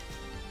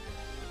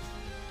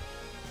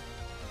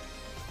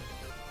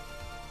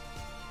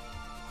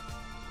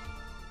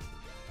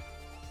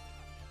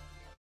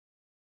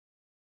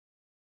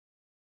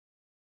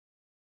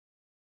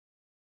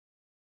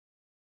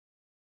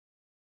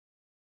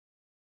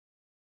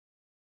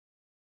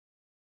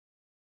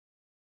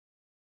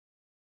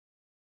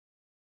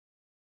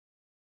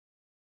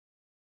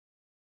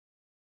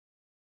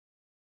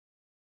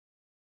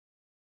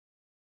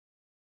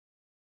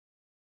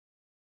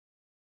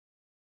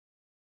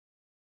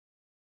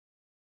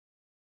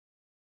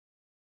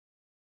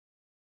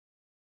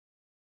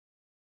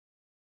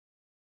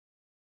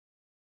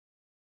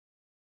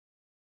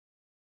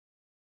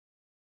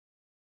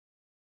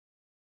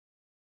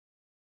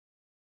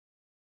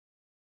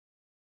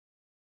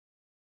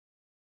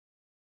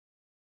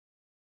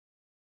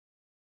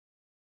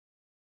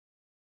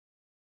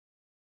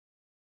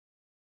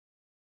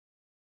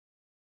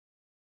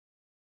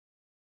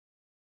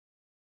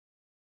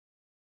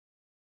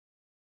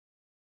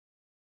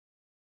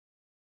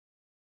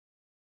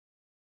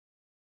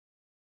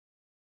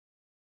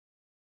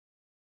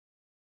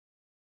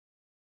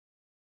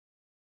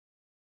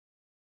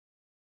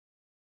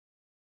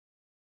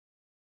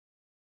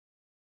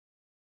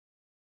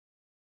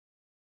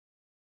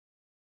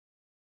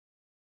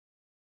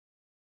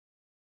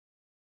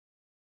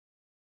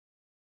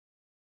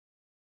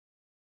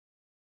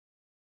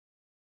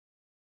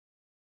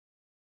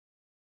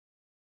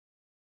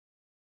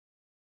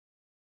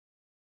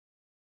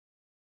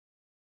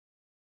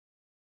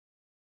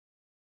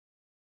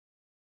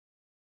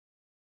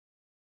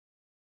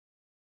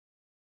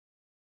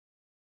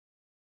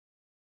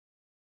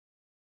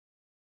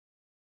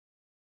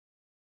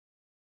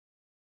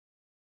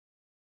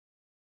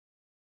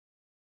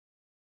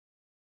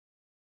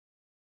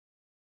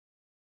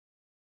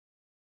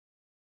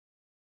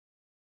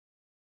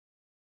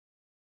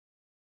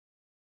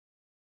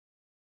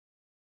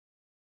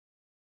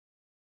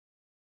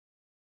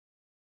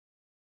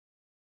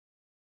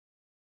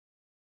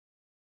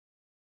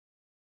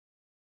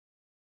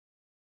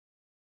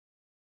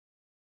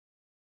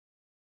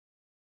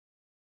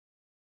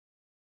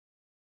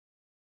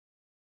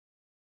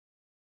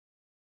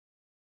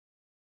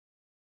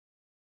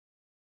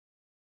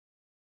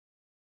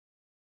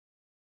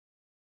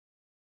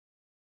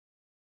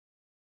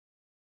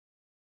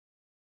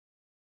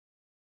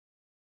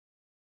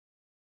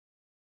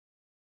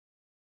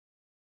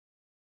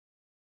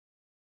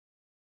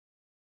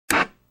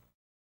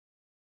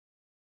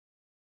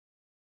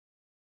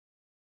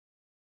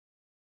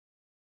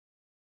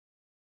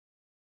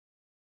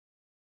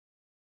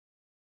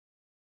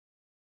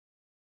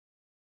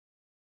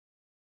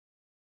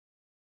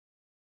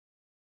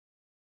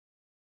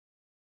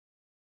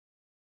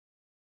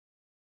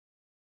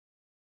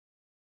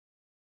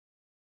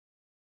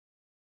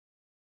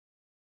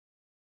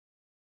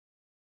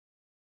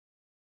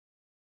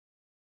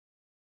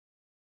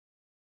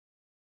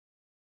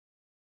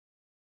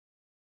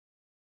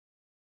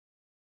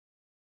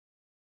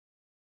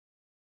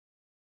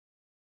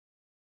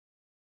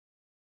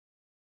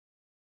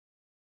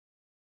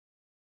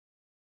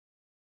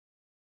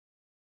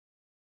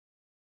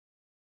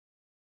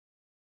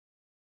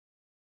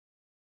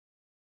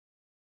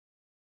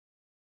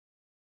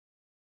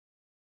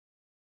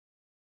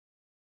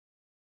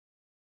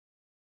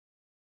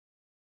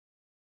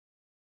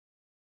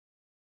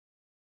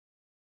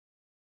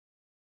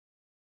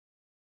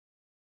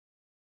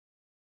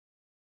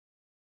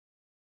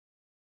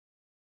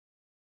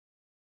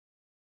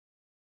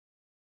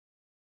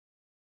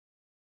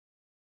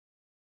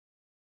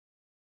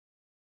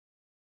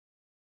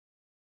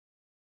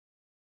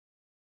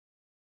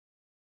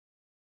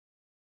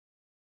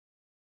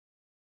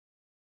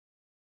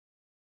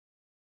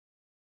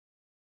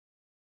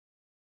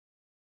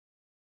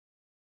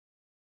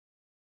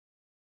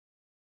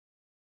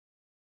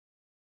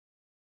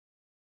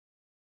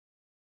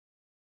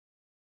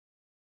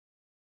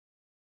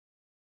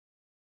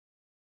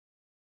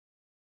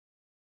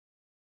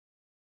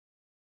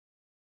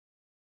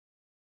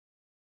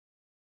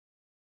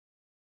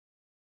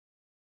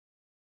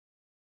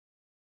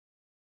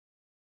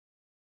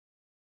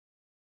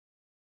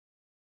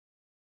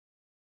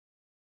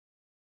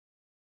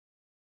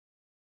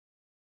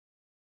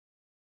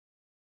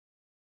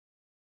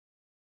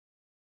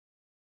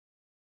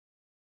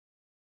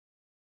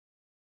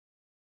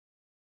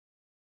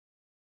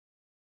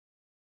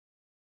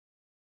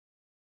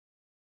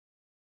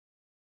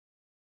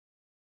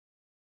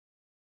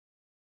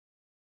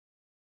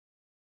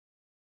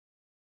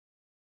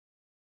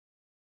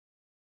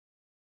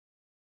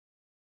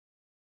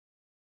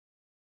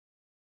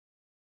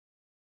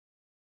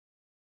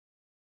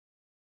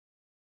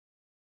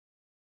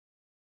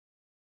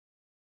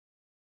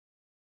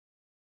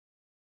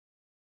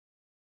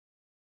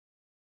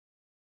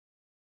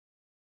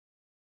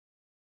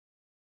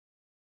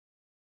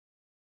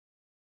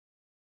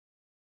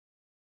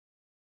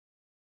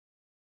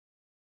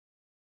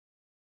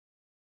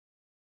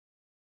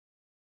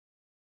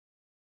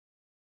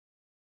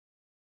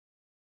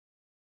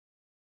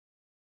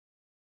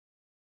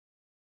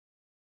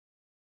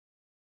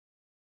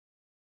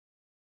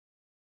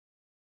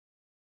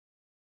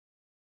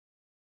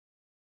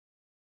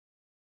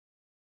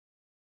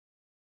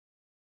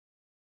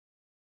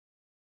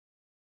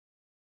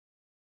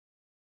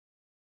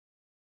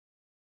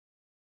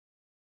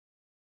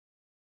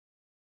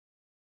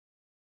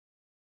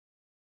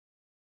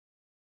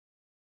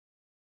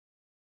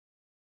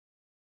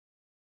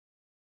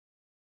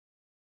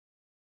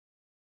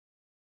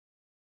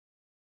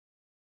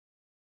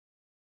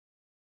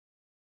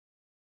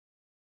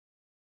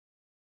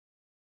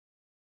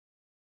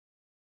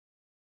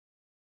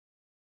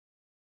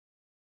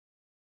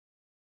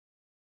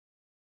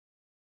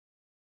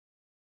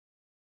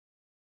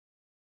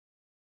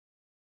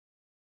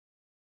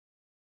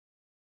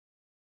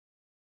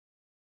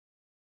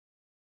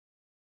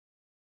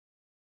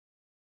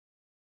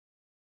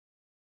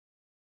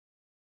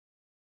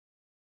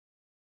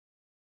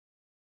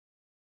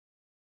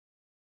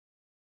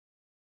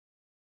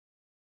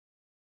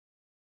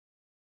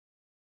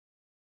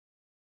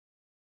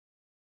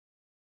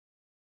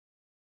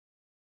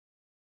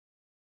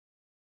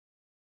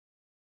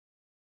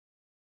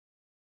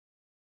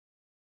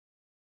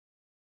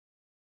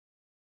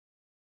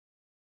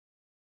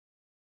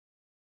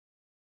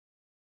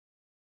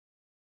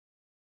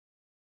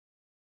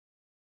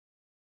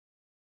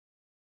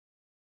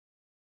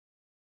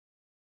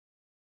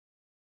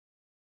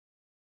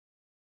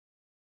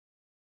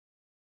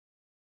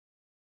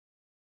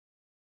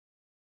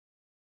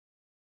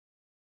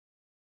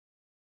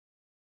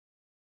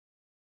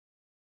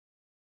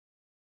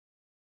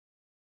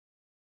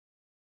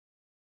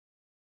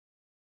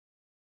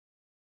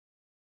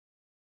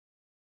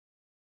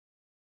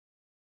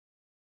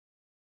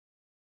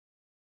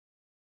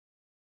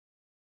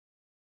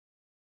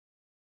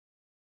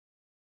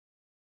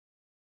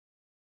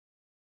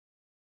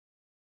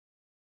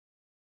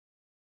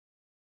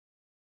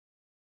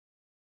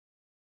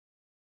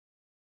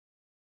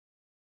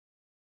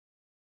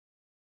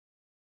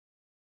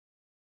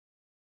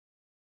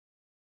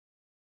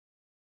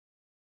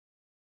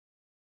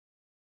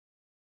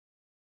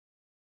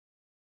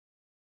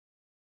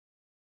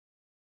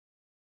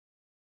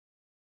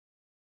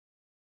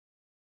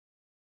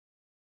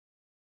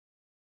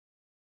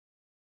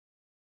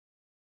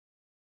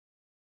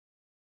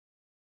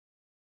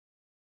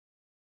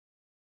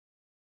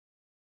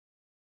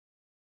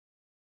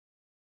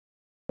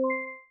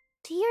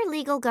 Do your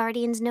legal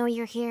guardians know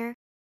you're here?